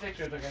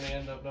 76ers are going to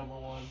end up number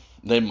one.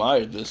 They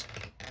might this. The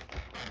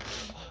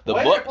The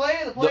way they're Buck.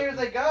 playing, the players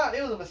they got,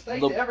 it was a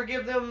mistake the- to ever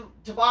give them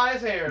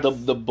Tobias Harris.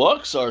 The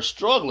Bucks are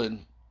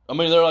struggling. I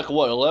mean, they're like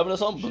what 11 or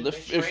something. But They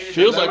it traded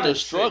feels them like they're out.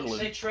 struggling.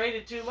 They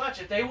traded too much.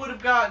 If they would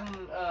have gotten,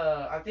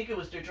 I think it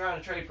was they're trying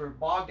to trade for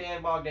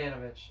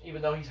Bogdanovich,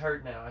 even though he's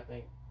hurt now. I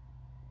think.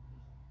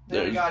 If they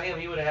would have got him,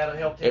 he would have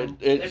helped him.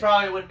 They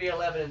probably wouldn't be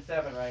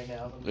 11-7 right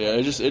now. Yeah,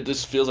 it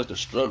just feels like they're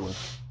struggling.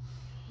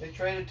 They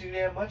traded too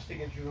damn much to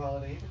get Drew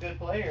Holiday. He's a good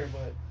player,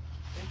 but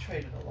they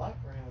traded a lot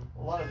for him.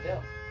 A lot of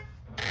depth.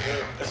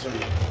 That's what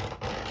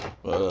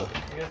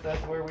I guess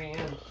that's where we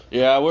end.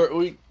 Yeah,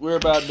 we're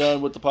about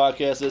done with the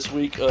podcast this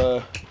week.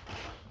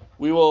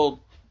 We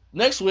will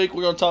next week.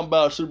 We're gonna talk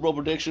about Super Bowl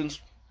predictions,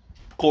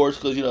 of course,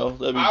 because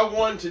that'd be, I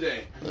won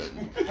today.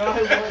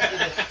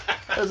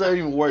 that doesn't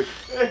even work.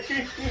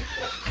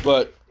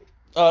 But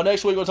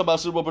next week we're gonna talk about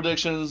Super Bowl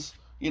predictions.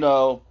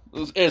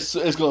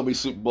 It's gonna be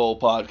Super Bowl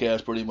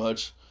podcast pretty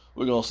much.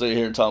 We're gonna sit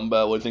here and talk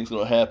about what we think's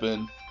gonna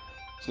happen.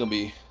 It's gonna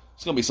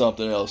be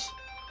something else.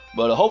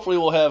 But hopefully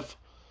we'll have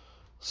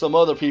some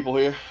other people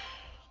here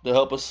to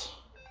help us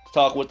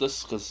talk with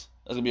us because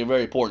that's gonna be a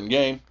very important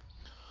game.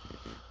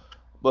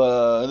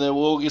 But and then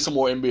we'll get some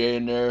more NBA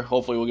in there.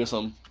 Hopefully we'll get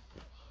some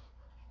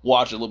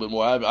watch it a little bit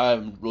more. I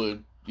haven't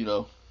really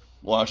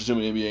watched too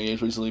many NBA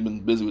games recently.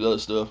 Been busy with other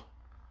stuff.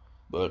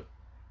 But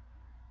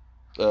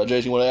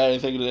Jason, you want to add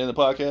anything to the end of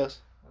the podcast?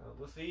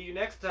 We'll see you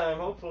next time,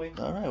 hopefully.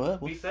 All right. Well,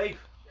 Be safe,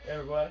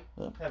 everybody.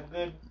 Yeah. Have a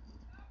good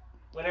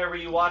whenever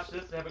you watch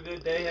this, have a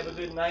good day, have a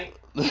good night,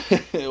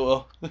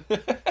 Well, or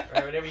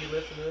whenever you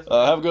listen to this.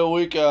 have a good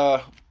week.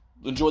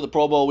 Enjoy the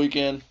Pro Bowl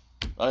weekend.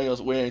 I think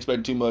we ain't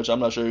expecting too much. I'm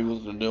not sure who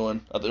they're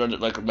doing. Are they doing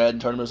like a Madden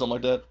tournament or something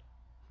like that?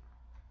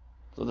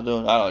 That's what they're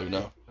doing? I don't even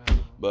know.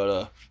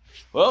 But,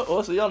 well,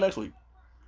 we'll see y'all next week.